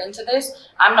your effort into this,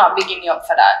 I'm not bigging you up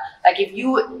for that. Like, if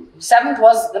 7th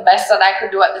was the best that I could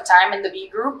do at the time in the B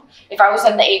group. If I was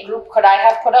in the A group, could I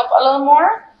have put up a little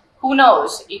more? Who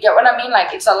knows? You get what I mean?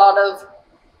 Like, it's a lot of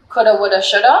coulda, woulda,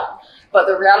 shoulda. But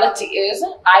the reality is,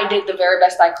 I did the very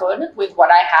best I could with what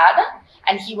I had.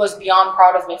 And he was beyond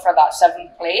proud of me for that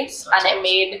 7th place. And it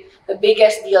made the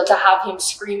biggest deal to have him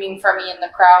screaming for me in the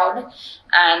crowd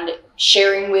and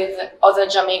sharing with other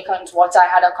Jamaicans what I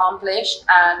had accomplished.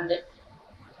 And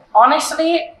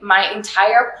honestly, my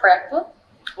entire prep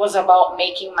was about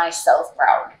making myself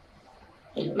proud.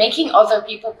 Making other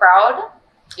people proud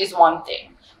is one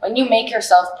thing. When you make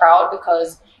yourself proud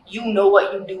because you know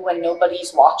what you do when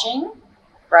nobody's watching,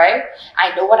 right?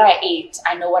 I know what I ate.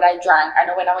 I know what I drank. I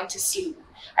know when I went to sleep.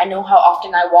 I know how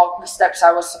often I walked the steps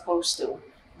I was supposed to.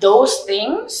 Those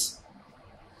things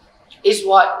is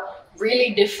what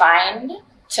really defined,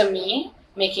 to me,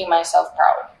 making myself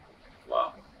proud.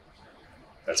 Wow.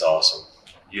 That's awesome.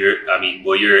 You're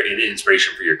an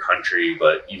inspiration for your country,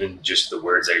 but even just the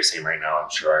words that you're saying right now, I'm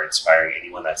sure are inspiring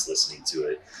anyone that's listening to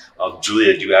it.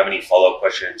 Julia, do you have any follow-up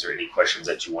questions or any questions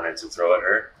that you wanted to throw at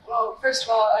her? Well, first of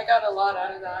all, I got a lot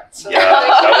out of that. So Yeah,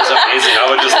 that was amazing.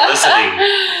 I was just listening.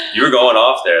 You were going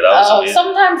off there. That was amazing.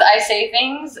 Sometimes I say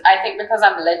things, I think because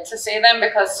I'm led to say them,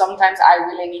 because sometimes I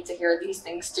really need to hear these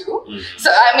things too. Mhm. So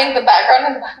I'm in the background,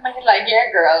 in the back of my head, like, yeah,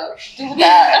 girl, do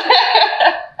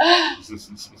that.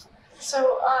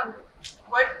 So,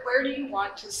 where do you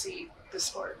want to see the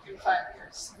sport in 5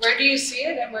 years? Where do you see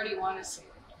it, and where do you want to see it?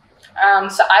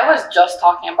 So I was just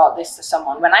talking about this to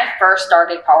someone. When I first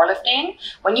started powerlifting,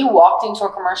 when you walked into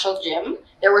a commercial gym,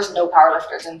 there was no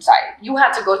powerlifters inside. You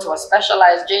had to go to a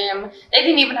specialized gym. They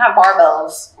didn't even have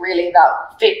barbells really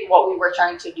that fit what we were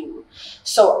trying to do.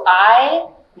 So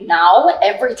now,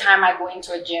 every time I go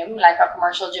into a gym, like a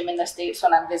commercial gym in the States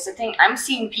when I'm visiting, I'm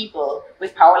seeing people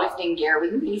with powerlifting gear,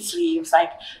 with knee sleeves,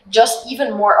 like just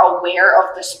even more aware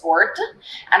of the sport.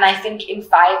 And I think in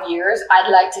 5 years,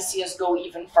 I'd like to see us go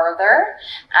even further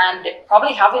and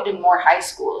probably have it in more high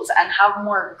schools and have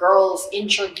more girls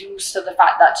introduced to the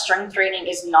fact that strength training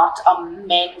is not a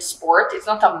men's sport. It's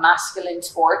not a masculine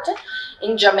sport.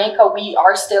 In Jamaica, we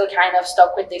are still kind of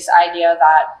stuck with this idea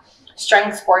that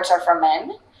strength sports are for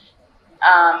men.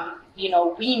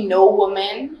 We know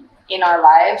women in our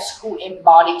lives who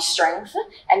embody strength,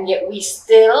 and yet we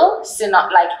still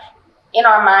not, like, in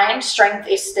our mind, strength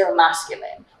is still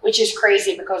masculine, which is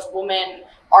crazy because women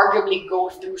arguably go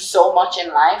through so much in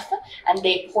life and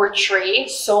they portray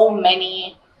so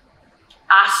many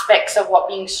aspects of what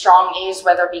being strong is,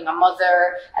 whether being a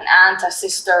mother, an aunt, a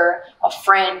sister, a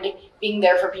friend, being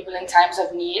there for people in times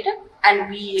of need. And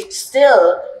we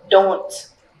still don't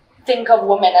think of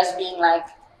women as being like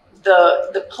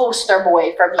the poster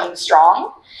boy for being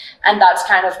strong. And that's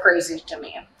kind of crazy to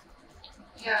me.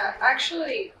 Yeah,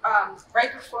 actually,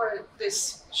 right before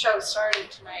this show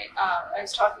started tonight, I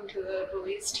was talking to the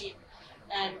Belize team,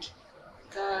 and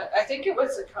I think it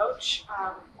was the coach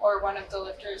or one of the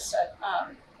lifters said,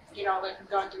 like, I'm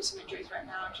going through some injuries right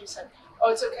now, and she said,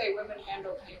 oh, it's okay, women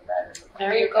handle pain better.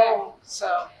 There you go.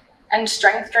 So. And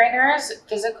strength trainers,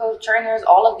 physical trainers,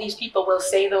 all of these people will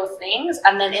say those things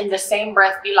and then in the same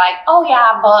breath be like, oh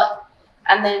yeah, but,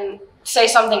 and then say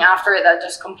something after it that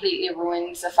just completely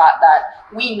ruins the fact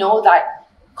that we know that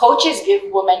coaches give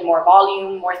women more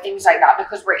volume, more things like that,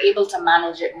 because we're able to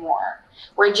manage it more.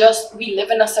 We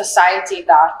live in a society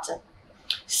that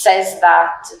says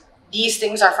that these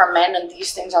things are for men and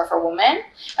these things are for women,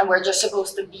 and we're just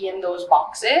supposed to be in those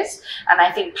boxes. And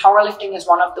I think powerlifting is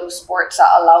one of those sports that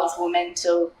allows women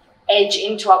to edge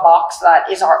into a box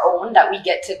that is our own, that we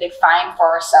get to define for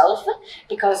ourselves,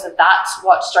 because that's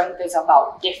what strength is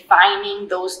about: defining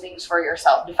those things for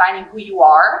yourself, defining who you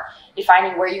are,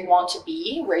 defining where you want to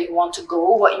be, where you want to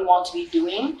go, what you want to be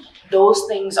doing. Those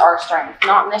things are strength,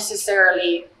 not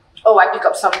necessarily, oh, I pick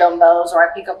up some dumbbells or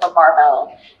I pick up a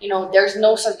barbell. There's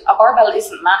no such, a barbell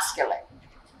isn't masculine.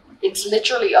 It's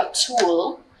literally a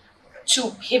tool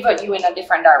to pivot you in a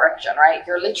different direction, right?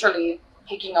 You're literally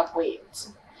picking up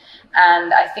weights.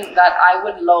 And I think that I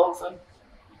would love,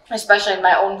 especially in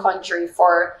my own country,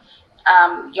 for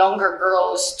younger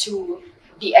girls to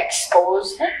be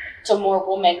exposed to more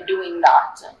women doing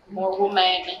that. More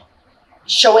women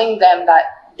showing them that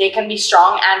they can be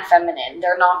strong and feminine.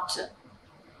 They're not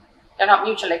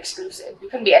mutually exclusive. You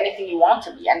can be anything you want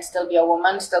to be and still be a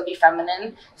woman, still be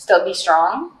feminine, still be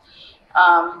strong.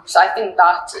 So I think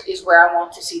that is where I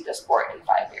want to see the sport in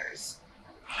 5 years.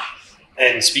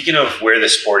 And speaking of where the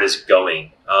sport is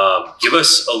going, give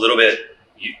us a little bit.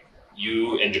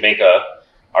 You in Jamaica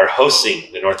are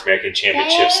hosting the North American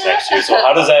Championships next year. So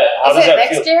how does that feel?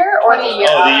 Next year or the year?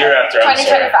 Oh, the year after.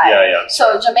 2025. Yeah.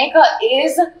 So Jamaica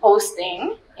is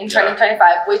hosting in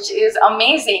 2025, which is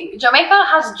amazing. Jamaica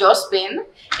has just been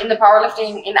in the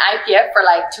powerlifting in IPF for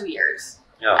like 2 years.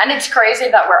 Yeah. And it's crazy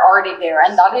that we're already there.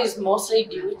 And that is mostly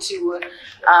due to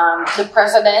the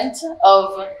president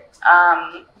of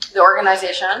the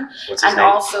organization. What's his and name?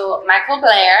 Also Michael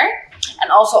Blair, and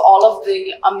also all of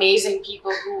the amazing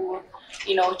people who,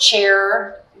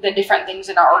 chair the different things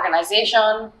in our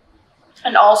organization.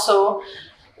 And also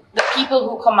the people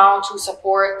who come out who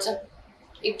support.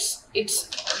 It's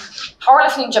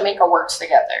powerlifting Jamaica works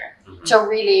together to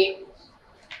really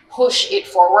push it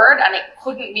forward, and it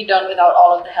couldn't be done without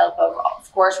all of the help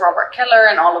of course, Robert Keller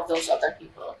and all of those other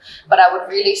people. But I would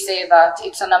really say that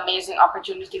it's an amazing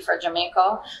opportunity for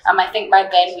Jamaica. I think by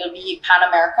then we'll be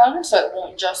Pan-American, so it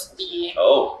won't just be,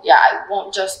 it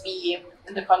won't just be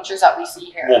in the countries that we see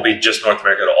here. It won't be just North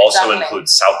America, it'll also include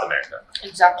South America.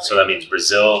 Exactly. So that means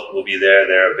Brazil will be there,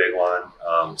 they're a big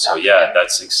one. So yeah,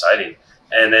 that's exciting.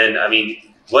 And then,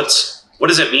 what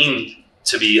does it mean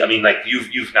to be,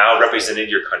 you've now represented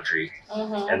your country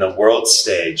and the world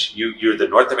stage. You're the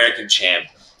North American champ.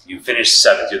 You finished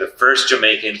 7th. You're the first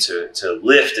Jamaican to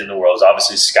lift in the world.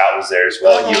 Obviously, Scott was there as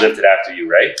well. He lifted after you,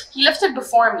 right? He lifted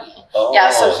before me. Oh, yeah,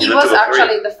 so he was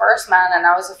actually the first man and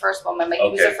I was the first woman, but he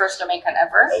was the first Jamaican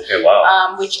ever. Okay,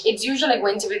 wow. Which it's usually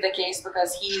going to be the case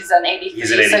because he's an 83,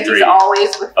 He's an 83. so he's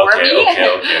always before me.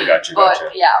 Okay, gotcha.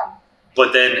 But yeah.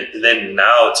 But then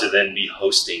now to then be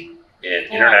hosting an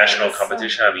international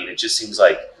competition, I mean, it just seems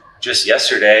like just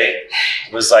yesterday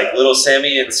was like little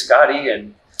Sammy and Scotty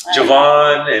and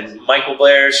Javon and Michael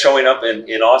Blair showing up in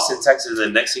Austin, Texas. And the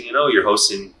next thing you know, you're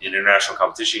hosting an international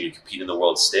competition. You compete in the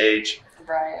world stage.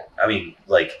 Right. I mean,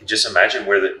 like, just imagine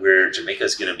where Jamaica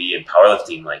is going to be in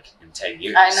powerlifting, like, in 10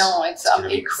 years. I know. It's going to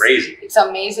be crazy. It's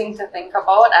amazing to think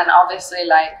about. And obviously,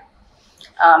 like,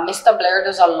 Mr. Blair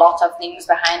does a lot of things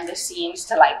behind the scenes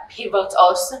to, like, pivot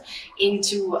us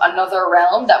into another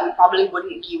realm that we probably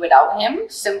wouldn't be without him,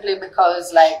 simply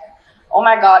because, like, oh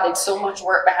my God, it's so much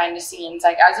work behind the scenes.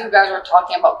 Like, as you guys were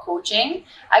talking about coaching,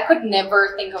 I could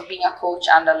never think of being a coach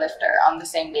and a lifter on the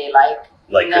same day. Like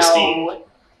no, Christine.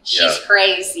 She's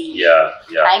crazy. Yeah.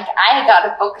 I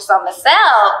gotta focus on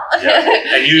myself.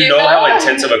 Yeah. And you know how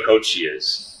intense of a coach she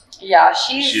is. Yeah,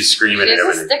 she's screaming she's and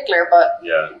everything. A stickler, but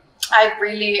yeah. I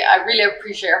really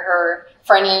appreciate her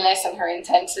friendliness and her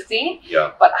intensity.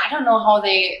 Yeah. But I don't know how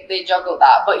they juggle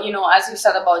that. But you know, as you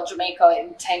said about Jamaica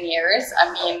in 10 years,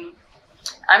 I mean,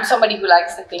 I'm somebody who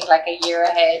likes to think like a year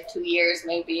ahead, 2 years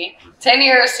maybe. 10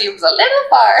 years seems a little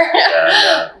far.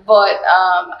 Yeah. But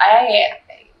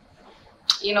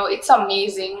you know, it's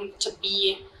amazing to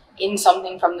be in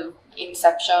something from the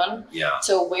inception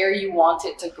to where you want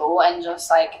it to go, and just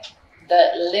like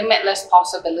the limitless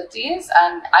possibilities.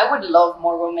 And I would love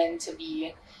more women to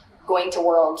be going to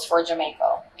worlds for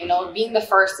Jamaica. You know, being the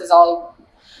first is all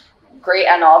great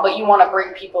and all, but you want to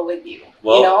bring people with you.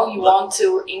 Well, you know, you want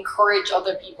to encourage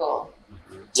other people.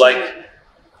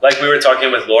 Like we were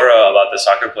talking with Laura about the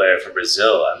soccer player from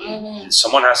Brazil. I mean,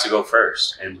 someone has to go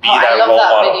first and be that role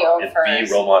model. Be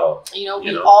role model. You know,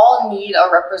 we all need a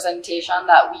representation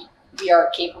that we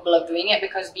are capable of doing it,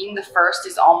 because being the first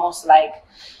is almost like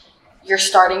you're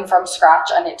starting from scratch,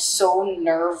 and it's so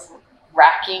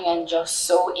nerve-wracking and just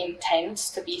so intense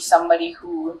to be somebody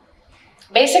who,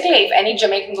 basically, if any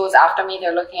Jamaican goes after me,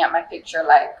 they're looking at my picture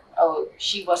like, oh,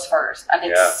 she was first. And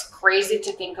it's crazy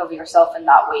to think of yourself in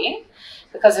that way,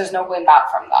 because there's no going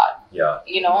back from that. Yeah.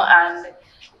 You know, and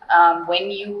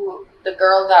the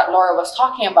girl that Laura was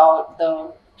talking about,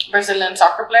 the Brazilian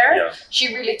soccer player,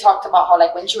 she really talked about how,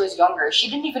 like, when she was younger, she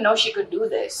didn't even know she could do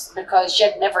this because she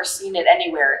had never seen it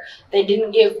anywhere. They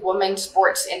didn't give women's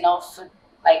sports enough,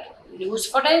 like, news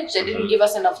footage. They didn't give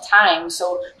us enough time.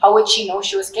 So how would she know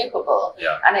she was capable?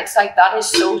 Yeah. And it's like, that is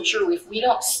so true. If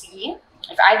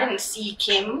I didn't see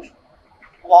Kim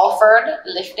Walford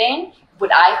lifting,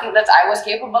 would I think that I was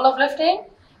capable of lifting?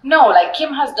 No, like,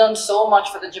 Kim has done so much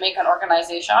for the Jamaican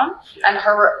organization, and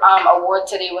her award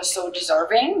today was so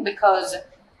deserving, because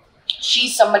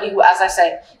she's somebody who, as I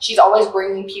said, she's always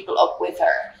bringing people up with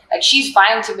her. Like, she's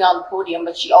fine to be on the podium,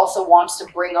 but she also wants to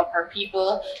bring up her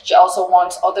people. She also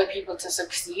wants other people to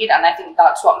succeed, and I think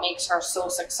that's what makes her so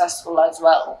successful as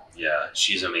well. Yeah,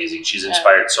 she's amazing. She's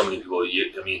inspired so many people.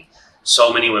 I mean,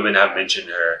 so many women have mentioned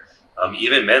her.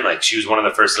 Even men, like, she was one of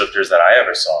the first lifters that I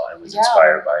ever saw and was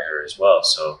inspired by her as well.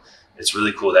 So it's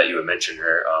really cool that you would mention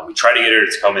her. We tried to get her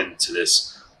to come into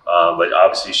this, but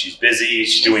obviously she's busy.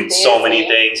 She's doing so many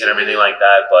things and everything like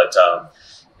that. But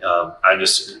I'm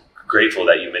just grateful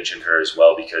that you mentioned her as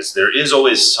well, because there is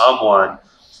always someone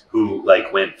who,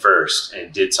 like, went first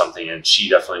and did something, and she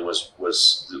definitely was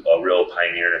a real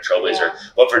pioneer and a trailblazer.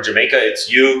 But for Jamaica, it's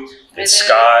you, it's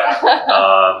Scott,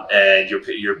 and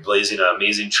you're blazing an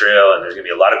amazing trail, and there's gonna be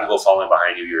a lot of people following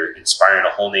behind you. You're inspiring a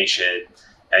whole nation,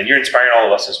 and you're inspiring all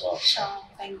of us as well. So. Oh,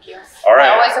 thank you. All right. I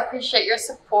always appreciate your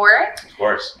support. Of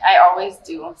course. I always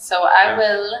do. So I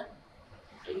will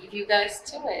leave you guys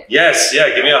to it. Yes,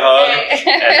 give me a hug,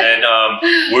 and then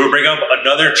we'll bring up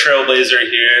another trailblazer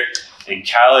here in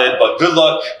Khalid, but good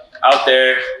luck out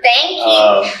there. Thank you.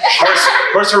 Of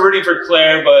course, we're rooting for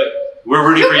Claire, but we're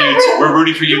rooting for you too. We're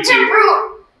rooting for you too. You can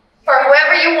root for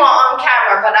whoever you want on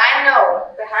camera, but I know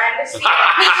behind the scenes.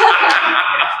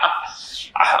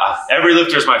 Every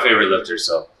lifter is my favorite lifter,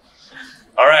 so.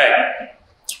 All right,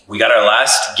 we got our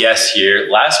last guest here.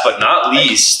 Last but not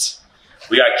least,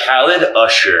 we got Khalid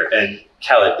Usher. And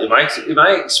Khalid, am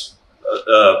I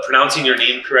pronouncing your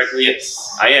name correctly?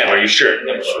 Yes. I am. Are you sure?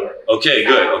 I'm sure. Okay,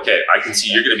 good. Okay, I can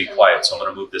see you're going to be quiet, so I'm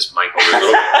going to move this mic over a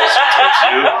little bit closer towards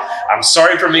you. I'm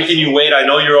sorry for making you wait. I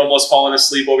know you're almost falling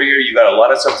asleep over here. You got a lot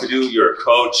of stuff to do. You're a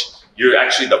coach. You're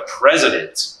actually the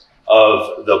president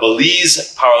of the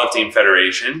Belize Powerlifting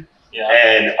Federation. Yeah.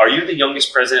 And are you the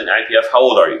youngest president in IPF? How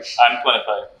old are you? I'm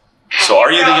 25. So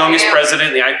are you the youngest president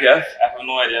in the IPF? I have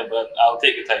no idea, but I'll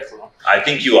take the title. I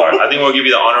think you are. I think we'll give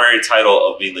you the honorary title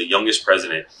of being the youngest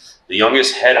president, the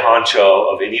youngest head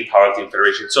honcho of any powerlifting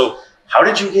federation. So how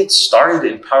did you get started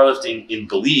in powerlifting in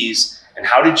Belize, and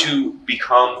how did you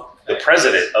become the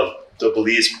president of the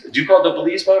Belize? Do you call it the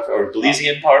Belize or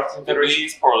Belizean Powerlifting Federation?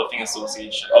 Belize Powerlifting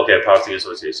Association. Okay, Powerlifting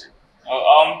Association.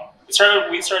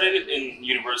 We started it in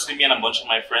university, me and a bunch of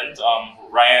my friends.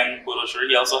 Ryan Usher,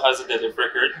 he also has a deadlift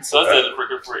record. He still has a deadlift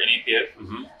record for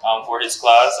NAPF for his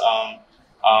class.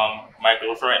 My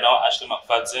girlfriend right now, Ashley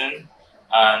McFadden,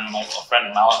 and my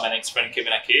friend, my next friend,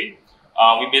 Kevin Ake.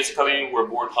 We basically were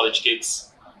bored college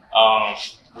kids.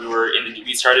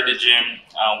 We started the gym.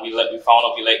 We found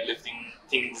out we like lifting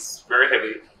things very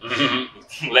heavy.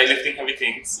 Like lifting heavy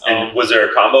things. And was there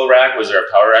a combo rack? Was there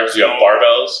a power rack? Do you have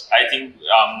barbells? I think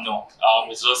no.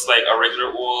 It's just like a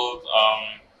regular old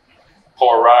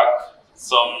power rack,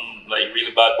 some like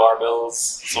really bad barbells,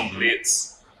 some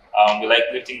plates. We like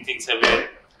lifting things heavy.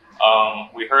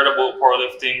 We heard about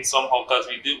powerlifting somehow because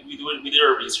we did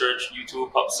our research.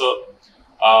 YouTube pops up,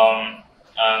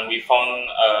 and we found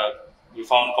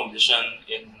competition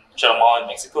in Chetumal in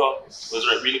Mexico. It was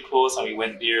really close, and we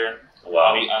went there.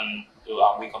 Wow.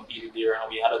 We competed there, and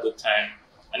we had a good time.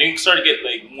 And then we started to get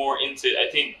like more into it. I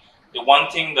think the one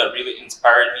thing that really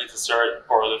inspired me to start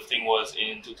powerlifting was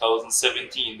in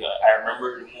 2017. I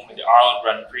remember the moment, the Arnold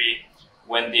Grand Prix,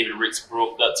 when David Ricks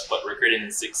broke that spot record in the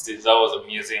 60s. That was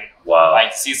amazing. Wow.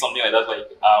 Like to see something like that.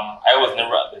 Like I was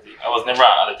never athletic. I was never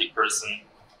an athletic person.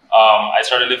 I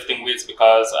started lifting weights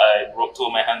because I broke two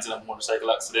of my hands in a motorcycle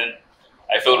accident.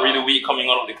 I felt really weak coming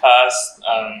out of the cast,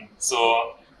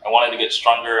 so I wanted to get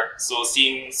stronger. So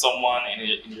seeing someone in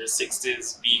your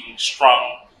 60s being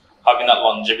strong, having that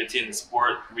longevity in the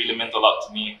sport really meant a lot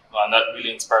to me, and that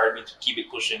really inspired me to keep it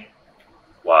pushing.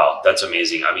 Wow, that's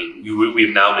amazing. I mean,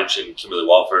 we've now mentioned Kimberly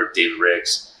Walford, David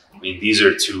Ricks. I mean, these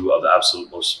are two of the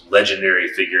absolute most legendary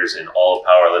figures in all of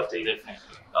powerlifting. Definitely.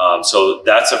 So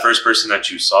that's the first person that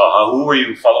you saw. Who were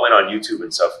you following on YouTube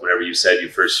and stuff whenever you said you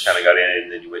first kind of got in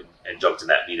and then you went and jumped in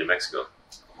that meet in Mexico?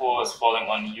 Who was following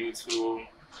on YouTube?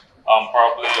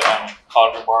 Probably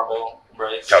Calgary Barbell,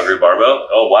 right? Calgary Barbell?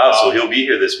 Oh, wow. So he'll be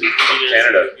here this week from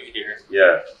Canada. He'll be here.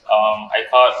 Yeah. I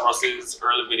caught Russ's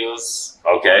early videos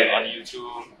on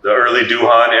YouTube. The early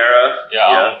Duhan era?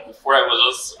 Yeah. Before I was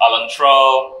just Alan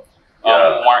Troll,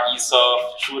 Mark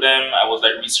Esoff. Through them, I was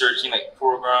like researching like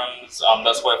programs.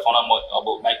 That's why I found out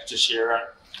about Mike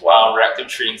Teixeira. Wow. Reactive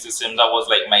training systems. That was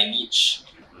like my niche.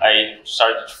 I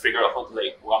started to figure out how to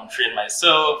train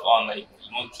myself on like,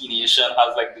 T-Nation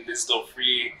has like the list of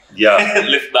free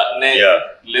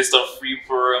lift.net, list of free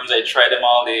programs. I tried them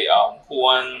all. The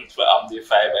the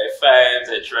 5x5s.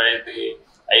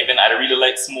 I really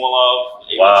like Smolov.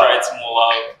 I tried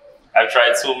Smolov. I've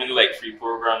tried so many like free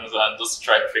programs and just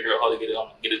tried to figure out how to get it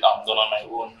done on my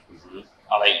own.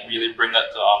 I like really bring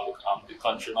that to the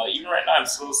country. Now, even right now, I'm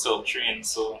still self-trained.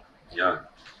 So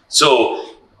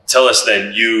So tell us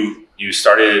then, you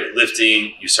started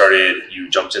lifting, you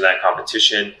jumped in that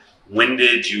competition. When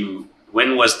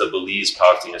was the Belize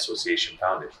Powerlifting Association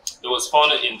founded? It was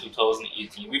founded in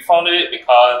 2018. We founded it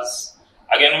because,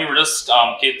 again, we were just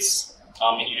kids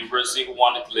in university who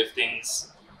wanted to lift things.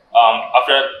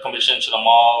 After that competition in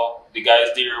Chetumal, the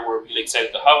guys there were really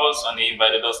excited to have us, and they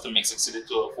invited us to Mexico City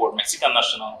for Mexican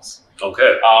nationals.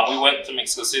 Okay. We went to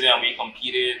Mexico City and we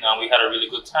competed, and we had a really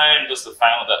good time. Just to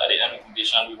find out that at the end of the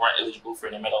competition, we weren't eligible for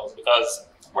any medals because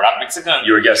we're not Mexican.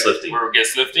 You were guest lifting. We were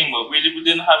guest lifting, but we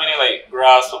didn't have any like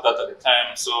grasp of that at the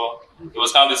time. So it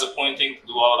was kind of disappointing to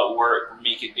do all that work,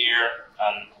 make it there,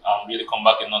 and really come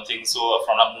back with nothing. So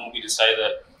from that moment, we decided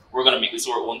that we're gonna make this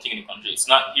our own thing in the country. It's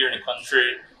not here in the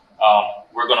country.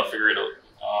 We're gonna figure it out.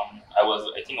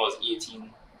 I think I was 18.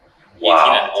 Wow.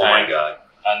 18 at the time. Oh my God.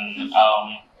 And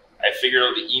I figured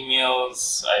out the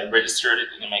emails. I registered it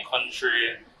in my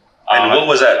country. And what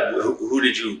was that? Who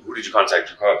did you contact?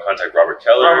 Did you contact Robert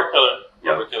Keller?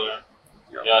 Robert Keller.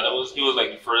 Yeah, he was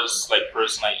like the first like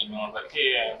person I emailed, like,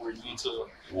 hey, we're new to.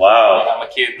 Wow. Like, I'm a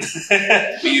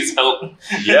kid. Please help.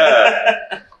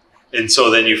 Yeah. And so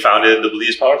then you founded the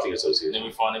Belize Powerlifting Association. Then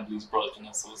we founded Belize Powerlifting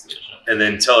Association. And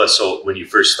then tell us, so when you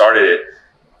first started it,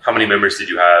 how many members did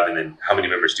you have, and then how many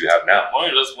members do you have now?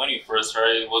 When we first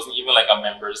started, it wasn't even like a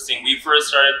members thing. We first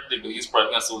started the Belize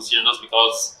Powerlifting Association just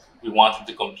because we wanted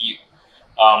to compete.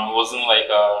 It wasn't like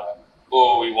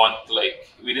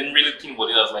we didn't really think about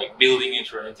it as like building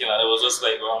it or anything like that. It was just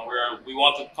like we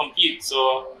want to compete,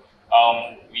 so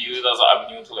we used it as an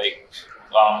avenue to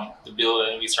to build,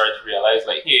 and we started to realize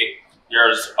like, hey,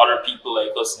 there's other people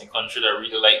like us in the country that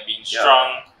really like being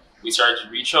strong. We started to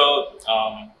reach out.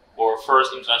 Our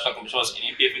first international competition was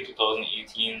NAPF in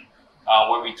 2018,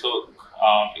 where we took,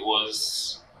 it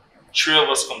was 3 of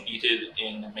us competed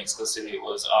in Mexico City. It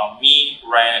was me,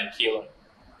 Ryan, and Kayla.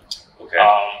 Okay.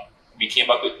 We came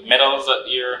back with medals that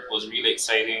year. It was really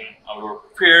exciting. We were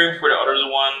preparing for the other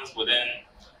ones, but then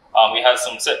we had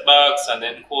some setbacks, and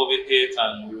then COVID hit,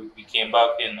 and we came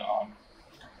back in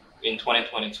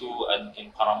 2022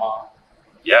 in Panama.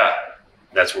 Yeah,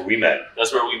 that's where we met.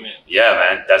 That's where we met. Yeah,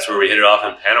 man, that's where we hit it off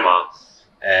in Panama.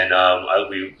 And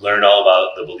we learned all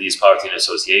about the Belize Powerlifting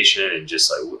Association, and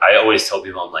just like I always tell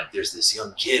people, I'm like, there's this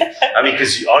young kid. I mean,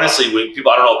 because honestly, when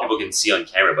people, I don't know if people can see on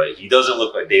camera, but he doesn't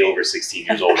look a day over 16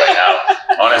 years old right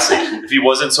now. Honestly, if he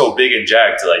wasn't so big and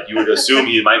jacked, like you would assume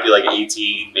he might be like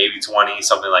 18, maybe 20,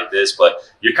 something like this. But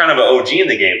you're kind of an OG in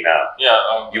the game now.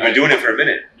 Yeah, you've been doing it for a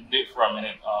minute. Been doing it for a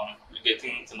minute. We're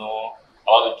getting to know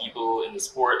a lot of people in the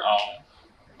sport.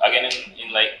 Again,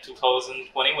 in like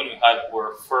 2020, when we had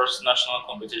our first national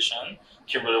competition,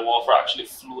 Kimberly Walford actually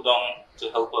flew down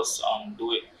to help us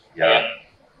do it. Yeah. And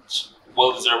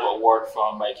well-deserved award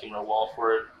by Kimberly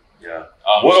Walford. Yeah.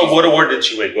 What award did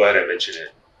she win? Go ahead and mention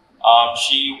it.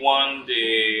 She won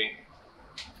the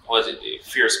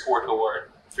Fair Sport Award,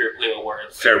 Fair Play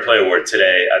Award. Fair Play Award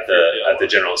today at the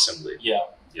General Assembly. Yeah.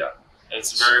 Yeah.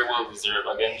 It's very well deserved.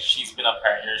 Again, she's been a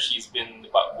pioneer. She's been the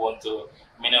backbone to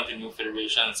many of the new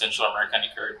federations in Central America and the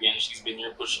Caribbean. She's been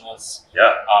here pushing us.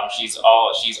 Yeah. She's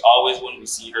always, when we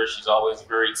see her, she's always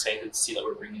very excited to see that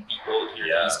we're bringing people here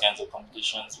to these kinds of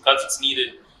competitions, because it's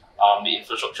needed. The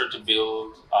infrastructure to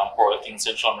build powerlifting in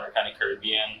Central America and the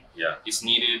Caribbean. Yeah. It's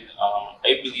needed.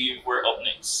 I believe we're up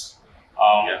next.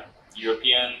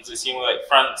 Europeans, the same way like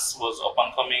France was up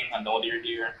and coming, and now they're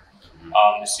there.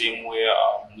 The same way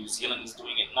New Zealand is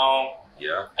doing it now.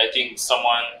 Yeah. I think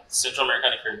Central America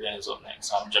and the Caribbean is up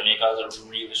next. Jamaica has a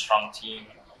really strong team.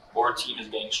 Our team is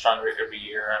getting stronger every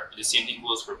year. The same thing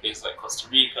goes for places like Costa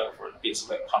Rica, for places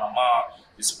like Panama.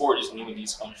 The sport is new in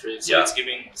these countries, so it's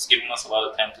giving us a lot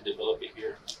of time to develop it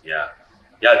here. Yeah.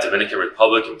 Yeah, Dominican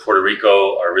Republic and Puerto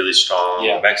Rico are really strong.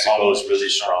 Yeah, Mexico is really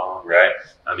strong, right?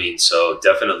 I mean, so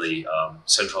definitely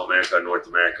Central America, North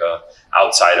America,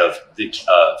 outside of the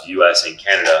U.S. and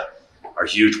Canada are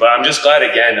huge. But I'm just glad,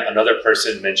 again, another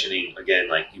person mentioning, again,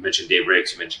 like you mentioned Dave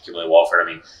Riggs, you mentioned Kimberly Walford. I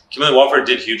mean, Kimberly Walford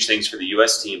did huge things for the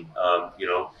U.S. team,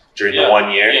 during the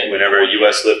 1 year, whenever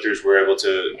U.S. lifters were able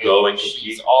to go and compete.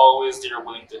 She's always there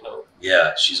willing to help.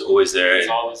 Yeah, she's always there. She's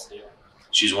always there.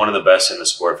 She's one of the best in the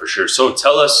sport for sure. So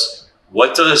tell us,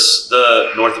 what does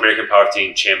the North American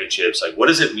Powerlifting Championships, like, what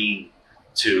does it mean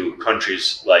to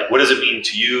countries? Like, what does it mean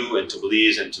to you and to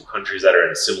Belize and to countries that are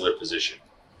in a similar position?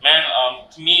 Man,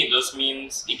 to me, this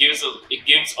means it gives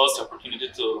us the opportunity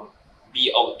to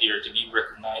be out there, to be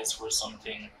recognized for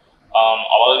something. A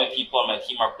lot of the people on my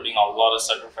team are putting a lot of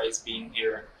sacrifice being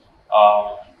here.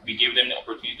 We give them the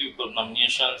opportunity to put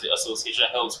nominations. The association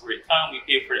helps where it can. We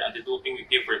pay for the anti-doping. We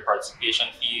pay for the participation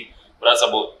fee. But that's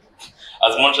about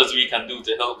as much as we can do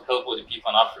to help with the people.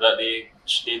 And after that, they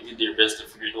did their best to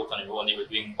figure it out on their own. They were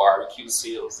doing barbecue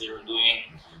sales. They were doing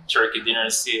turkey dinner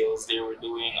sales. They were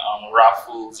doing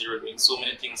raffles. They were doing so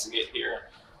many things to get here,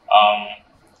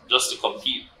 just to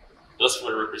compete, just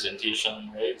for the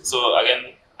representation, right? So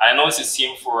again, I know it's the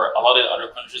same for a lot of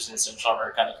other countries in Central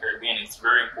America and the Caribbean. It's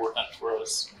very important for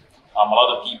us. A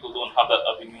lot of people don't have that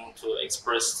avenue to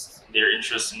express their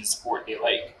interest in the sport they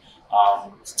like.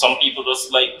 Some people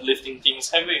just like lifting things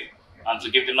heavy, and to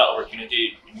give them that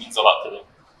opportunity, it means a lot to them.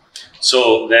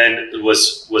 So then,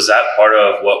 was that part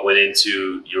of what went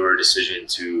into your decision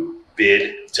to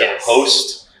bid to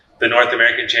host the North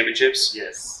American Championships?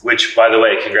 Yes. Which, by the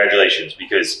way, congratulations,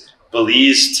 because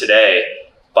Belize today,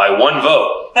 by one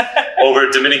vote over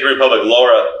Dominican Republic,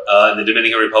 Laura in the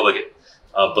Dominican Republic,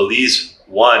 Belize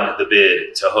won the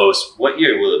bid to host. What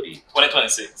year will it be?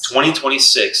 2026.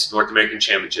 2026 North American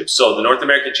Championships. So the North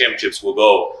American Championships will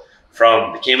go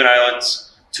from the Cayman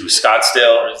Islands to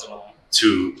Scottsdale, Arizona,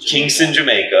 to Kingston,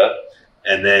 Jamaica,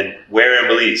 and then where in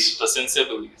Belize? Placencia,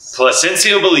 Belize.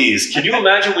 Placencia, Belize. Can you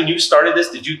imagine when you started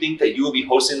this, did you think that you would be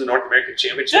hosting the North American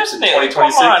Championships in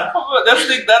 2026? Come on. That was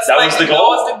the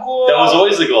goal? That was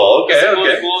always the goal. Okay,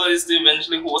 The goal is to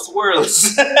eventually host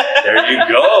Worlds. There you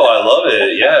go. I love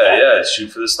it. Yeah.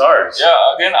 Shoot for the stars.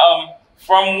 Yeah, again,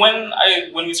 from when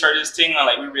we started this thing,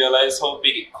 and we realized how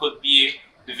big it could be,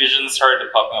 the vision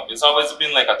started popping up. It's always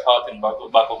been like a thought in the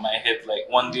back of my head, like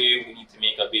one day we need to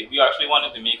make a bid. We actually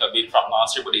wanted to make a bid from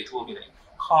last year, but they told me, like,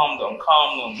 calm down.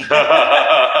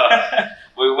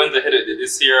 But we went ahead with it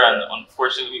this year, and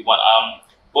unfortunately we won.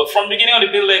 But from the beginning of the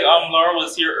build, like Laura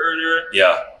was here earlier.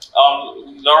 Yeah.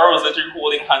 Laura was literally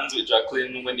holding hands with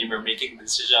Jacqueline when they were making the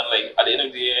decision. Like at the end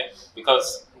of the day,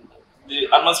 because the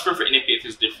atmosphere for NAPF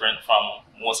is different from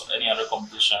most any other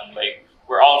competition. Like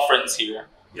we're all friends here.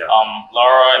 Yeah.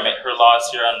 Laura, I met her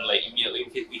last year, and like immediately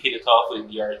we hit it off with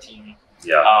the DR team.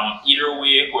 Yeah. Either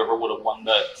way, whoever would have won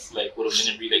that, like, would have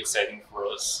been really exciting for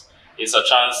us. It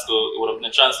would have been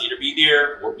a chance to either be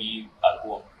there or be at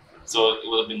home. So it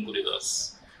would have been good with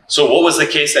us. So what was the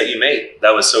case that you made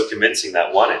that was so convincing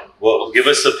that won it? Well, give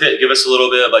us a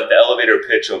little bit of like the elevator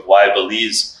pitch of why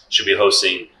Belize should be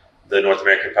hosting the North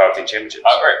American Powerlifting Championships.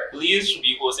 All right, Belize should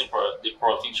be hosting for the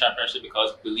Powerlifting Championship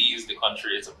because Belize, the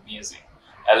country, is amazing.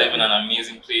 I live in an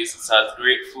amazing place. It has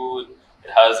great food. It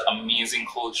has amazing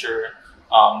culture.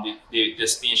 The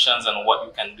destinations and what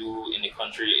you can do in the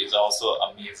country is also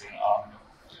amazing.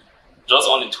 Just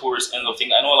on the tourist end of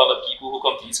things, I know a lot of people who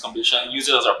come to these competitions use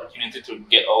it as an opportunity to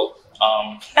get out.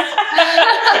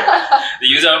 They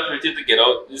use the opportunity to get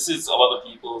out. This is a lot of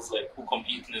people's like who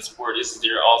compete in the sport. This is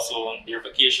their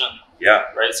vacation.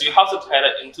 Yeah. Right. So you have to tie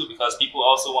that into because people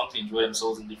also want to enjoy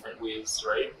themselves in different ways.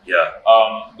 Right. Yeah.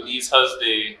 Belize has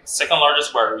the second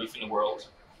largest barrier reef in the world.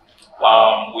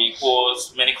 We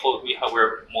host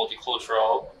we're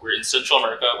multicultural. We're in Central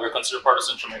America. We're considered part of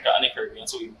Central America and the Caribbean,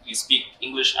 so we speak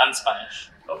English and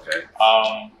Spanish. Okay.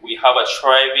 We have a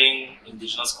thriving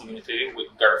indigenous community with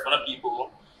Garifuna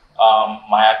people,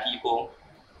 Maya people.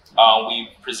 We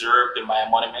preserve the Maya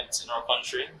monuments in our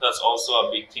country. That's also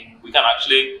a big thing. We can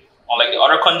actually, unlike the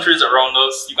other countries around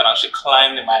us, you can actually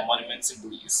climb the Maya monuments in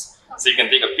Belize. So you can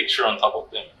take a picture on top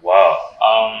of them. Wow.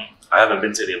 I haven't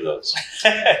been to any of those.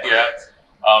 Yeah.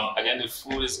 Again, the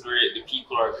food is great. The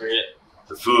people are great.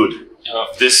 The food. Yeah.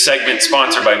 This segment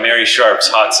sponsored by Mary Sharp's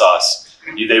hot sauce.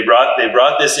 They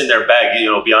brought this in their bag. You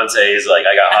know, Beyonce is like,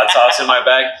 I got hot sauce in my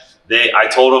bag. I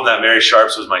told them that Mary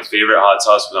Sharp's was my favorite hot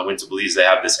sauce when I went to Belize. They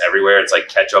have this everywhere. It's like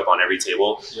ketchup on every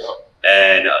table. Yeah.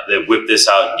 And they whipped this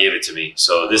out and gave it to me.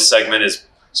 So this segment is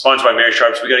sponsored by Mary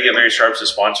Sharp's. We got to get Mary Sharp's to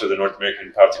sponsor the North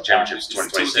American Powerlifting Championships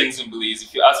 2026. Two things in Belize.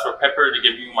 If you ask for pepper, they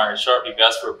give you Mary Sharp. If you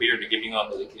ask for beer, they give you a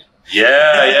Belican. Yeah,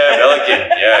 Belican.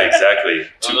 Yeah, exactly.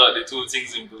 Those are the two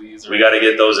things in Belize. Right? We got to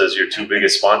get those as your two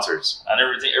biggest sponsors. And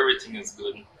everything is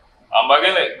good. But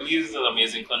again, like Belize is an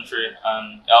amazing country,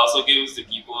 and it also gives the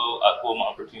people at home an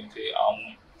opportunity.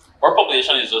 Our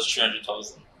population is just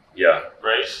 300,000. Yeah.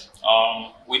 Right.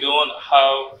 We don't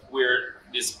have where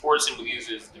the sports in Belize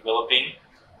is developing.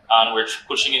 And we're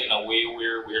pushing it in a way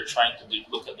where we're trying to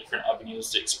look at different avenues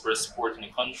to express sport in the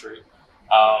country.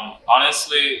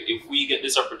 Honestly, if we get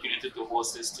this opportunity to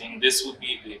host this thing, this would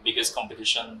be the biggest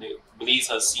competition that Belize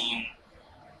has seen.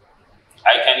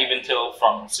 I can't even tell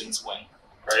from since when.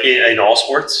 Right? In all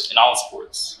sports? In all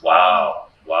sports. Wow.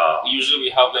 Usually we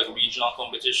have like regional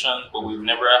competitions, but we've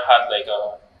never had like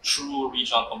a true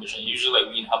regional competition. Usually,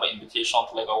 like we have an invitation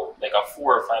to like a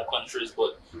 4 or 5 countries,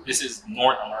 but this is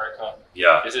North America.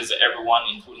 Yeah. This is everyone,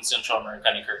 including Central America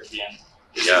and the Caribbean.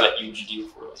 This is a huge deal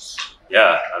for us.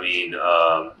 Yeah, I mean,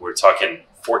 we're talking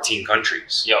 14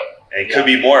 countries. Yep. And it could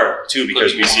be more too,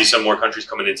 because we see some more countries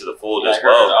coming into the fold as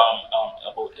well. I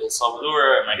heard about El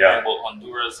Salvador, I heard about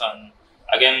Honduras, and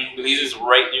again, Belize is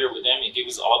right there with them. It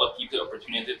gives a lot of people the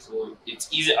opportunity to, it's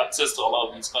easy access to a lot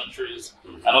of these countries.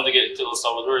 I know to get to El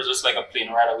Salvador is just like a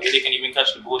plane right away. They can even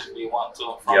catch the boat if they want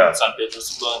to from San Pedro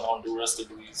Sula and Honduras to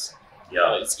Belize.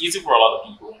 Yeah. It's easy for a lot of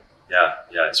people.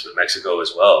 Yeah, it's with Mexico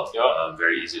as well. Yeah.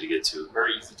 Very easy to get to.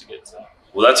 Very easy to get to.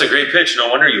 Well, that's a great pitch. No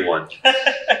wonder you won.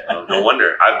 No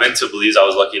wonder. I've been to Belize. I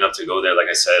was lucky enough to go there. Like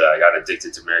I said, I got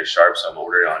addicted to Mary Sharp, so I'm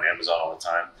ordering it on Amazon all the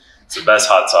time. It's the best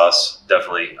hot sauce,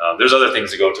 definitely. There's other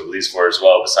things to go to Belize for as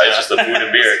well, besides just the food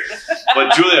and beer.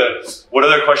 But Julia, what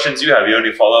other questions do you have? You have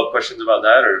any follow-up questions about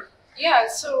that? Or? Yeah,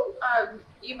 so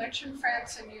you mentioned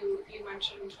France, and you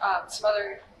mentioned some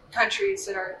other countries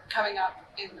that are coming up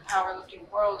in the powerlifting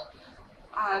world.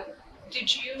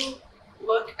 Did you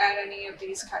look at any of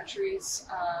these countries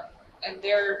and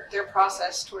their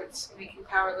process towards making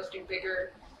powerlifting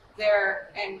bigger there,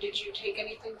 and did you take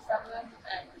anything from them?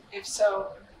 And if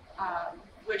so,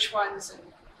 which ones and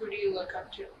who do you look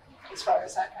up to as far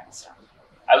as that kind of stuff?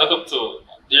 I look up to,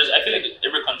 I feel like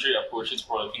every country approaches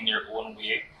powerlifting their own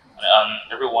way,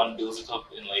 and everyone builds it up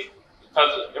in like,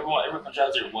 because every country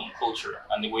has their own culture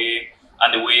and the way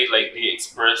like they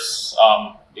express,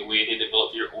 the way they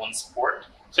develop their own sport.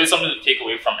 So it's something to take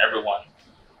away from everyone.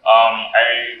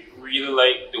 I really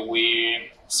like the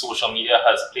way social media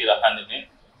has played a hand in it.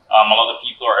 A lot of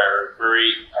people are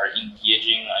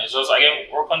engaging. It's just, again,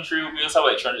 our country, we also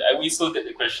have like, we still get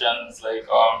the questions like,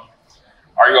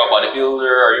 are you a bodybuilder?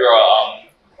 Are you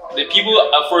the people,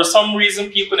 for some reason,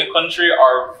 people in the country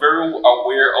are very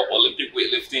aware of Olympic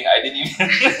weightlifting. I didn't even,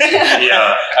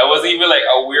 I wasn't even like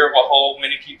aware of how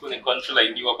many people in the country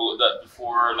like knew about that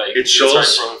before. Like it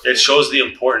shows the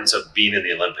importance of being in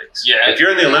the Olympics. Yeah, if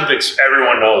you're in the Olympics,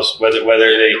 everyone knows whether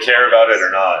they care about it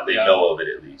or not. They know of it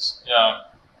at least. Yeah,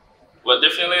 but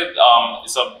definitely,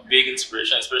 it's a big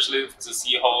inspiration, especially to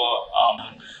see how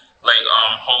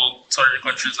how certain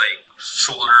countries like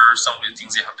shoulder some of the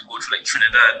things they have to go through, like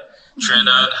Trinidad.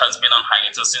 Trinidad has been on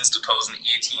hiatus since 2018,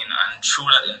 and through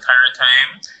that entire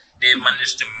time, they've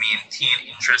managed to maintain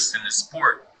interest in the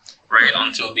sport, right,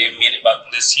 until they made it back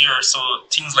this year. So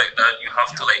things like that, you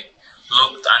have to like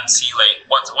look and see like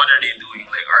what are they doing?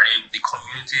 Like, the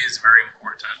community is very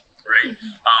important, right?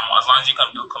 As long as you can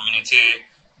build community,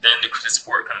 then the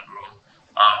sport can grow.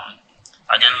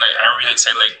 Again, like I'm really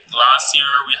excited. Like last year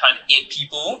we had 8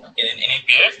 people in an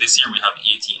NAPF. This year we have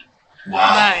 18.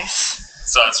 Wow! Nice.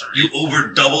 So that's really you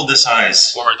over doubled the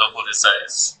size. Over double the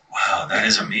size. Wow, that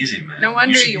is amazing, man. No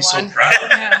wonder you should be won. so proud.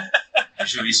 Yeah. You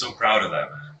should be so proud of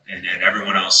that, man, and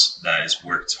everyone else that has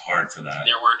worked hard for that.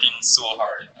 They're working so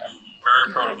hard. I'm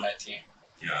very proud of my team.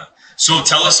 Yeah. So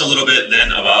tell us a little bit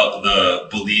then about the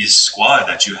Belize squad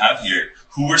that you have here.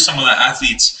 Who were some of the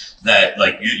athletes that,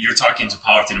 like, you're talking to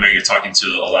Powerlifting America, you're talking to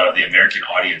a lot of the American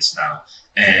audience now.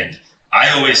 And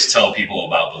I always tell people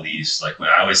about Belize. Like, when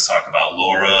I always talk about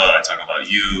Laura, I talk about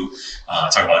you,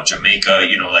 talk about Jamaica,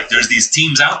 you know, like there's these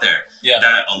teams out there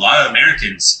that a lot of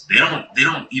Americans, they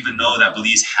don't even know that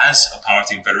Belize has a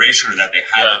powerlifting federation or that they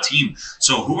have a team.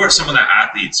 So who are some of the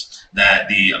athletes that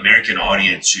the American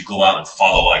audience should go out and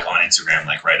follow, like on Instagram,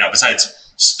 like right now, besides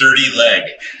Sturdy Leg?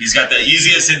 He's got the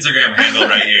easiest Instagram handle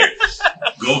right here.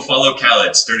 Go follow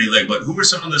Khalid, Sturdy Leg. But who are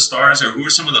some of the stars, or who are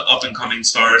some of the up-and-coming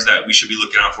stars that we should be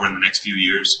looking out for in the next few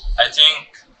years? I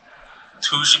think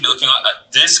who should be looking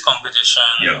at this competition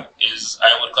is,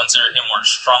 I would consider him our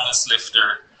strongest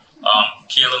lifter,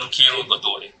 Khalid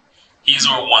Godoy. He's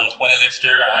our 120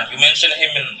 lifter, and you mentioned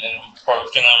him in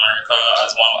Powerlifting America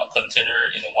as a contender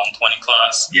in the 120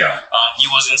 class. Yeah. He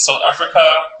was in South Africa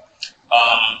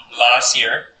last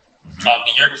year,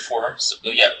 the year before.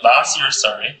 Last year,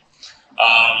 sorry.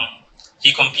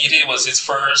 He competed. It was his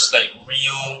first like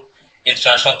real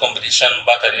international competition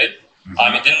back at it.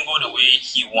 It didn't go the way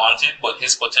he wanted, but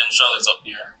his potential is up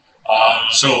there.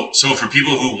 So for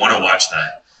people who want to watch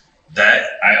that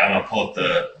I'm gonna pull up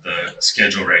the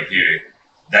schedule right here.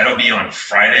 That'll be on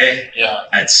Friday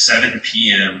at 7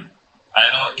 p.m. I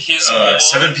know his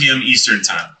 7 p.m. Eastern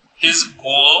time. His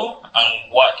goal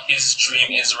and what his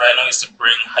dream is right now is to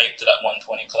bring hype to that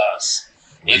 120 class.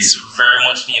 It's very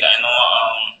much needed. I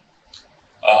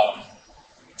know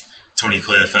Tony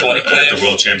Cliff at the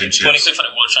World Championships. Tony Cliff at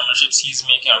the World Championships, he's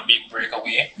making a big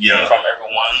breakaway from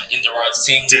everyone in the right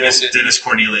thing. Dennis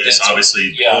Cornelius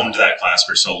obviously owned that class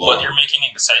for so long. But they're making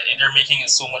it exciting. They're making it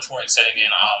so much more exciting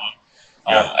again,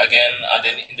 and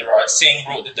then Inderad Singh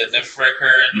broke the deadlift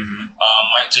record.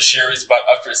 Mike Teixeira is back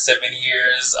after 7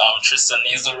 years. Tristan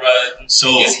Nazarad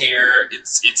is here.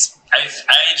 I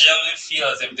genuinely feel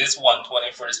as if this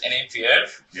 120 for his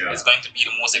NAPF is going to be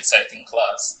the most exciting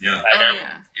class.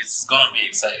 It's going to be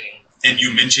exciting. And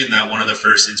you mentioned that one of the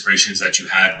first inspirations that you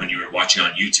had when you were watching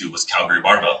on YouTube was Calgary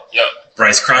Barbell.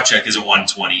 Bryce Krawczyk is a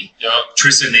 120.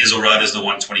 Tristan Nazarad is the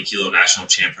 120 kilo national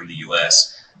champ from the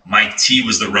U.S. Mike T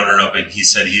was the runner-up, and he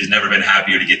said he's never been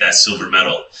happier to get that silver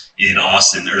medal in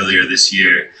Austin earlier this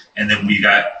year. And then we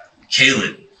got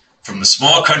Khalid from the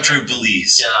small country of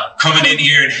Belize coming in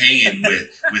here and hanging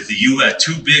with the U.S.,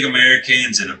 2 big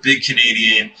Americans and a big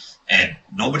Canadian. And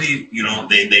nobody, you know,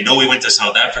 they know we went to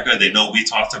South Africa. They know we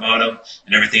talked about him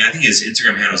and everything. I think his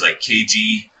Instagram handle is like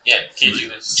KG. KG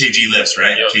Lifts. KG Lifts,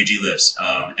 right? KG Lifts.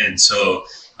 And so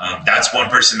that's one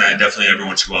person that definitely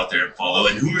everyone should go out there and follow.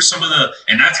 And who are some of the,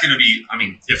 and that's going to be, I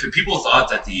mean, if people thought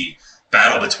that the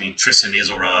battle between Tristan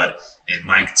Nazarad and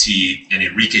Mike T and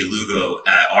Enrique Lugo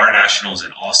at our nationals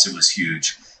in Austin was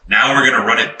huge, now we're going to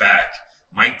run it back.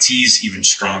 Mike T's even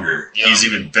stronger. He's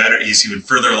even better. He's even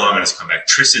further along on his comeback.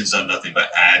 Tristan's done nothing but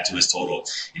add to his total.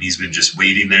 And he's been just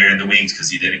waiting there in the wings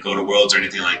because he didn't go to Worlds or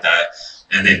anything like that.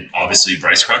 And then obviously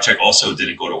Bryce Krawczyk also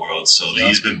didn't go to Worlds. So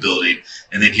he's been building.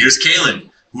 And then here's Khalid,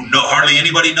 who hardly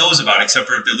anybody knows about except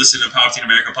for if they listen to the Powerlifting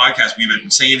America podcast. We've been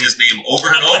saying his name over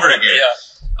and over again.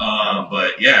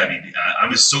 But yeah, I mean, I'm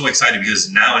I'm just so excited because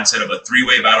now instead of a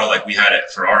 3-way battle like we had it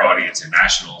for our audience in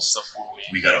nationals,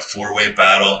 we got a 4-way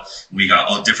battle. We got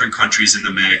all different countries in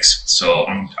the mix. So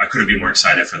I couldn't be more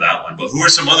excited for that one. But who are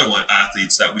some other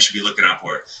athletes that we should be looking out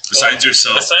for besides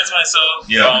yourself? Besides myself,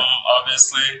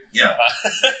 obviously. Yeah.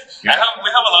 We have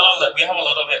a lot of up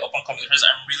and coming competitors.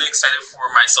 I'm really excited for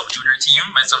my sub-junior team,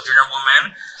 my sub-junior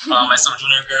women, my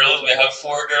sub-junior girls. We have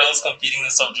 4 girls competing in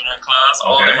the sub-junior class.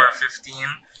 All of them are 15.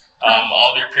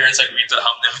 All their parents agreed to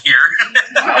have them here.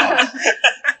 Wow.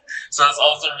 So that's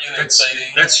also really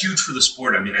exciting. That's huge for the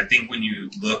sport. I mean, I think when you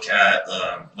look at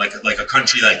like a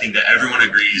country that I think that everyone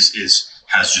agrees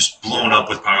has just blown up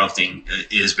with powerlifting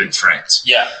has been France.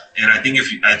 Yeah. And I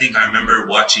think I remember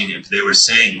watching it. They were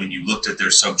saying when you looked at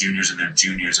their sub juniors and their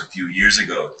juniors a few years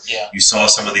ago, you saw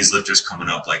some of these lifters coming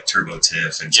up like Turbo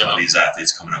Tiff and some of these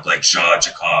athletes coming up like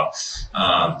Jacob.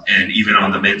 And even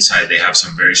on the men's side, they have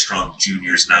some very strong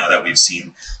juniors now that we've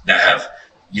seen that have,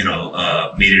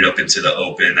 made it up into the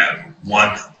open.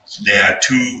 They had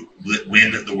 2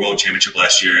 win the world championship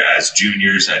last year as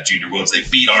juniors at Junior Worlds. They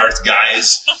beat our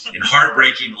guys in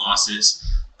heartbreaking losses,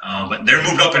 but they're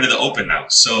moved up into the open now.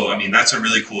 So, I mean, that's a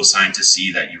really cool sign to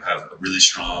see that you have a really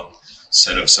strong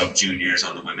set of sub-juniors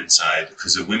on the women's side,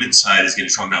 because the women's side is getting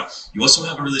strong now. You also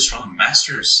have a really strong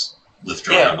masters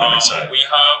lifter on the women's side. We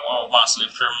have a master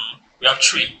lifter. We have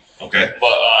 3. Okay. But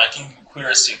I think who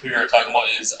you're talking about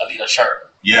is Alita Sharp.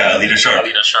 Yeah, Alita Sharp.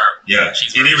 Alita Sharp. Yeah.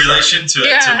 She's any relation to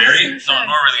Mary? No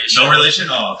relation. No relation?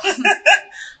 Oh.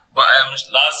 But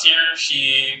last year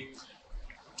she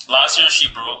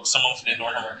broke some of the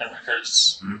North American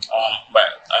records.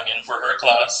 But again, for her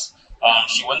class,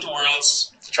 she went to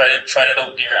Worlds, tried it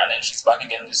out there, and then she's back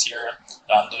again this year.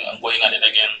 I'm going at it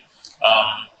again.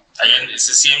 Again, it's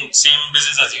the same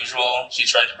business as usual.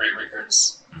 She's trying to break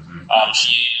records.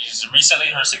 She's recently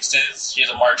in her 60s. She's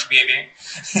a March baby.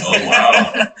 Oh,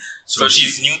 wow. So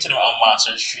she's new to the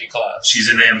Masters 3 class. She's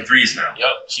in the M3s now.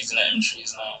 Yep, she's in the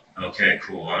M3s now. Okay,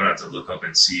 cool. I'm gonna have to look up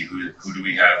and see who do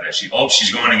we have that she's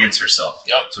going against herself.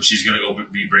 Yep. So she's gonna go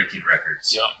be breaking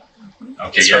records. Yep.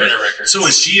 Okay. So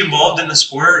is she involved in the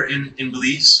sport in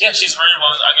Belize? Yeah, she's very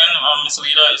involved. Again, Miss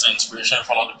Alita is an inspiration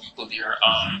for a lot of people there.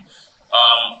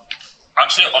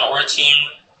 Actually, on our team,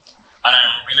 and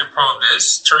I'm really proud of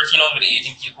this, 13 of the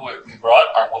 18 people we brought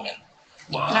are women.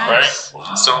 Wow. Right?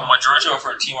 Wow. So majority of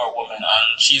our team are women,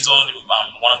 and she's one of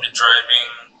the driving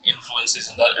influences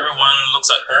in that. Everyone looks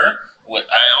at her.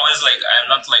 I'm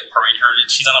not like parade her.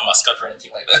 She's not a mascot or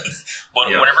anything like that. But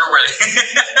whenever we're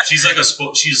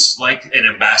she's like an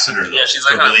ambassador though. Yeah, she's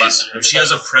like an ambassador. She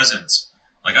has a presence.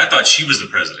 Like, I thought she was the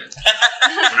president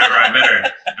whenever I met her.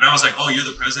 And I was like, oh, you're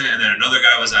the president? And then another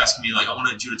guy was asking me, like, I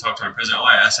wanted you to talk to our president. Oh,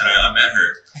 I said, I met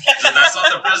her. I said, that's not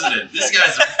the president. This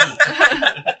guy's the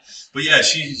president. But yeah,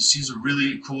 she's a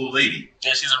really cool lady.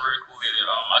 Yeah, she's a very cool lady.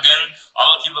 Again, a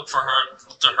lot of people look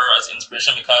to her as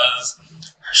inspiration because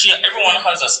everyone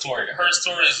has a story. Her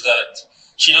story is that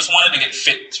she just wanted to get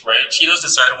fit, right? She just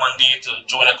decided one day to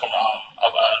join a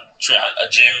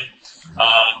gym.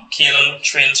 Kaylin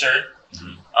trains her.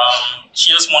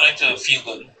 She just wanted to feel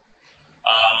good.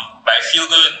 By feel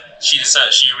good, she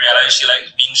realized she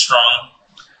liked being strong.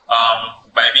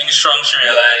 By being strong, she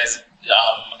realized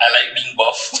I like being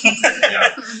buff.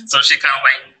 So she kind of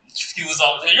like fused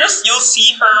all. You'll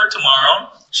see her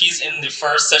tomorrow. She's in the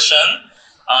first session.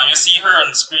 You see her on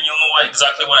the screen, you'll know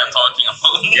exactly what I'm talking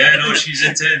about. Yeah, no, she's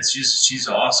intense. She's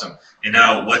awesome. And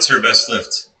now, what's her best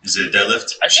lift? Is it a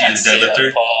deadlift? She's a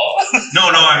deadlifter. No,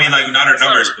 I mean like not her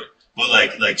numbers, but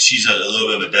like she's a little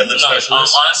bit of a deadlift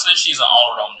specialist. Honestly, she's an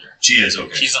all-rounder. She is,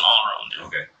 okay. She's an all-rounder.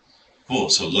 Okay, cool.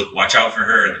 So watch out for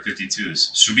her in the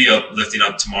 52s. She'll be lifting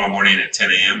up tomorrow morning at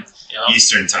 10 a.m.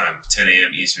 Eastern time. 10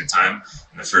 a.m. Eastern time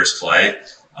in the first flight.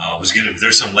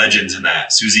 There's some legends in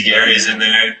that. Susie Gary's in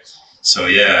there. So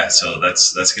yeah, that's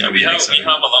gonna be exciting.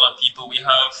 We have a lot of people. We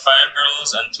have 5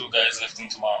 girls and 2 guys lifting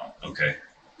tomorrow. Okay.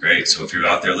 Great. So if you're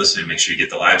out there listening, make sure you get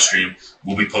the live stream.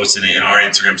 We'll be posting it in our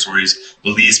Instagram stories.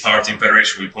 Belize Powerlifting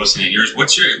Federation will be posting it in yours.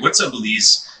 What's a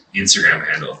Belize Instagram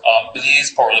handle?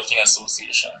 Belize Powerlifting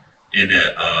Association. And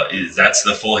that's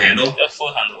the full handle? Yeah,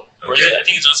 full handle. Okay. I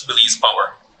think it's just Belize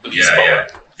Power. Belize Power. Yeah.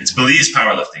 It's Belize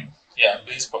Powerlifting. Yeah,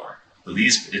 Belize Power.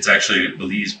 It's actually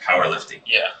Belize Powerlifting.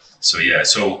 Yeah. So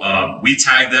we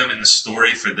tagged them in the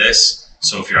story for this.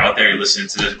 So if you're out there, you're listening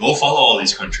to this, go follow all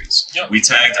these countries. Yep. We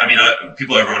tagged,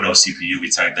 everyone knows CPU,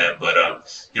 we tagged them, but,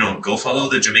 go follow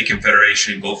the Jamaican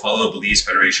Federation, go follow Belize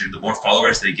Federation. The more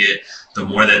followers they get, the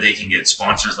more that they can get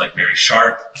sponsors like Mary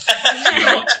Sharp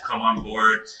to come on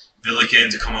board, Billiken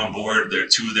to come on board. They're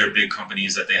 2 of their big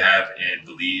companies that they have in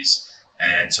Belize.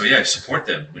 And so yeah, support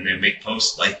them when they make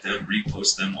posts, like them,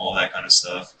 repost them, all that kind of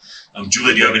stuff.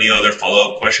 Julia, do you have any other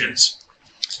follow-up questions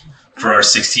for our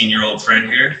 16-year-old friend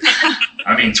here?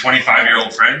 I mean,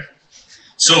 25-year-old friend.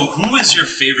 So who is your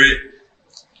favorite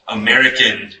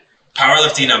American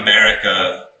Powerlifting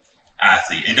America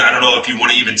athlete? And I don't know if you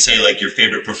want to even say like your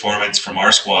favorite performance from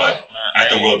our squad at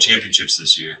the World Championships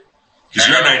this year. Because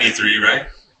you're at 93, right?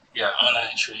 Yeah, I'm at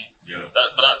 93. Yeah.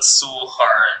 But that's so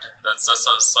hard. That's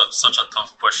such a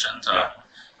tough question.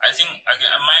 I think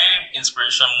again, my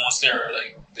inspiration mostly are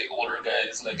like the older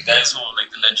guys, like the guys who are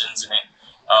like the legends in it.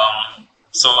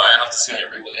 So I have to say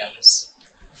like Ray Williams.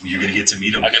 You're gonna get to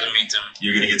meet him. I get to meet him.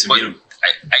 You're gonna get to meet him.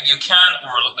 You can't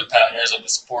overlook the pioneers of the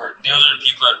sport. Those are the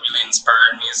people that really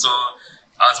inspired me. So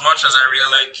as much as I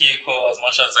really like Keiko, as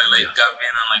much as I like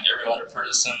Gavin and like every other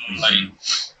person, like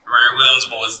Ray Williams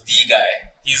was the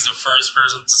guy. He's the first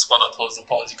person to squat 1,000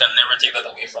 pounds. You can never take that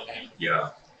away from him. Yeah.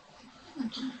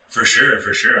 For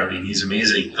sure. I mean, he's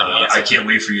amazing. I can't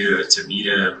wait for you to meet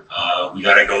him. We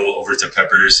got to go over to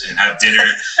Pepper's and have dinner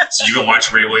so you can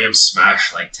watch Ray Williams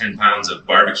smash like 10 pounds of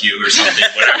barbecue or something,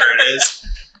 whatever it is,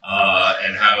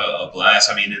 and have a blast.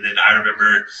 I mean, and then I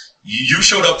remember you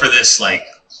showed up for this like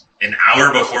an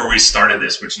hour before we started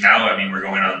this, which now, I mean, we're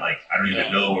going on like, I don't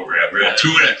even know where we're at. We're at two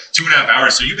and a half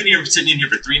hours. So you've been here sitting in here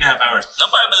for 3.5 hours. No,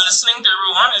 but I've been listening to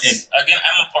everyone. Again,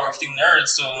 I'm a powerlifting nerd,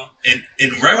 so. And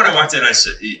right when I walked in, I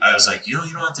was like, you don't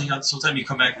have to hang out this whole time. You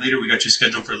come back later. We got you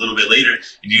scheduled for a little bit later.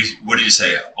 And what did you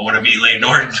say? I want to meet Layne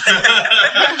Norton.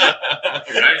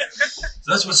 Right? So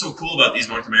that's what's so cool about these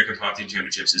North American Powerlifting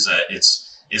Championships is that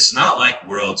it's not like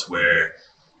Worlds where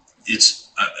it's,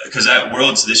 because at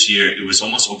Worlds this year, it was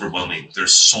almost overwhelming.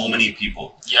 There's so many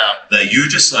people that you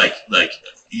just like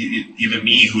even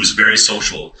me, who's very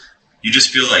social, you just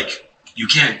feel like you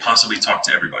can't possibly talk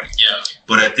to everybody. Yeah.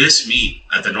 But at this meet,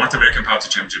 at the North American Powerlifting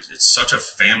Championships, it's such a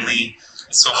family,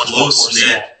 so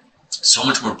close-knit, so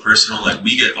much more personal. Like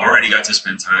we already got to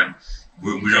spend time.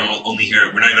 We're only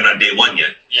here. We're not even on day one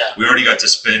yet. Yeah. We already got to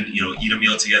spend, eat a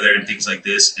meal together and things like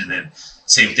this. And then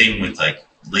same thing with like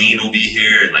Layne will be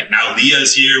here, and like now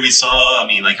Leah's here. We saw. I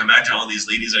mean, like imagine all these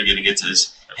ladies are gonna get to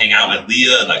hang out with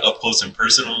Leah, like up close and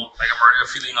personal. Like I'm already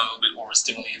feeling a little bit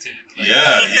overstimulated. Like,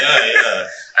 yeah.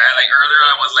 And like earlier,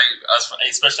 I was like,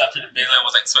 especially after the bid, I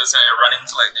was like, so I run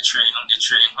into like the training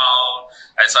hall.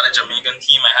 I saw the Jamaican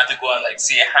team. I had to go and like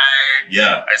say hi.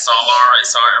 Yeah. I saw Laura. I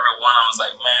saw everyone. I was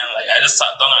like, man, like I just sat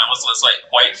down and I was just like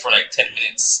quiet for like 10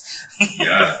 minutes.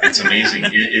 Yeah, it's amazing.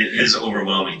 It is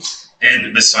overwhelming.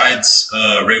 And besides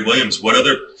Ray Williams, what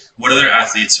other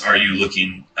athletes are you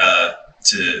looking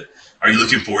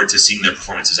forward to seeing their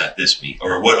performances at this meet?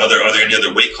 Or are there any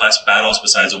other weight class battles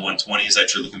besides the 120s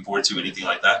that you're looking forward to? Anything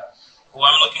like that? Who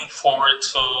I'm looking forward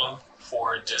to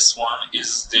for this one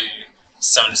is the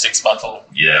 76 battle.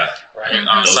 Yeah. Right.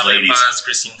 Sami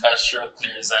DePass, Castro,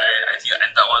 Claire Zai. I think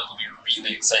that one will be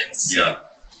really exciting. Yeah.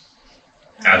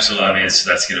 Absolutely. I mean,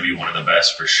 that's going to be one of the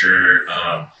best for sure.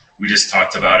 We just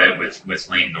talked about it with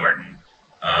Layne Norton.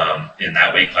 In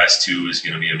that weight class too is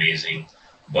going to be amazing.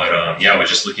 But we're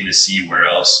just looking to see where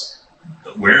else.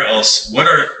 Give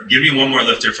me one more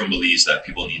lifter from Belize that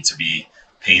people need to be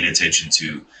paying attention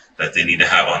to, that they need to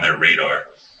have on their radar.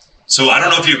 So I don't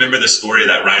know if you remember the story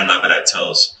that Ryan Labadat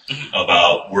tells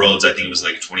about Worlds. I think it was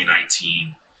like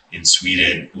 2019 in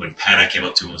Sweden, when Panna came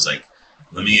up to him and was like,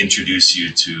 let me introduce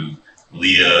you to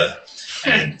Leah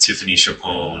and Tiffany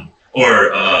Chapone.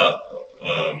 Or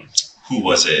who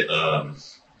was it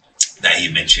that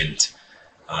he mentioned?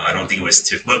 I don't think it was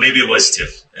Tiff, but maybe it was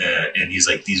Tiff. And he's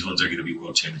like, these ones are going to be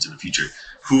world champions in the future.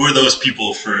 Who are those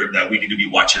people that we need to be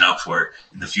watching out for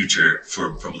in the future for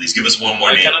Belize? Give us one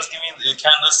more name. You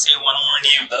can't just say one more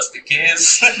name if that's the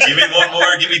case. Give me one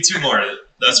more. Give me two more.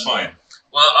 That's fine.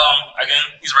 Well, again,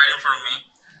 he's right in front of me.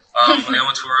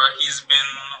 He's been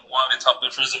one of the top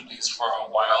lifters in Belize for a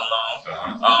while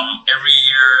now. Every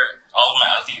year, all of my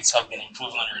athletes have been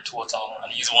improving on their total,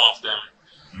 and he's one of them.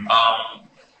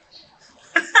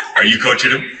 Are you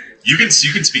coaching him? You can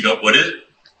speak up. What is it?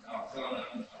 From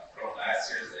last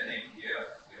year's NAPF,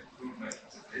 the improvement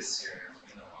to this year has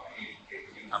been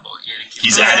about 80 kilos.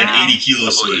 He's added 80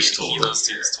 kilos to his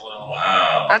total.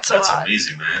 Wow, that's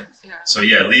amazing, man. Yeah. So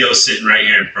yeah, Leo's sitting right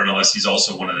here in front of us. He's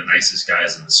also one of the nicest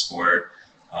guys in the sport.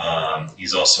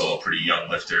 He's also a pretty young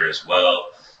lifter as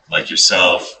well, like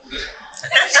yourself.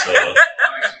 So.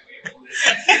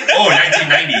 Oh,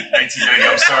 1990.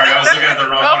 I'm sorry, I was looking at the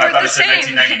wrong one. I thought it said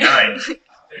 1999.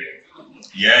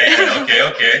 Yeah.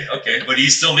 Okay. But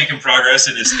he's still making progress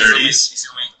in his 30s. He's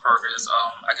still making progress.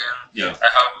 Again,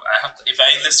 I have to, if I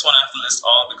list one, I have to list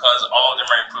all because all of them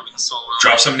are improving so well.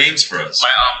 Drop some names for us. My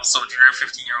junior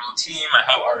 15-year-old team. I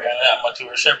have Ariana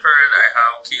Matura Shepherd. I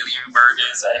have Kaylee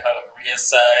Burgess. I have Ria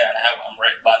Sai, and I have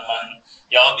Amrit Badman.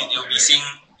 You'll be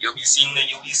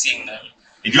seeing them.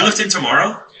 And you're lifting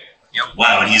tomorrow? Yep.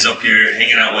 Wow, and he's up here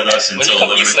hanging out with us until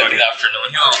 11 o'clock. In the afternoon.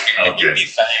 He'll be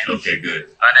fine. Okay, good.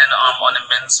 And then on the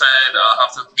men's side, I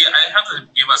have to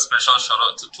give a special shout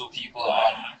out to two people.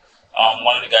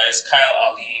 One of the guys, Kyle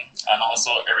Ali, and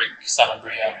also Eric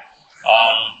Sanabria.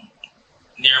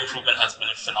 Their improvement has been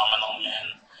phenomenal,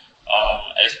 man.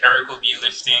 Eric will be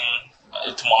lifting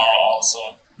tomorrow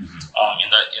also. In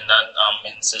that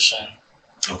men's session.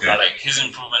 Okay. Like his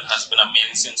improvement has been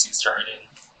amazing since he started.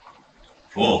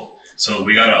 Cool. So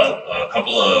we got a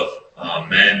couple of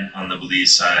men on the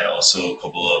Belize side, also a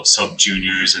couple of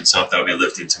sub-juniors and stuff that will be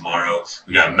lifting tomorrow.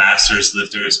 We got masters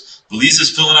lifters. Belize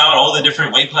is filling out all the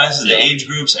different weight classes, the age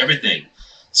groups, everything.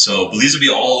 So Belize will be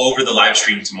all over the live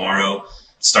stream tomorrow.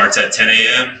 Starts at 10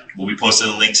 a.m. We'll be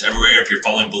posting the links everywhere. If you're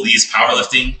following Belize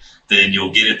Powerlifting, then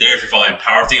you'll get it there. If you're following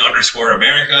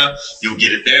Powerlifting_America, you'll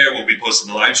get it there. We'll be posting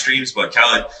the live streams. But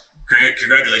Khalid,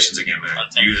 congratulations again, man.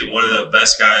 You're one of the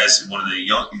best guys, one of the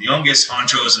youngest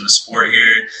honchos in the sport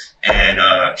here. And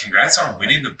congrats on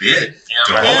winning the bid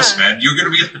to host, man. You're going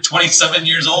to be 27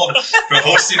 years old for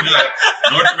hosting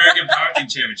the North American Powerlifting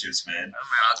Championships, man.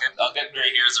 I'll get gray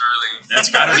hairs early. That's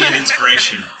got to be an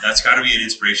inspiration. That's got to be an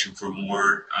inspiration for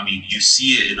more. I mean, you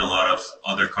see it in a lot of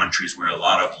other countries where a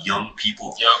lot of young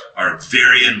people are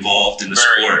very involved in the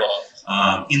sport.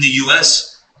 In the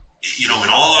U.S., in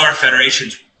all our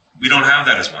federations, we don't have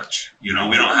that as much. We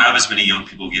don't have as many young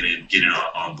people getting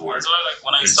on board. So like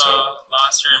when I saw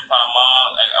last year in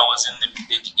Panama, like I was in the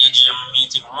AGM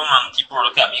meeting room and people were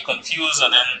looking at me confused,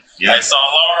 and then I saw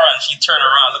Laura and she turned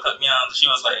around, looked at me, and she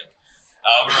was like,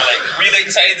 we were like really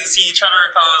excited to see each other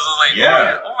because I was like,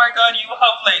 oh my God, you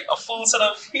have like a full set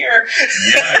of hair.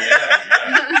 Yeah.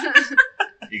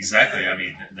 Exactly. I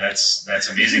mean, that's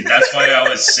amazing. That's why I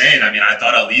was saying, I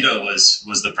thought Alita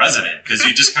was the president, because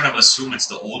you just kind of assume it's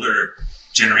the older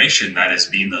generation that is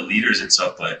being the leaders and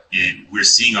stuff. But we're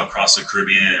seeing across the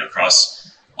Caribbean,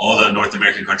 across all the North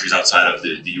American countries outside of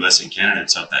the US and Canada and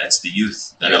stuff, that it's the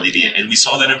youth that are leading it. And we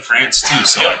saw that in France too.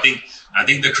 So I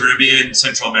think the Caribbean,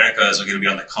 Central America is going to be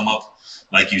on the come up,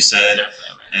 like you said.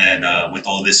 Definitely. And with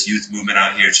all this youth movement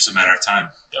out here, it's just a matter of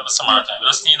time. Yeah, it's a matter of time.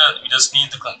 We just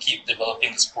need to keep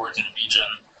developing the sport in the region.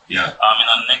 Yeah. In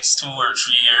the next 2 or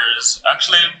 3 years,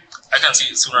 actually, I can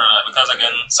see it sooner than that, because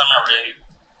again, Summer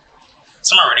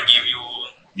already gave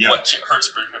you what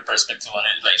her perspective on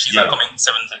it. Like she's not coming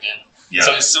 7th again. Yeah.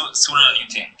 So it's sooner than you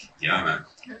think. Yeah, man.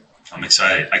 I'm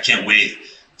excited. I can't wait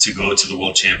to go to the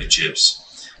World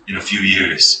Championships in a few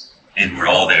years. And we're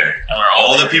all there.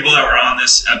 All the people that were on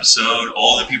this episode,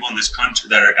 all the people in this country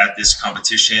that are at this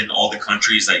competition, all the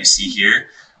countries that you see here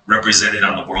represented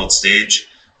on the world stage.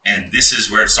 And this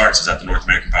is where it starts, is at the North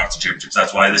American Powerlifting Championships.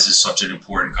 That's why this is such an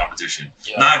important competition.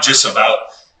 Yeah. Not just about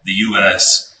the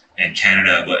US and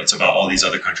Canada, but it's about all these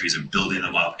other countries and building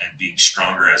them up and being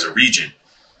stronger as a region.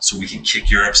 So we can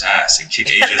kick Europe's ass and kick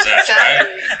Asia's ass,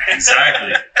 right?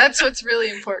 Exactly. That's what's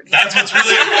really important. That's what's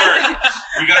really important.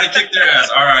 We got to kick their ass.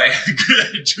 All right.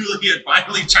 Good. Julian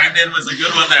finally chimed in. Was a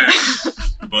good one there.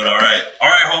 But all right,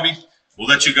 homie. We'll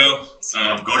let you go.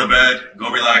 Go to bed. Go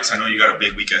relax. I know you got a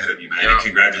big week ahead of you, man. Yeah. And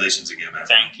congratulations again, man.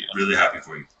 Thank you. Really happy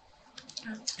for you.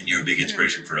 And you're a big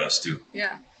inspiration for us, too.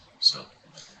 Yeah. So,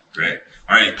 great.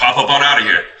 All right, pop up on out of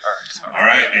here. All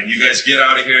right, and you guys get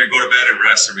out of here, go to bed and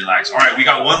rest and relax. All right, we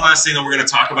got one last thing that we're going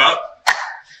to talk about.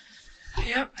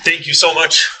 Yep. Thank you so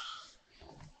much,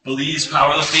 Belize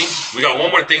Powerlifting. We got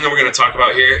one more thing that we're going to talk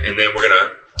about here, and then we're going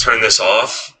to turn this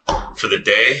off for the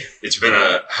day. It's been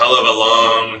a hell of a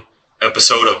long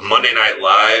episode of Monday Night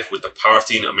Live with the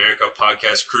Powerlifting America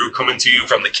podcast crew, coming to you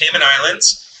from the Cayman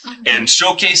Islands and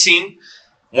showcasing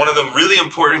one of the really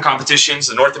important competitions,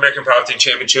 the North American Powerlifting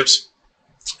Championships,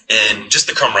 and just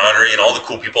the camaraderie and all the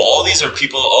cool people. All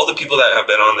the people that have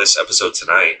been on this episode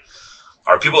tonight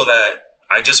are people that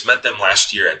I just met them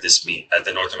last year at this meet, at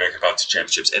the North American Powerlifting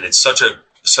Championships. And it's such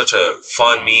a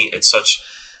fun meet.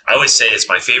 I always say it's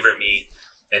my favorite meet.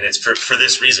 And it's for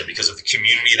this reason, because of the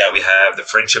community that we have, the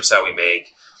friendships that we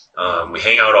make. We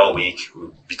hang out all week, we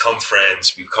become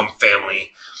friends, we become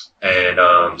family.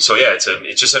 And so yeah,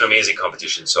 it's just an amazing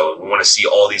competition. So we want to see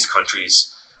all these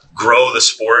countries grow the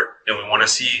sport, and we want to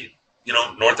see,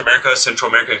 North America, Central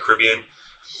America, and Caribbean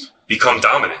become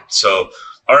dominant. So,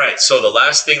 all right. So the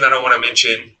last thing that I want to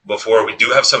mention before we do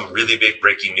have some really big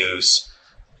breaking news.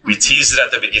 We teased it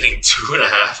at the beginning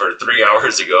 2.5 or 3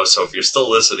 hours ago. So if you're still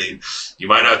listening, you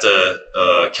might have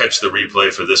to catch the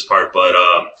replay for this part. But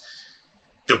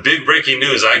the big breaking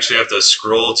news, I actually have to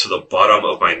scroll to the bottom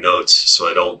of my notes so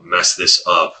I don't mess this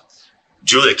up.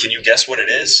 Julia, can you guess what it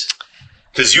is?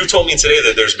 Because you told me today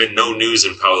that there's been no news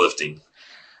in powerlifting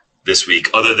this week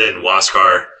other than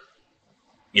Waskar,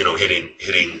 you know,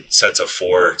 hitting sets of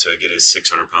 4 to get his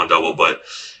 600-pound double. But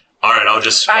all right, I'll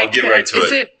get right to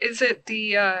it. Is it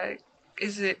the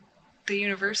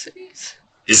universities?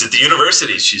 Is it the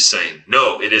universities, she's saying?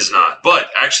 No, it is not. But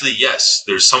actually, yes,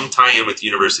 there's some tie-in with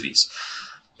universities.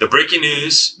 The breaking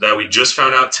news that we just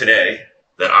found out today,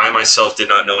 that I myself did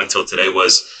not know until today,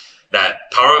 was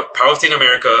that Powerlifting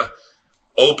America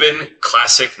Open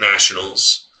Classic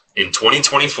Nationals in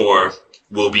 2024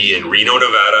 will be in Reno,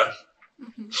 Nevada,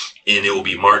 and it will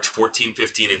be March 14,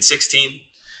 15, and 16.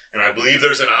 And I believe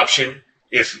there's an option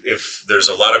if there's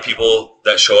a lot of people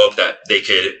that show up that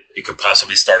it could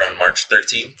possibly start on March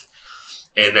 13th.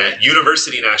 And that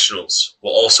University Nationals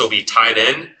will also be tied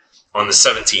in on the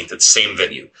 17th at the same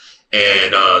venue.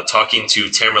 And talking to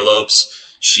Tamara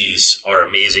Lopes, she's our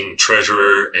amazing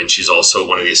treasurer, and she's also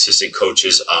one of the assistant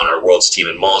coaches on our world's team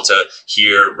in Malta.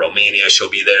 Here, Romania, she'll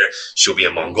be there. She'll be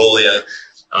in Mongolia.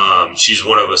 She's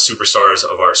one of the superstars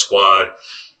of our squad.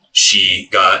 She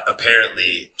got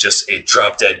apparently just a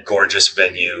drop-dead gorgeous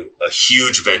venue, a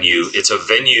huge venue. It's a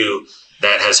venue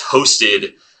that has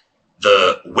hosted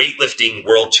the weightlifting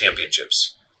world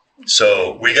championships.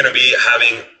 So we're going to be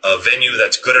having a venue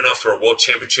that's good enough for world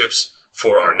championships,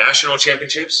 for our national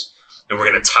championships. And we're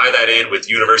going to tie that in with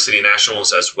university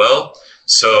nationals as well.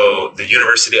 So the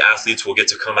university athletes will get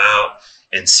to come out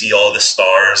and see all the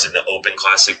stars in the Open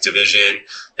Classic division.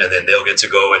 And then they'll get to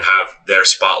go and have their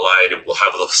spotlight, and we'll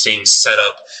have the same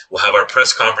setup. We'll have our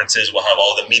press conferences. We'll have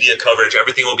all the media coverage.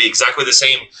 Everything will be exactly the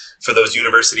same for those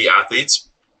university athletes.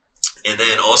 And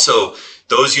then also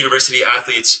those university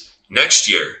athletes next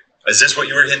year. Is this what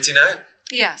you were hinting at?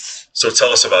 Yes. So tell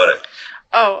us about it.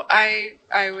 Oh,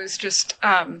 I was just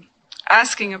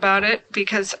asking about it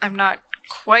because I'm not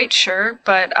quite sure,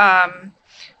 but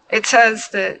it says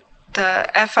that the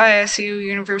FISU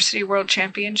University World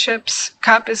Championships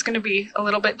Cup is going to be a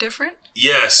little bit different.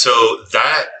 Yeah, so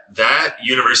that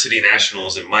University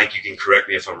Nationals, and Mike, you can correct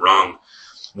me if I'm wrong,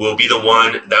 will be the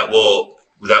one that will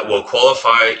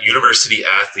qualify university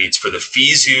athletes for the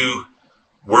FISU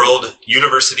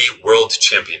University World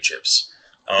Championships.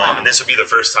 Wow. And this will be the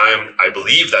first time, I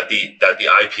believe, that the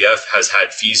IPF has had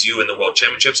FISU in the World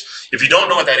Championships. If you don't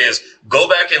know what that is, go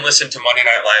back and listen to Monday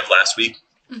Night Live last week.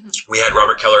 We had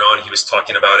Robert Keller on. He was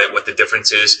talking about it. What the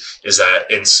difference is that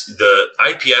the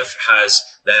IPF has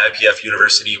the IPF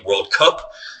University World Cup.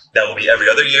 That will be every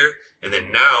other year. And then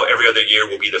now every other year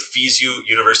will be the FISU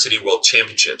University World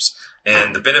Championships.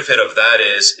 And the benefit of that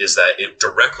is that it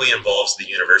directly involves the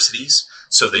universities.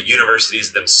 So the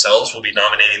universities themselves will be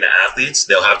nominating the athletes.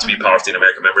 They'll have to be Powerlifting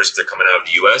America members if they're coming out of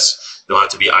the U.S. They'll have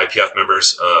to be IPF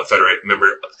members,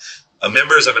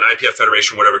 members of an IPF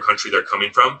federation, whatever country they're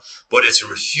coming from. But it's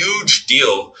a huge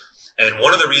deal. And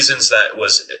one of the reasons that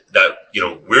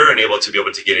we're unable to be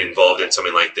able to get involved in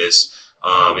something like this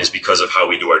is because of how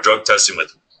we do our drug testing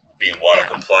with being water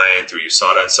compliant through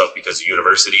USADA and stuff, because the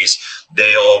universities,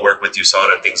 they all work with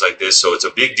USADA and things like this. So it's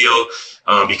a big deal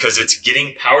because it's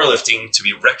getting powerlifting to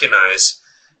be recognized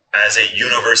as a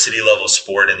university level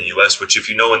sport in the US, which, if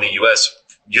you know, in the US,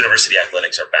 university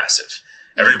athletics are massive.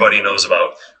 Everybody knows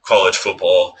about college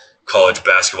football, college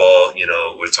basketball. You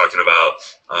know, we're talking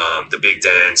about the big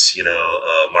dance,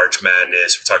 March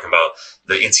Madness. We're talking about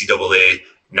the NCAA.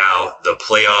 Now the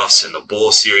playoffs and the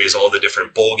bowl series, all the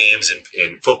different bowl games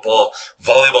in football.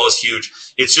 Volleyball is huge.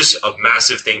 It's just a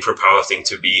massive thing for powerlifting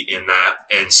to be in that.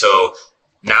 And so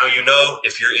now,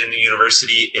 if you're in the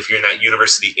university, if you're in that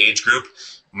university age group,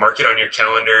 mark it on your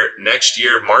calendar next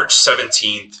year, March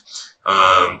 17th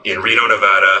in Reno,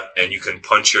 Nevada, and you can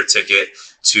punch your ticket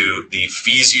to the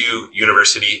FISU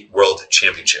University World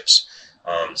Championships.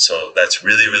 So that's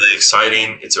really, really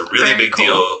exciting. It's a really big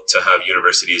deal to have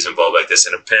universities involved like this.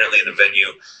 And apparently the venue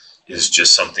is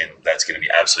just something that's going to be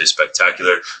absolutely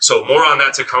spectacular. So more on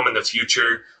that to come in the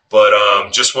future. But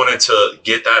just wanted to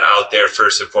get that out there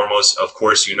first and foremost. Of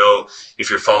course, if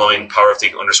you're following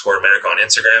Powerlifting_America on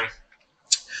Instagram,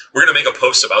 we're going to make a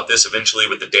post about this eventually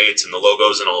with the dates and the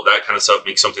logos and all of that kind of stuff,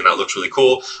 make something that looks really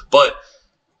cool. But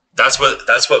that's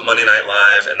what Monday Night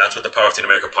Live and that's what the Powerlifting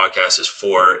America podcast is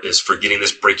for getting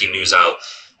this breaking news out.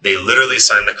 They literally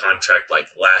signed the contract like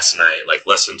last night, like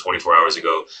less than 24 hours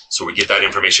ago. So we get that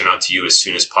information out to you as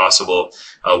soon as possible.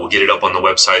 We'll get it up on the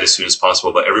website as soon as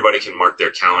possible, but everybody can mark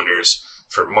their calendars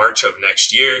for March of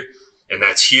next year. and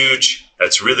that's huge.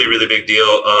 That's really, really big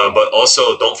deal. But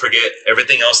also don't forget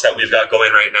everything else that we've got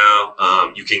going right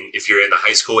now. You can, if you're in the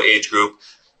high school age group,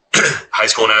 High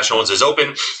School Nationals is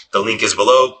open. The link is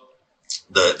below.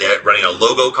 They're running a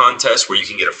logo contest where you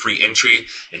can get a free entry,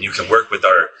 and you can work with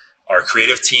our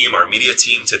creative team, our media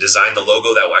team, to design the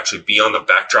logo that will actually be on the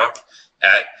backdrop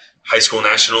at High School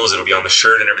Nationals. It'll be on the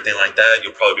shirt and everything like that.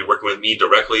 You'll probably be working with me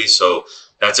directly. So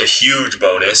that's a huge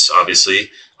bonus,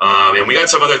 obviously. And we got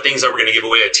some other things that we're going to give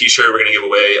away. A t-shirt. We're going to give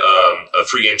away a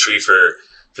free entry for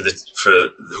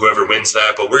whoever wins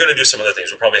that. But we're going to do some other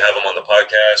things. We'll probably have them on the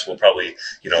podcast. We'll probably,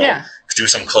 do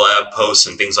some collab posts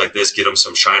and things like this, get them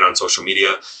some shine on social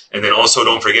media. And then also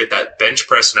don't forget that Bench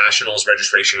Press Nationals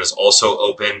registration is also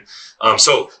open. I'm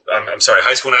sorry,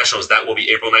 High School Nationals, that will be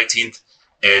April 19th.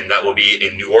 And that will be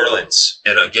in New Orleans.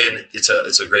 And again, it's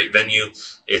a great venue.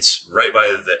 It's right by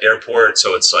the airport,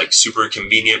 so it's like super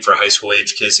convenient for high school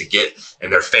age kids to get,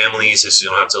 and their families. So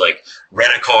you don't have to like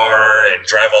rent a car and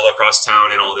drive all across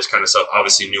town and all this kind of stuff.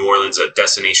 Obviously, New Orleans, a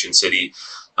destination city.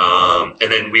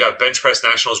 And then we got Bench Press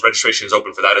Nationals. Registration is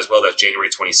open for that as well. That's January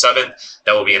 27th.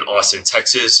 That will be in Austin,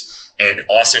 Texas. And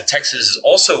Austin, Texas is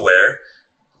also where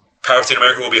Powerlifting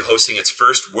America will be hosting its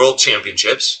first World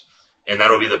Championships. And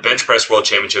that'll be the Bench Press World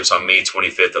Championships on May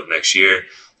 25th of next year.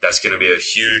 That's going to be a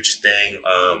huge thing.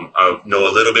 I know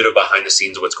a little bit of behind the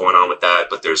scenes of what's going on with that,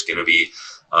 but there's going to be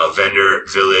a vendor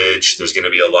village. There's going to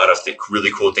be a lot of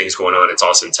really cool things going on. It's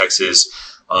Austin, Texas.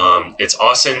 It's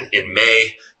Austin in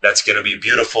May. That's going to be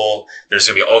beautiful. There's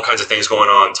going to be all kinds of things going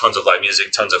on, tons of live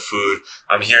music, tons of food.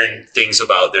 I'm hearing things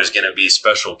about there's going to be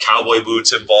special cowboy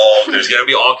boots involved. There's going to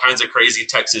be all kinds of crazy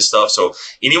Texas stuff. So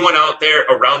anyone out there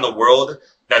around the world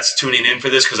that's tuning in for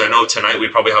this, because I know tonight we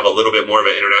probably have a little bit more of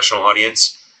an international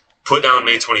audience, put down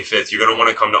May 25th. You're going to want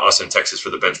to come to Austin, Texas for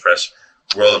the Bench Press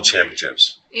World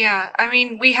Championships. Yeah, I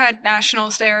mean, we had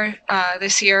nationals there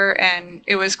this year, and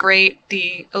it was great.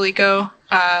 The Eleiko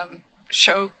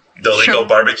show. The Eleiko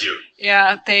barbecue.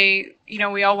 Yeah,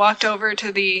 we all walked over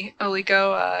to the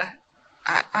Eleiko,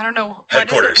 I don't know.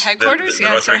 Headquarters. Headquarters? The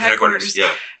North American headquarters.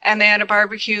 Yeah. And they had a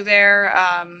barbecue there.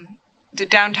 The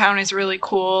downtown is really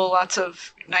cool. Lots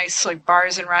of nice like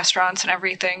bars and restaurants and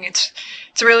everything. It's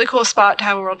a really cool spot to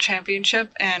have a world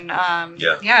championship, and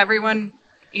everyone,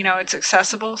 it's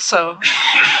accessible. So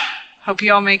hope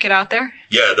you all make it out there.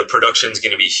 Yeah, the production's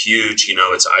going to be huge.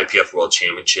 It's IPF World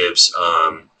Championships,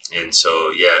 and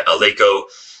so Eleiko.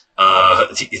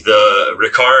 The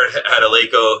Ricard at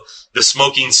Eleiko, the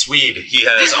smoking Swede he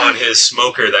has on his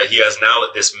smoker that he has now,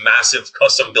 this massive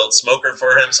custom built smoker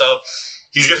for himself.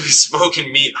 He's going to be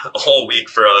smoking meat all week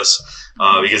for us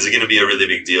because it's going to be a really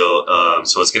big deal.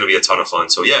 So it's going to be a ton of fun.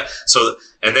 So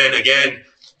and then again,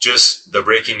 just the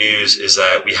breaking news is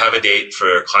that we have a date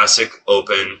for Classic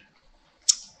Open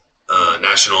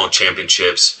National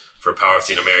Championships for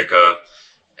Powerlifting America.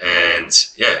 And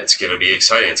it's going to be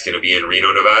exciting. It's going to be in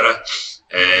Reno, Nevada,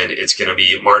 and it's going to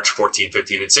be March 14,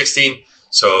 15, and 16.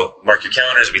 So mark your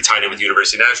calendars. It'll be tied in with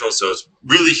University Nationals. So it's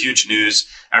really huge news.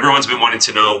 Everyone's been wanting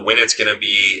to know when it's going to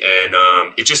be. And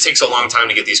it just takes a long time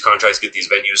to get these contracts, get these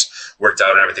venues worked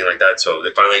out and everything like that. So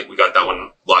we got that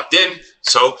one locked in.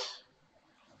 So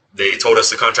they told us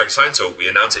the contract is signed. So we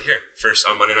announced it here first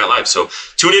on Monday Night Live. So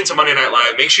tune in to Monday Night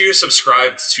Live. Make sure you're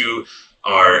subscribed to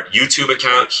our YouTube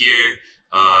account here.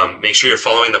 Make sure you're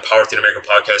following the Powerlifting America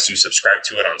podcast. You subscribe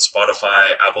to it on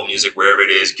Spotify, Apple Music, wherever it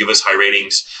is. Give us high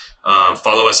ratings.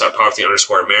 Follow us at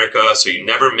Powerlifting_America so you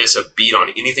never miss a beat on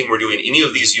anything we're doing. Any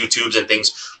of these YouTubes and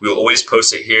things, we will always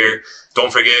post it here.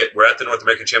 Don't forget, we're at the North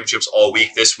American Championships all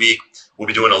week this week. We'll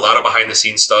be doing a lot of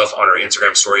behind-the-scenes stuff on our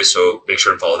Instagram stories, so make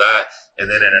sure and follow that. And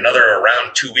then in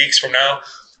around 2 weeks from now,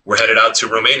 we're headed out to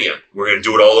Romania. We're going to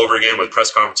do it all over again with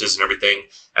press conferences and everything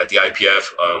at the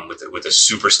IPF with a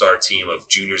superstar team of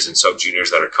juniors and sub-juniors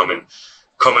that are coming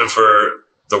for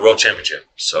the World Championship.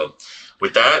 So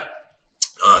with that,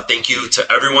 thank you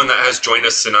to everyone that has joined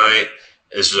us tonight.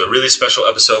 This is a really special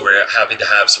episode. We're happy to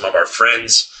have some of our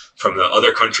friends from the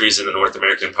other countries in the North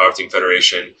American Powerlifting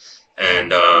Federation.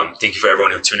 And thank you for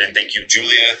everyone who tuned in. Thank you,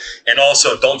 Julia. And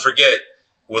also, don't forget,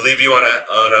 we'll leave you on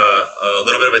a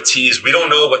little bit of a tease. We don't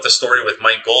know what the story with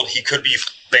Mike Gold. He could be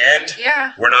banned.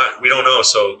 Yeah. We don't know.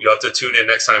 So you have to tune in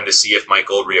next time to see if Mike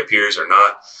Gold reappears or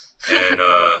not. And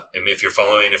if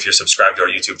you're subscribed to our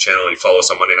YouTube channel and you follow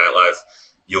us on Monday Night Live,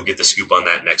 you'll get the scoop on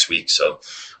that next week. So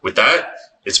with that,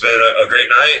 it's been a great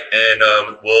night,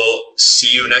 and we'll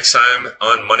see you next time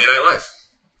on Monday Night Live.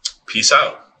 Peace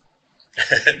out.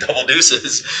 Double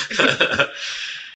deuces.